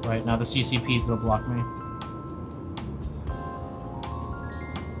blocked, right? Now the CCP is gonna block me.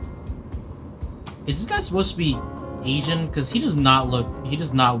 Is this guy supposed to be Asian? Because he does not look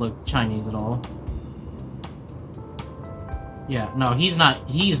Chinese at all. Yeah, no, he's not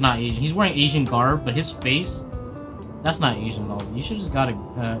Asian. He's wearing Asian garb, but his face, that's not Asian at all. You should just got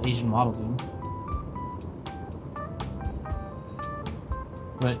a Asian model, dude.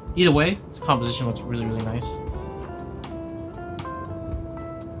 But either way, this composition looks really, really nice.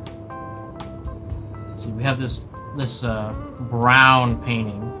 See, we have this brown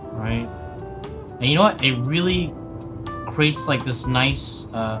painting, right? And you know what? It really creates like this nice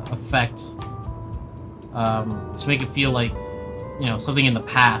effect to make it feel like, you know, something in the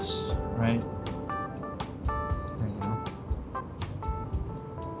past, right? There you go.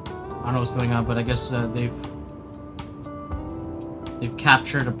 I don't know what's going on, but I guess they've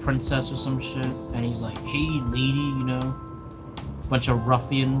captured a princess or some shit, and he's like, hey, lady, you know? Bunch of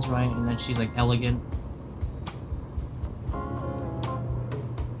ruffians, right? And then she's like elegant.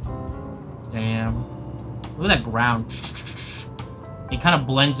 Damn. Look at that ground. It kind of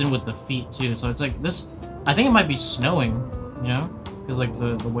blends in with the feet, too. So it's like this... I think it might be snowing, you know? Because, like,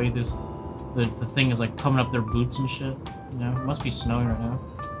 the way this... The thing is, like, coming up their boots and shit. You know? It must be snowing right now.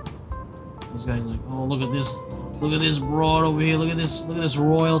 This guy's like, oh, look at this... Look at this broad over here. Look at this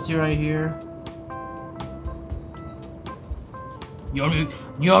royalty right here. You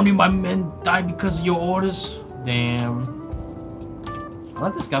only my men died because of your orders? Damn. I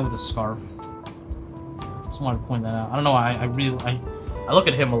like this guy with a scarf. Just wanted to point that out. I don't know why. I look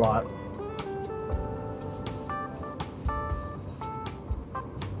at him a lot.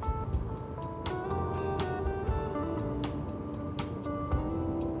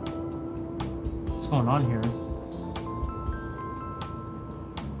 What's going on here?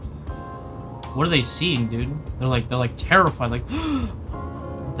 What are they seeing, dude? They're like terrified. Like,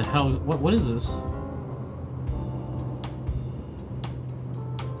 what the hell? What is this?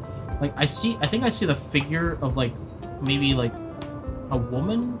 Like, I think I see the figure of, like, maybe, like, a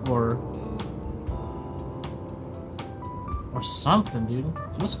woman, or something, dude.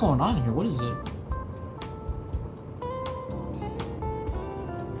 What's going on here? What is it?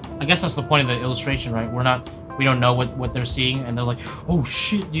 I guess that's the point of the illustration, right? We don't know what they're seeing, and they're like, oh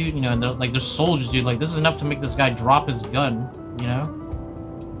shit, dude, you know, and they're like, they're soldiers, dude. Like, this is enough to make this guy drop his gun, you know?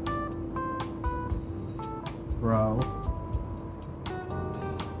 Bro.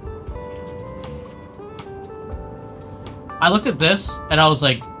 I looked at this, and I was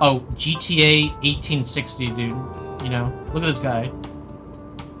like, oh, GTA 1860, dude. You know? Look at this guy.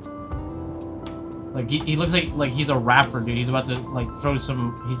 Like, he looks like he's a rapper, dude. He's about to, like,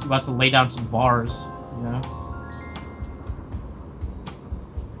 he's about to lay down some bars, you know?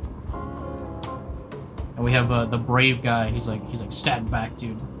 And we have the brave guy. He's like, stand back,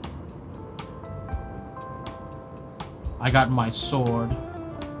 dude. I got my sword.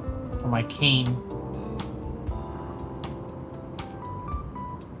 Or my cane.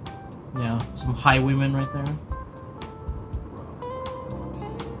 Yeah, some highwaymen right there.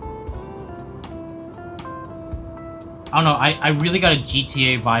 I don't know, I really got a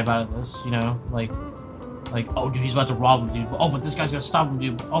GTA vibe out of this, you know? Like, oh, dude, he's about to rob him, dude. Oh, but this guy's gonna stop him,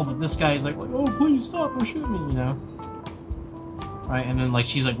 dude. Oh, but this guy is like, oh, please stop, don't shoot me, you know? Right, and then, like,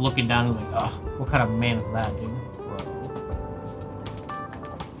 she's, like, looking down and like, oh, what kind of man is that, dude? Bro.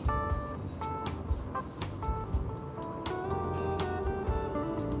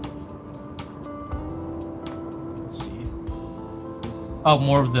 Oh,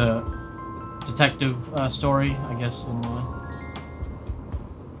 more of the detective story, I guess,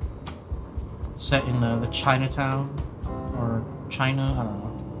 set in the Chinatown or China. I don't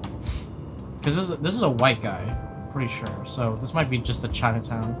know, because this is a white guy, I'm pretty sure. So this might be just the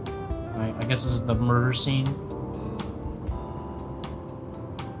Chinatown. Right? I guess this is the murder scene.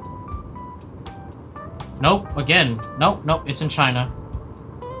 Nope. Again. Nope. Nope. It's in China.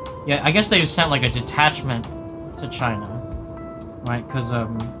 Yeah, I guess they sent like a detachment to China, right? Because you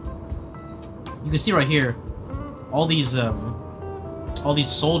can see right here, all these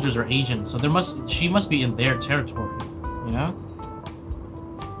soldiers are Asian, so she must be in their territory, you know?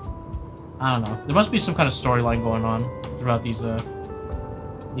 I don't know. There must be some kind of storyline going on throughout these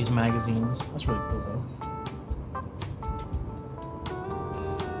magazines. That's really cool though.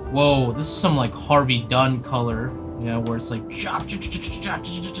 Whoa, this is some like Harvey Dunn color, you know, where it's like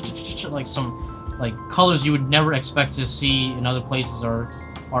like some like colors you would never expect to see in other places are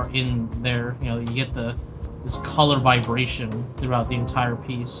in there. You know, you get this color vibration throughout the entire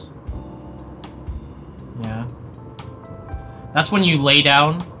piece. Yeah, that's when you lay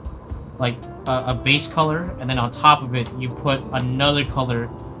down like a base color, and then on top of it you put another color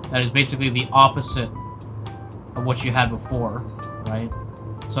that is basically the opposite of what you had before, right?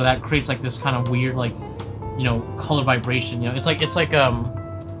 So that creates like this kind of weird, like, you know, color vibration. You know, it's like you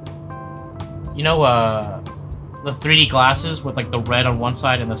know, the 3D glasses with like the red on one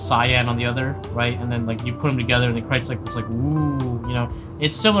side and the cyan on the other, right? And then like you put them together and it creates like this like ooh, you know,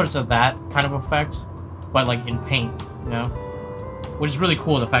 it's similar to that kind of effect, but like in paint, you know, which is really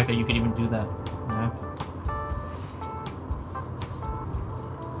cool. The fact that you can even do that, you know.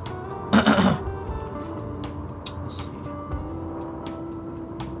 Let's see.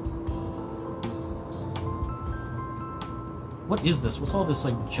 What is this? What's all this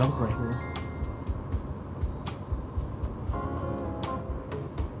like junk right here?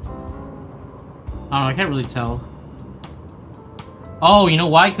 I don't know, I can't really tell. Oh, you know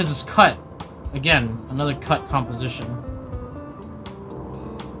why? Because it's cut. Again, another cut composition.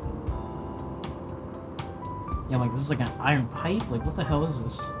 Yeah, like, this is like an iron pipe? Like, what the hell is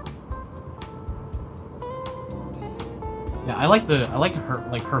this? Yeah, I like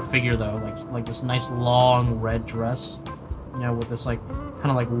her figure though, like this nice long red dress. You know, with this like kind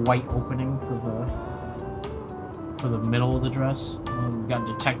of like white opening for the middle of the dress. And we got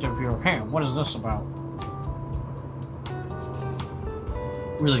detective here. Hey, what is this about?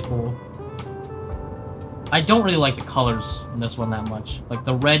 Really cool. I don't really like the colors in this one that much. Like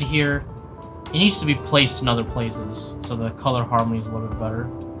the red here, it needs to be placed in other places, so the color harmony is a little bit better.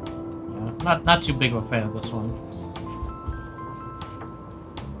 Yeah, not too big of a fan of this one.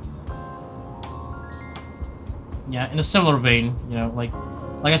 Yeah, in a similar vein, you know, like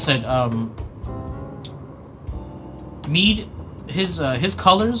I said, Mead, his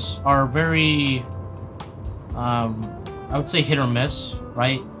colors are very, I would say hit or miss,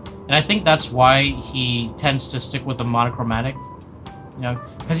 right? And I think that's why he tends to stick with the monochromatic, you know,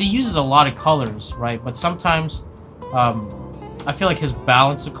 because he uses a lot of colors, right? But sometimes, I feel like his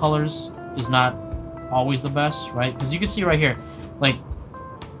balance of colors is not always the best, right? Because you can see right here, like,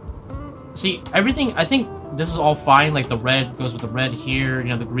 see, everything, I think this is all fine, like the red goes with the red here, you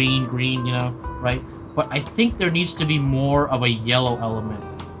know, the green, you know, right? But I think there needs to be more of a yellow element,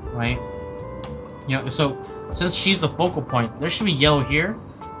 right? You know, so since she's the focal point, there should be yellow here,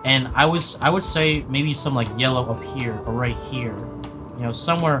 and I would say maybe some like yellow up here or right here, you know,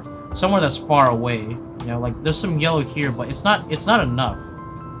 somewhere that's far away, you know, like there's some yellow here, but it's not enough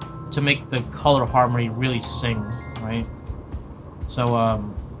to make the color harmony really sing, right? So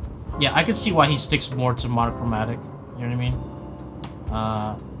yeah, I can see why he sticks more to monochromatic, you know what I mean?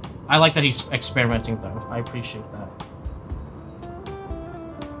 I like that he's experimenting though. I appreciate that.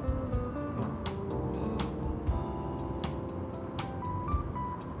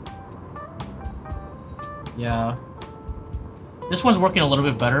 Yeah. This one's working a little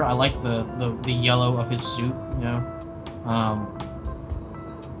bit better. I like the yellow of his suit, you know.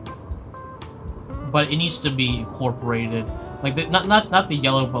 But it needs to be incorporated. Like not the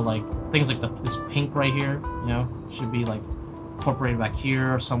yellow, but like things like this pink right here, you know, should be like incorporated back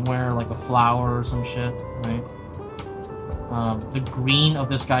here or somewhere, like a flower or some shit, right? The green of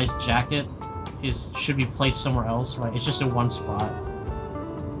this guy's jacket should be placed somewhere else, right? It's just in one spot,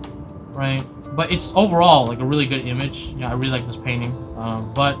 right? But it's overall like a really good image. You know, I really like this painting.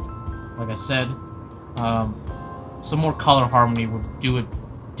 But like I said, some more color harmony would do it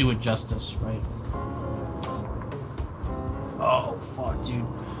justice, right? Oh fuck, dude!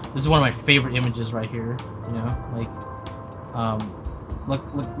 This is one of my favorite images right here. You know, like,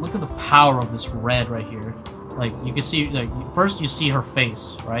 look at the power of this red right here. Like, you can see, like, first you see her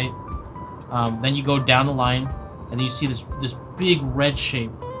face, right? Then you go down the line, and then you see this big red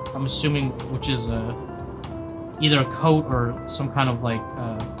shape. I'm assuming, which is either a coat or some kind of like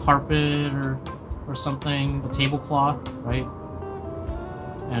carpet or something, a tablecloth, right?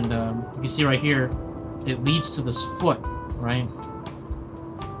 And you can see right here, it leads to this foot, right?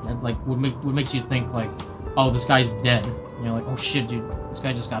 And like, what makes you think like, oh, this guy's dead? You know, like, oh shit, dude, this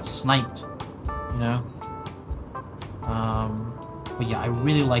guy just got sniped. You know. But yeah, I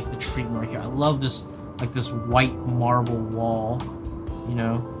really like the treatment right here. I love this, like this white marble wall, you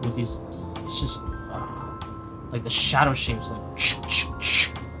know, with these. It's just like the shadow shapes, like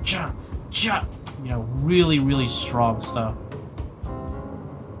you know, really, really strong stuff.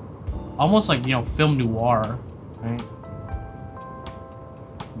 Almost like, you know, film noir, right?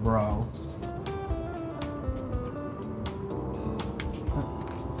 Bro.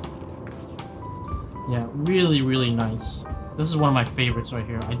 Yeah, really, really nice. This is one of my favorites right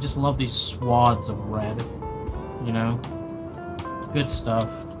here. I just love these swaths of red, you know? Good stuff.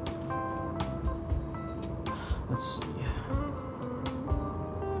 Let's see.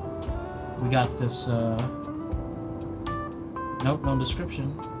 We got this, nope, no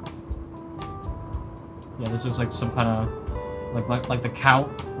description. Yeah, this looks like some kind of, like the Count,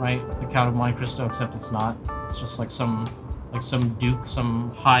 right? The Count of Monte Cristo, except it's not. It's just like some duke,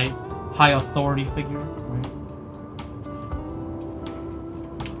 some high authority figure, right?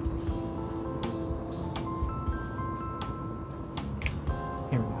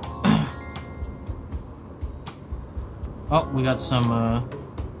 Here we go. Oh, we got some,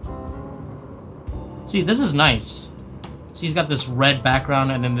 see, this is nice. See, he's got this red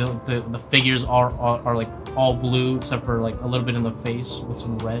background, and then the figures are like all blue, except for like a little bit in the face with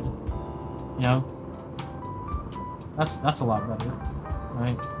some red. You know? That's a lot better,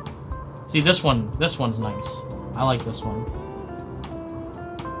 right? See, this one's nice. I like this one.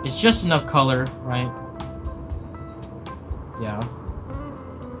 It's just enough color, right? Yeah.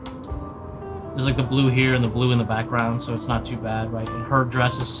 There's like the blue here and the blue in the background, so it's not too bad, right? And her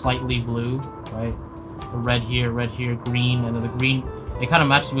dress is slightly blue, right? The red here, green, and then the green, it kind of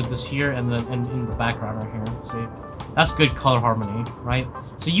matches with this here and in the background right here. See? That's good color harmony, right?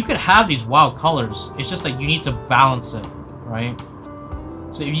 So you could have these wild colors. It's just that you need to balance it, right?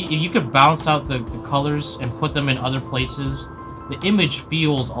 So if you could balance out the colors and put them in other places, the image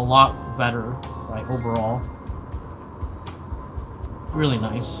feels a lot better, right, overall. Really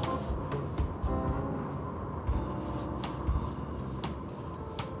nice.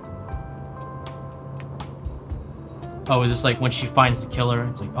 Oh, is this like when she finds the killer?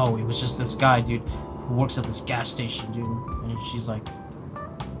 It's like, oh, it was just this guy, dude, who works at this gas station, dude. And she's like,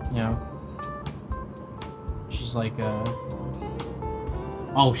 you know, she's like,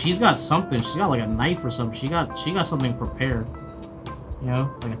 oh, she's got something. She's got like a knife or something. She got something prepared. You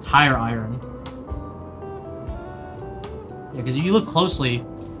know, like a tire iron. Yeah, because if you look closely,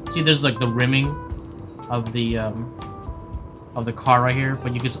 see, there's like the rimming of the car right here,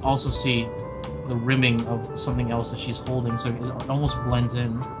 but you can also see the rimming of something else that she's holding, so it almost blends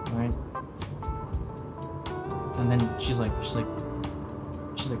in, right? And then she's like,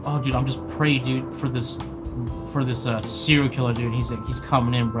 oh, dude, I'm just prey, dude, for this serial killer, dude. He's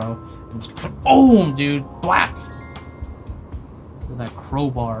coming in, bro. And just, boom, dude, black with that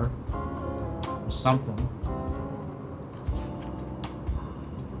crowbar or something.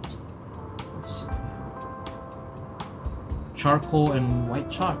 Let's see. Charcoal and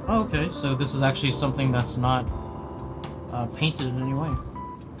white chalk. Oh, okay, so this is actually something that's not painted in any way.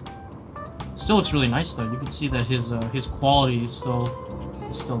 Still looks really nice though. You can see that his quality is still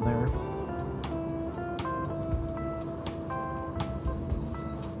there.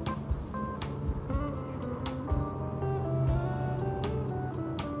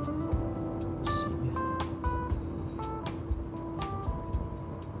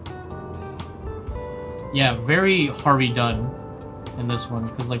 Yeah, very Harvey Dunn in this one,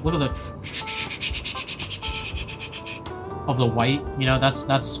 because like look at the of the white, you know,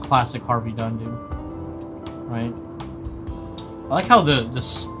 that's classic Harvey Dunn, dude. Right? I like how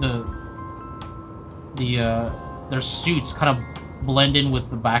their suits kind of blend in with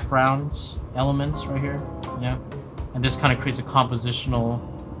the backgrounds elements right here, you know? And this kind of creates a compositional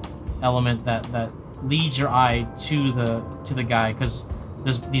element that leads your eye to the guy, because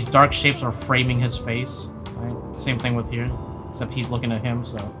these dark shapes are framing his face, right? Same thing with here, except he's looking at him,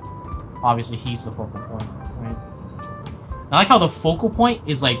 so obviously he's the focal point, right? I like how the focal point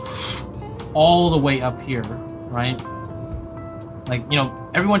is like all the way up here, right? Like, you know,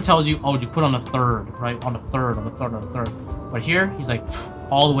 everyone tells you, oh, you put on a third, right? On a third, on the third, on the third. But here, he's like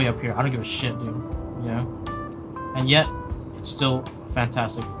all the way up here. I don't give a shit, dude. You know? and yet it's still a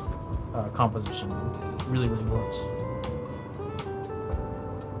fantastic composition. It really, really works.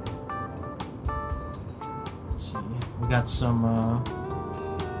 Let's see, we got some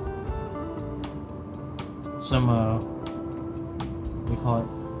what do we call it?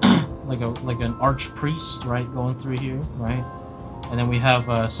 like an archpriest, right, going through here, right? And then we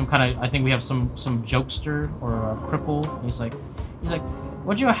have some kind of, I think we have some jokester or a cripple. And he's like,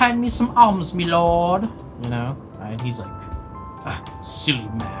 would you hand me some alms, me lord? You know, and he's like, silly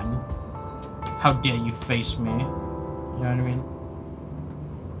man, how dare you face me? You know what I mean?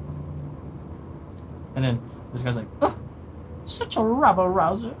 And then this guy's like, such a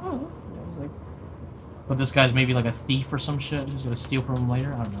rabble-rouser. He's like, but this guy's maybe like a thief or some shit. He's gonna steal from him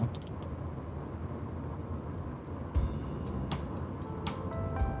later. I don't know.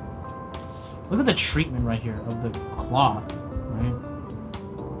 Look at the treatment right here of the cloth, right?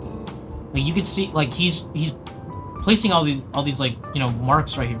 Like you can see, like he's placing all these like, you know,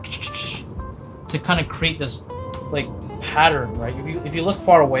 marks right here to kind of create this like pattern, right? If you look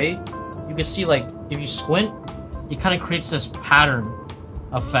far away, you can see, like, if you squint, it kind of creates this pattern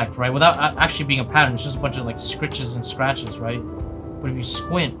effect, right? Without actually being a pattern, it's just a bunch of like scritches and scratches, right? But if you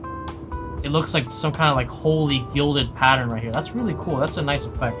squint, it looks like some kind of like holy gilded pattern right here. That's really cool. That's a nice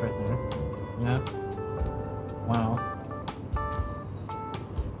effect right there. Yeah. Wow.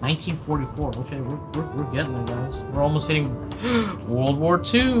 1944. Okay, we're getting there, guys. We're almost hitting World War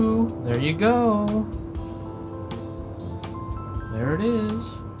II. There you go. There it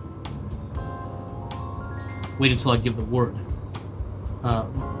is. Wait until I give the word.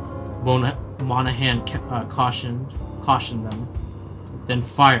 Monahan cautioned them. Then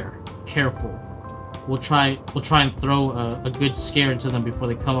fire. Careful. We'll try and throw a good scare into them before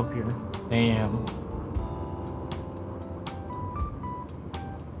they come up here. Damn.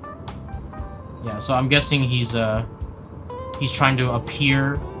 Yeah, so I'm guessing he's trying to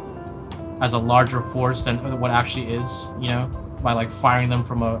appear as a larger force than what actually is, you know, by like firing them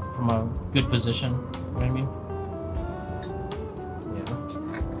from a good position. You know what I mean? Yeah.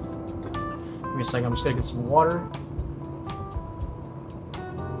 Give me a second. I'm just gonna get some water.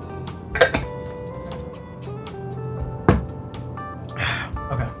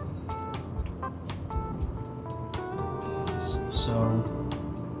 Okay. So.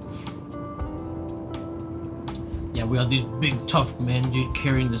 Yeah, we got these big tough men, dude,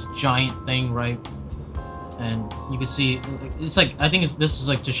 carrying this giant thing, right? And you can see, it's like, I think this is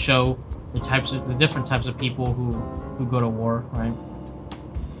like to show the different types of people who go to war, right?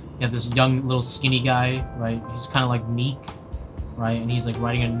 You have this young little skinny guy, right? He's kind of like meek, right? And he's like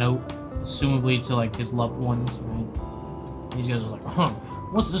writing a note, assumably to like his loved ones, right? These guys are like,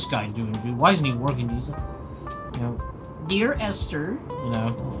 what's this guy doing, dude? Why isn't he working? He's like, you know, dear Esther, you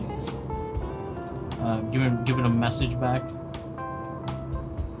know, giving a message back.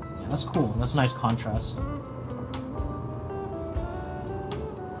 Yeah, that's cool. That's a nice contrast.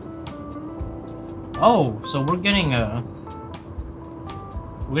 Oh, so we're getting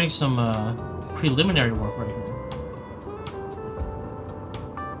some preliminary work right here.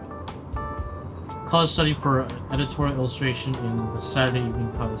 College study for editorial illustration in the Saturday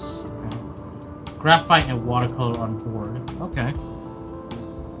Evening Post. Okay. Graphite and watercolor on board. Okay.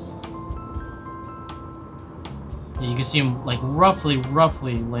 Yeah, you can see him like roughly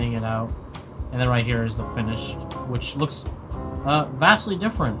laying it out, and then right here is the finished, which looks vastly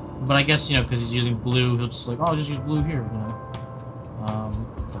different. But I guess, you know, because he's using blue, he'll just like, oh, I'll just use blue here, you know.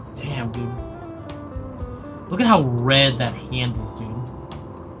 But damn, dude, look at how red that hand is, dude.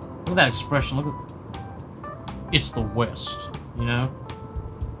 Look at that expression. Look at, it's the West, you know.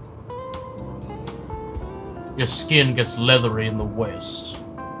 Your skin gets leathery in the West.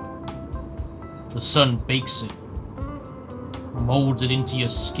 The sun bakes it. Molds it into your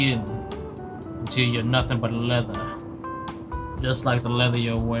skin until you're nothing but leather, just like the leather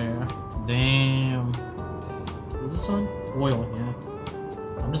you wear. Damn. Is this on oil? Yeah.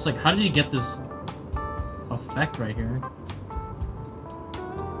 I'm just like, how did you get this effect right here?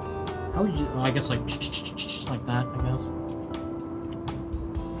 How would you? Oh, I guess like that. I guess.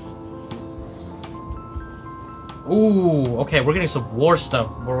 Ooh. Okay, we're getting some war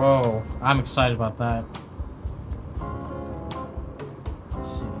stuff, bro. I'm excited about that.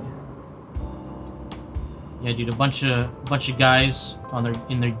 Yeah, dude, a bunch of guys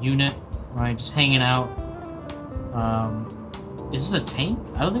in their unit, right, just hanging out. Is this a tank?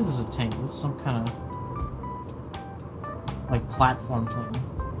 I don't think this is a tank. This is some kind of like platform thing,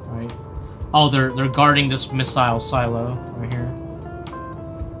 right? Oh, they're guarding this missile silo right here.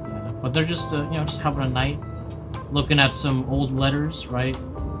 Yeah, but they're just you know, just having a night, looking at some old letters, right?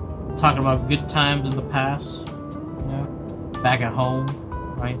 Talking about good times in the past. back at home,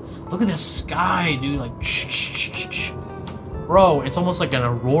 right? Look at this sky, dude. Like, bro, it's almost like an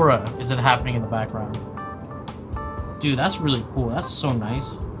aurora is it happening in the background. Dude, that's really cool. That's so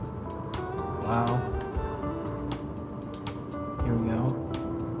nice. Wow. Here we go.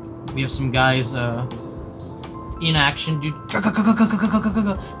 We have some guys in action, dude.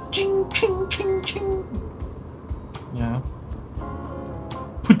 Ching, ching, ching, ching. You know.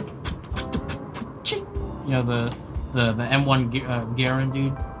 You know the M1 Garen,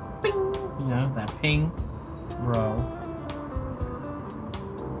 dude. Bing. You know that ping, bro.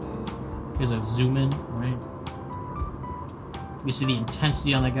 Here's a zoom in, right? You see the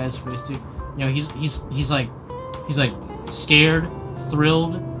intensity on that guy's face, dude. You know he's like scared,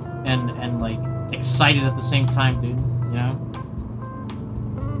 thrilled, and like excited at the same time, dude. You know.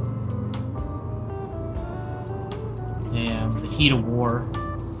 Damn, the heat of war.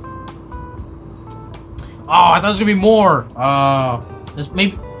 Oh, I thought there was gonna be more. There's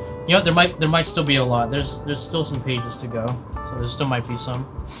maybe, you know, there might still be a lot. There's still some pages to go, so there still might be some.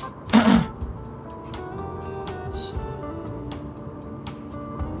 Let's see.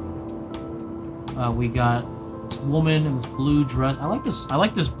 We got this woman in this blue dress. I like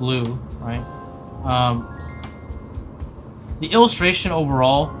this blue, right? The illustration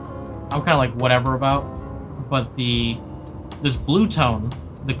overall, I'm kind of like whatever about, but this blue tone,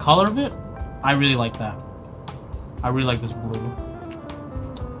 the color of it, I really like that. I really like this blue.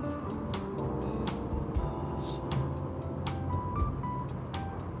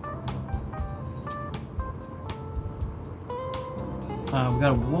 We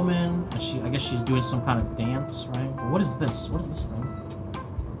got a woman. I guess she's doing some kind of dance, right? What is this? What is this thing?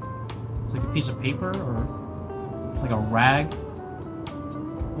 It's like a piece of paper or like a rag.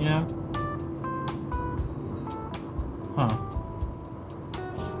 You know? Huh.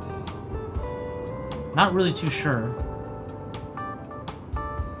 Not really too sure.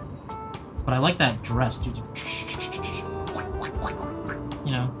 But I like that dress, dude.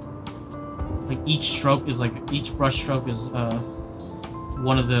 You know? Like each stroke is like, each brush stroke is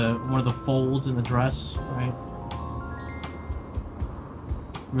one of the folds in the dress, right?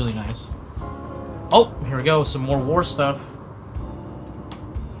 Really nice. Oh, here we go, some more war stuff.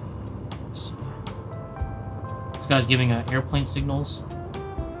 Let's see. This guy's giving airplane signals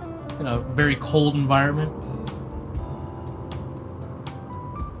in a very cold environment.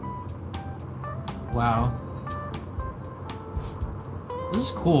 Wow. This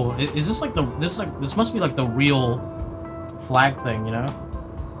is cool. Is this like this must be like the real flag thing, you know?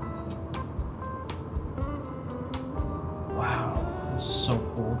 Wow, that's so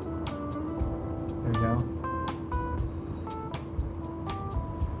cool. There we go.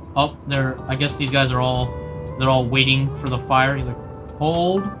 Oh, I guess these guys are they're all waiting for the fire. He's like,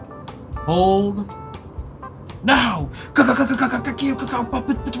 hold. Now!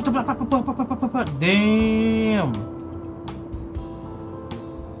 Damn.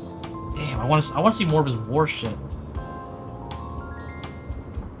 I want to see more of his war shit.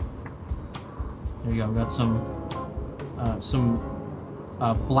 There you go. We got some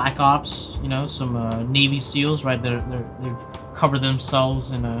Black Ops, you know, some Navy SEALs, right? They've covered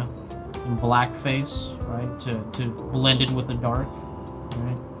themselves in blackface, right, to blend in with the dark,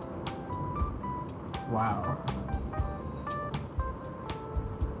 right? Wow,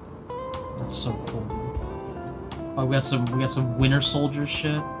 that's so cool. Oh, we got some Winter Soldier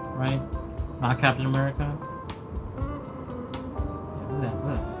shit, right? Not Captain America. Yeah,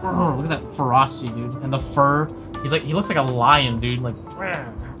 look at that ferocity, dude, and the fur. He looks like a lion, dude. Like,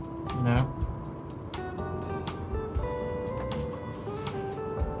 you know.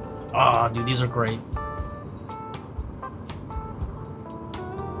 Oh, dude, these are great.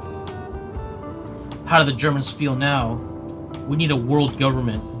 How do the Germans feel now? We need a world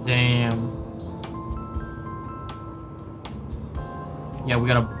government. Damn. Yeah, we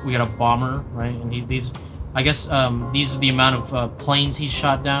got a bomber, right? And these, I guess, these are the amount of planes he's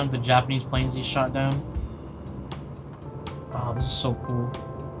shot down. The Japanese planes he's shot down. Oh, this is so cool.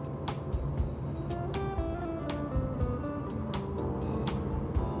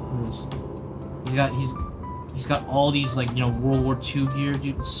 Look at this. He's got all these, like, you know, World War II gear,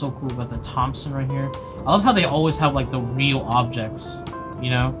 dude. It's so cool. Got the Thompson right here. I love how they always have, like, the real objects, you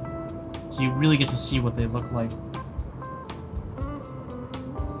know? So you really get to see what they look like.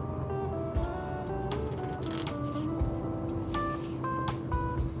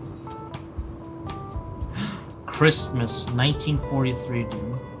 Christmas, 1943,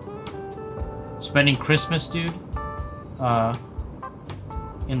 dude. Spending Christmas, dude,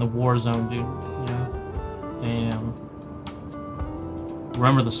 in the war zone, dude, you know? Damn.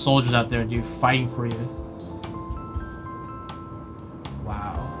 Remember the soldiers out there, dude, fighting for you.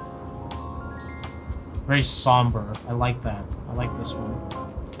 Very somber. I like that. I like this one.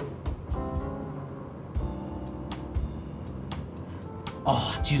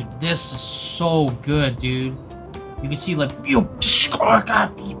 Oh, dude, this is so good, dude. You can see, like, dude,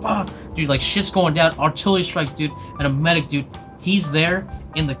 like, shit's going down. Artillery strikes, dude, and a medic, dude. He's there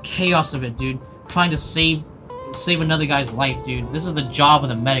in the chaos of it, dude, trying to save another guy's life, dude. This is the job of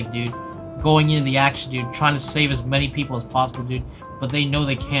the medic, dude. Going into the action, dude, trying to save as many people as possible, dude. But they know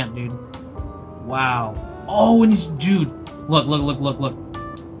they can't, dude. Wow. Oh, and he's, dude, look.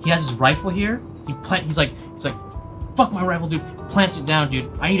 He has his rifle here. He's like, fuck my rifle, dude. Plants it down,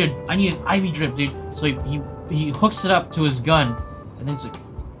 dude. I need an IV drip, dude. So he hooks it up to his gun, and then it's like,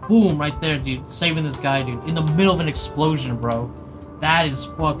 boom, right there, dude, saving this guy, dude, in the middle of an explosion, bro. That is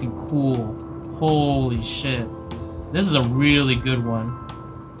fucking cool. Holy shit. This is a really good one.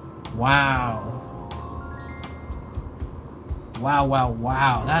 Wow.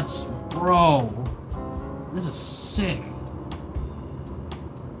 Wow. That's, bro. This is sick.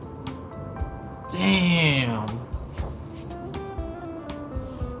 Damn.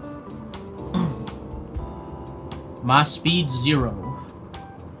 My Speed Zero.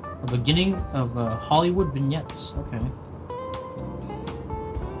 A beginning of Hollywood vignettes. Okay.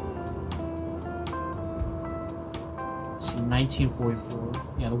 Let's see, 1944.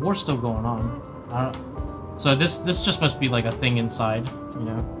 Yeah, the war's still going on. So this just must be like a thing inside, you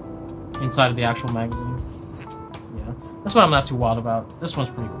know, inside of the actual magazine. Yeah, that's what I'm not too wild about. This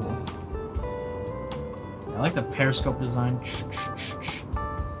one's pretty cool. Yeah, I like the periscope design.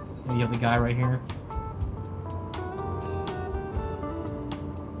 And you have the guy right here.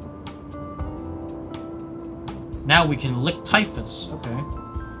 Now we can lick typhus. Okay.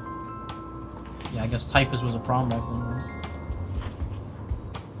 Yeah, I guess typhus was a problem back then, right?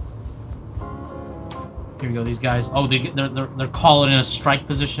 Here we go. These guys. Oh, they're calling in a strike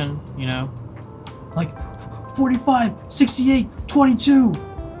position. You know, like 45, 68, 22.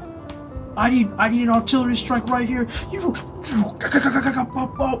 I need an artillery strike right here.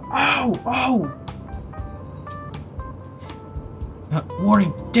 Ow!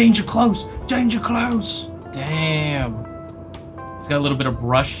 Warning! Danger close! Danger close! Damn. He's got a little bit of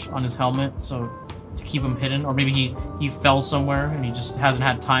brush on his helmet, so to keep him hidden, or maybe he fell somewhere and he just hasn't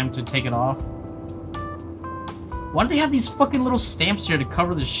had time to take it off. Why do they have these fucking little stamps here to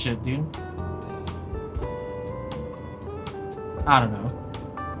cover this shit, dude? I don't know.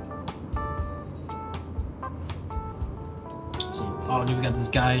 Let's see. Oh, dude, we got this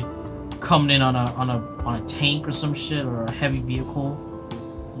guy coming in on a tank or some shit, or a heavy vehicle.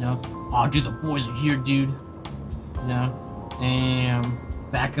 You know? Oh, dude, the boys are here, dude. You know? Damn.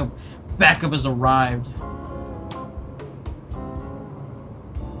 Backup has arrived.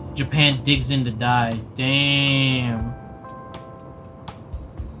 Japan digs in to die. Damn.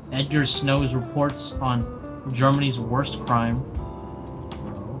 Edgar Snow's reports on Germany's worst crime.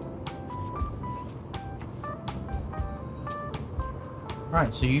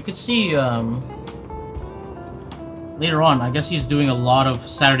 Alright, so you could see, later on, I guess he's doing a lot of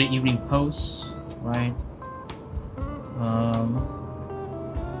Saturday Evening Posts, right?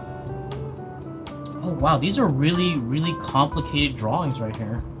 Oh, wow, these are really, really complicated drawings right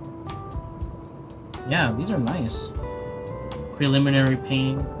here. Yeah, these are nice. Preliminary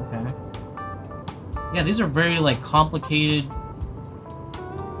painting, okay. Yeah, these are very, like, complicated,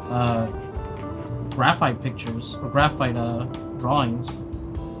 graphite pictures, or graphite, drawings.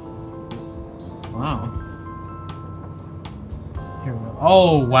 Wow. Here we go.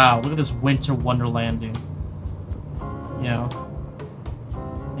 Oh, wow, look at this winter wonderland, dude. You know?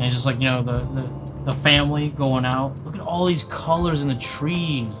 And it's just like, you know, the family going out. Look at all these colors in the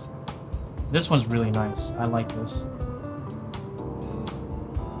trees. This one's really nice. I like this.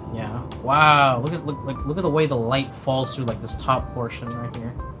 Yeah. Wow. Look at the way the light falls through like this top portion right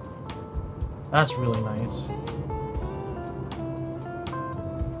here. That's really nice.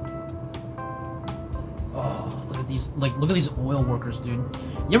 Oh, look at these oil workers, dude. Do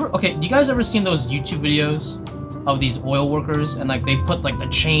you guys ever seen those YouTube videos of these oil workers, and like they put like the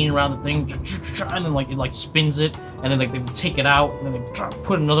chain around the thing and then like it like spins it, and then like they take it out and then they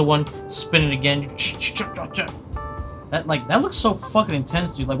put another one, spin it again. That looks so fucking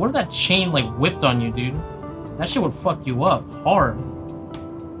intense, dude. Like, what if that chain like whipped on you, dude? That shit would fuck you up hard.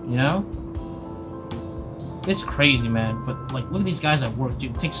 You know? It's crazy, man. But like, look at these guys at work,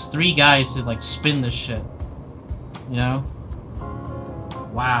 dude. It takes 3 guys to like spin this shit. You know?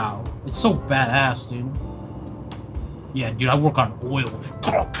 Wow. It's so badass, dude. Yeah, dude, I work on oil.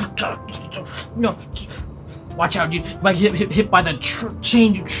 No, watch out, dude. You might get hit by the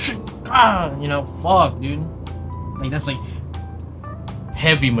chain, dude. You know, fuck, dude. Like, that's like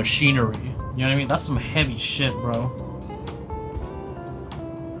heavy machinery. You know what I mean? That's some heavy shit, bro.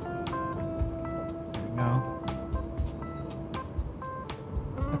 There we go.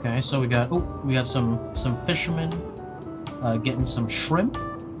 Okay, so we got some fishermen getting some shrimp,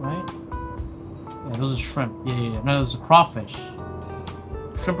 right? Yeah, those are shrimp. Yeah. No, those are crawfish.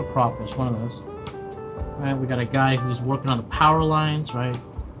 Shrimp or crawfish, one of those. All right, we got a guy who's working on the power lines, right?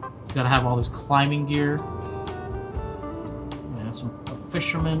 He's got to have all this climbing gear. Yeah, a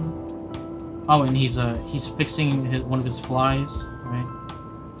fisherman. Oh, and he's fixing one of his flies, right?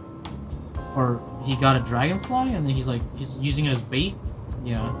 Or he got a dragonfly and then he's using it as bait.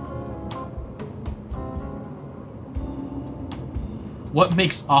 Yeah. What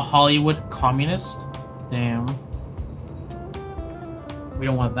makes a Hollywood communist? Damn. We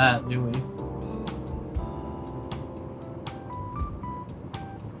don't want that, do we?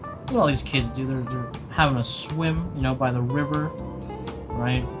 Look at all these kids do. They're having a swim, you know, by the river,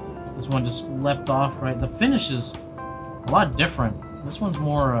 right? This one just leapt off, right? The finish is a lot different. This one's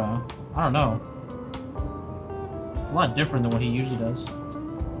more, I don't know. It's a lot different than what he usually does.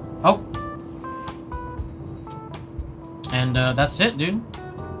 Oh! And that's it, dude.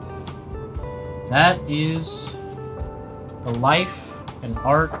 That is the life and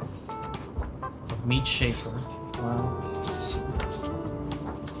art of Mead Schaeffer. Wow.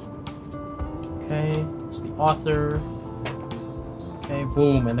 Okay, it's the author. Okay,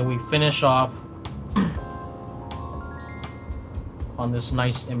 boom, and then we finish off on this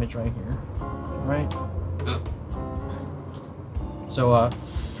nice image right here. Right? So,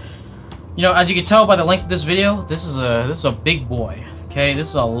 you know, as you can tell by the length of this video, this is a big boy. Okay, this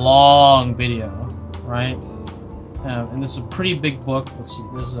is a long video, right? And this is a pretty big book. Let's see,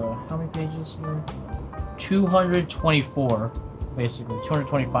 there's how many pages here? 224, basically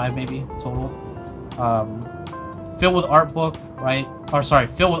 225 maybe total. Filled with art book, right? Or sorry,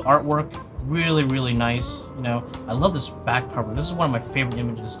 filled with artwork. Really, really nice. You know, I love this back cover. This is one of my favorite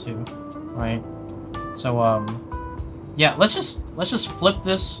images too, right? So, yeah, let's just flip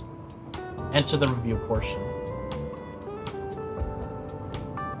this into the review portion.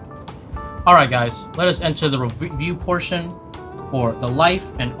 Alright guys, let us enter the review portion for the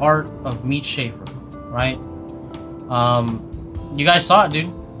life and art of Mead Schaeffer, right? You guys saw it,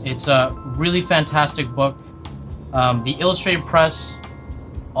 dude. It's a really fantastic book. The illustrated press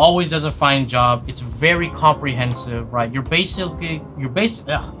always does a fine job. It's very comprehensive, right? You're basically,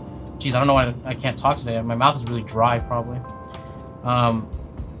 ugh, jeez, I don't know why I can't talk today. My mouth is really dry, probably.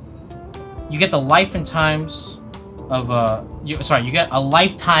 You get the life and times of you get a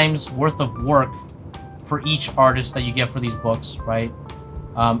lifetime's worth of work for each artist that you get for these books, right?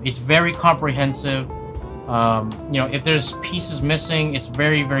 It's very comprehensive. You know, if there's pieces missing, it's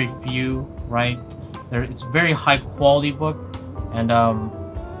very, very few, right? It's a very high quality book, and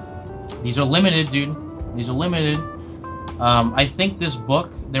these are limited, dude. These are limited. I think this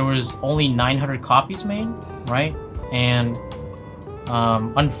book, there was only 900 copies made, right? And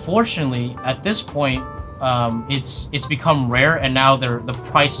unfortunately, at this point, it's become rare, and now the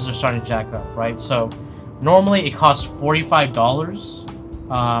prices are starting to jack up, right? So normally it costs $45.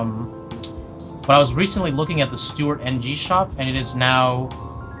 But I was recently looking at the Stewart NG shop, and it is now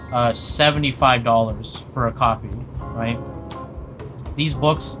 $75 for a copy, right? These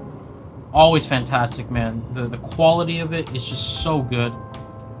books, always fantastic, man. The quality of it is just so good.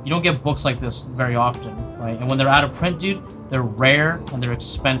 You don't get books like this very often, right? And when they're out of print, dude, they're rare and they're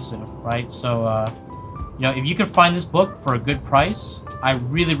expensive, right? So, you know, if you could find this book for a good price, I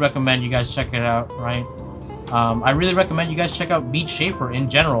really recommend you guys check it out, right? I really recommend you guys check out Mead Schaeffer in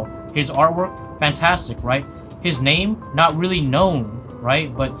general. His artwork, fantastic, right? His name, not really known,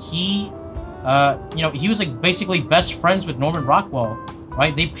 right? But he, you know, he was like basically best friends with Norman Rockwell,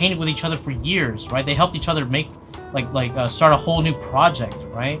 right? They painted with each other for years, right? They helped each other make, start a whole new project,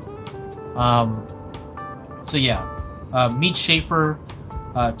 right? So yeah, Mead Schaeffer,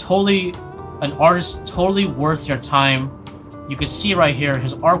 totally an artist, totally worth your time. You can see right here,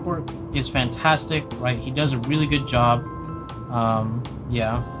 his artwork is fantastic, right? He does a really good job.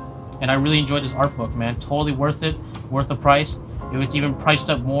 Yeah. And I really enjoyed this art book, man. Totally worth it. Worth the price. If it's even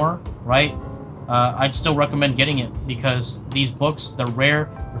priced up more, right? I'd still recommend getting it, because these books, they're rare,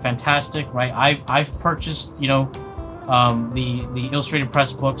 they're fantastic, right? I've purchased, you know, the illustrated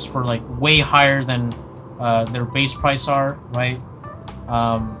press books for like way higher than their base price are, right?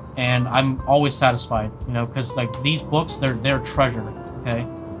 And I'm always satisfied, you know, because like these books, they're a treasure, okay?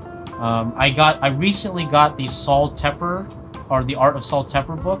 I recently got the Saul Tepper, or the Art of Saul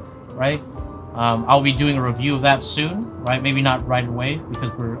Tepper book, right? I'll be doing a review of that soon, right? Maybe not right away,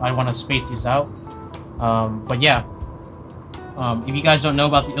 because I want to space these out. But yeah, if you guys don't know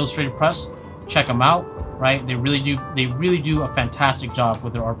about the illustrated press, check them out, right? They really do a fantastic job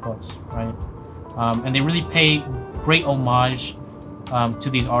with their art books, right? And they really pay great homage to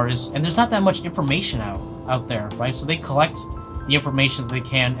these artists, and there's not that much information out there, right? So they collect the information that they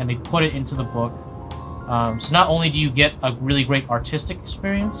can and they put it into the book. So not only do you get a really great artistic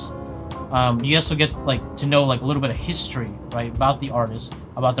experience, you also get like to know like a little bit of history, right, about the artist,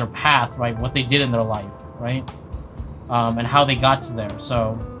 about their path, right, what they did in their life, right, and how they got to there.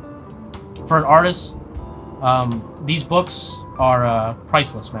 So for an artist, these books are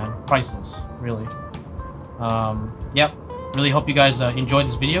priceless, man, priceless, really. Yep, really hope you guys enjoyed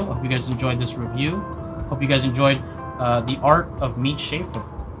this video. Hope you guys enjoyed this review. Hope you guys enjoyed the art of Mead Schaeffer,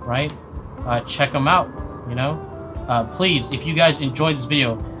 right? Check them out, you know. Please, if you guys enjoyed this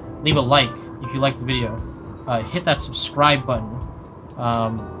video, leave a like if you liked the video. Hit that subscribe button.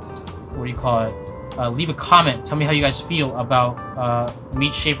 What do you call it? Leave a comment. Tell me how you guys feel about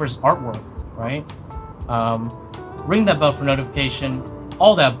Mead Schaeffer's artwork, right? Ring that bell for notification,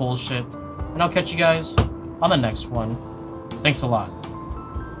 all that bullshit. And I'll catch you guys on the next one. Thanks a lot.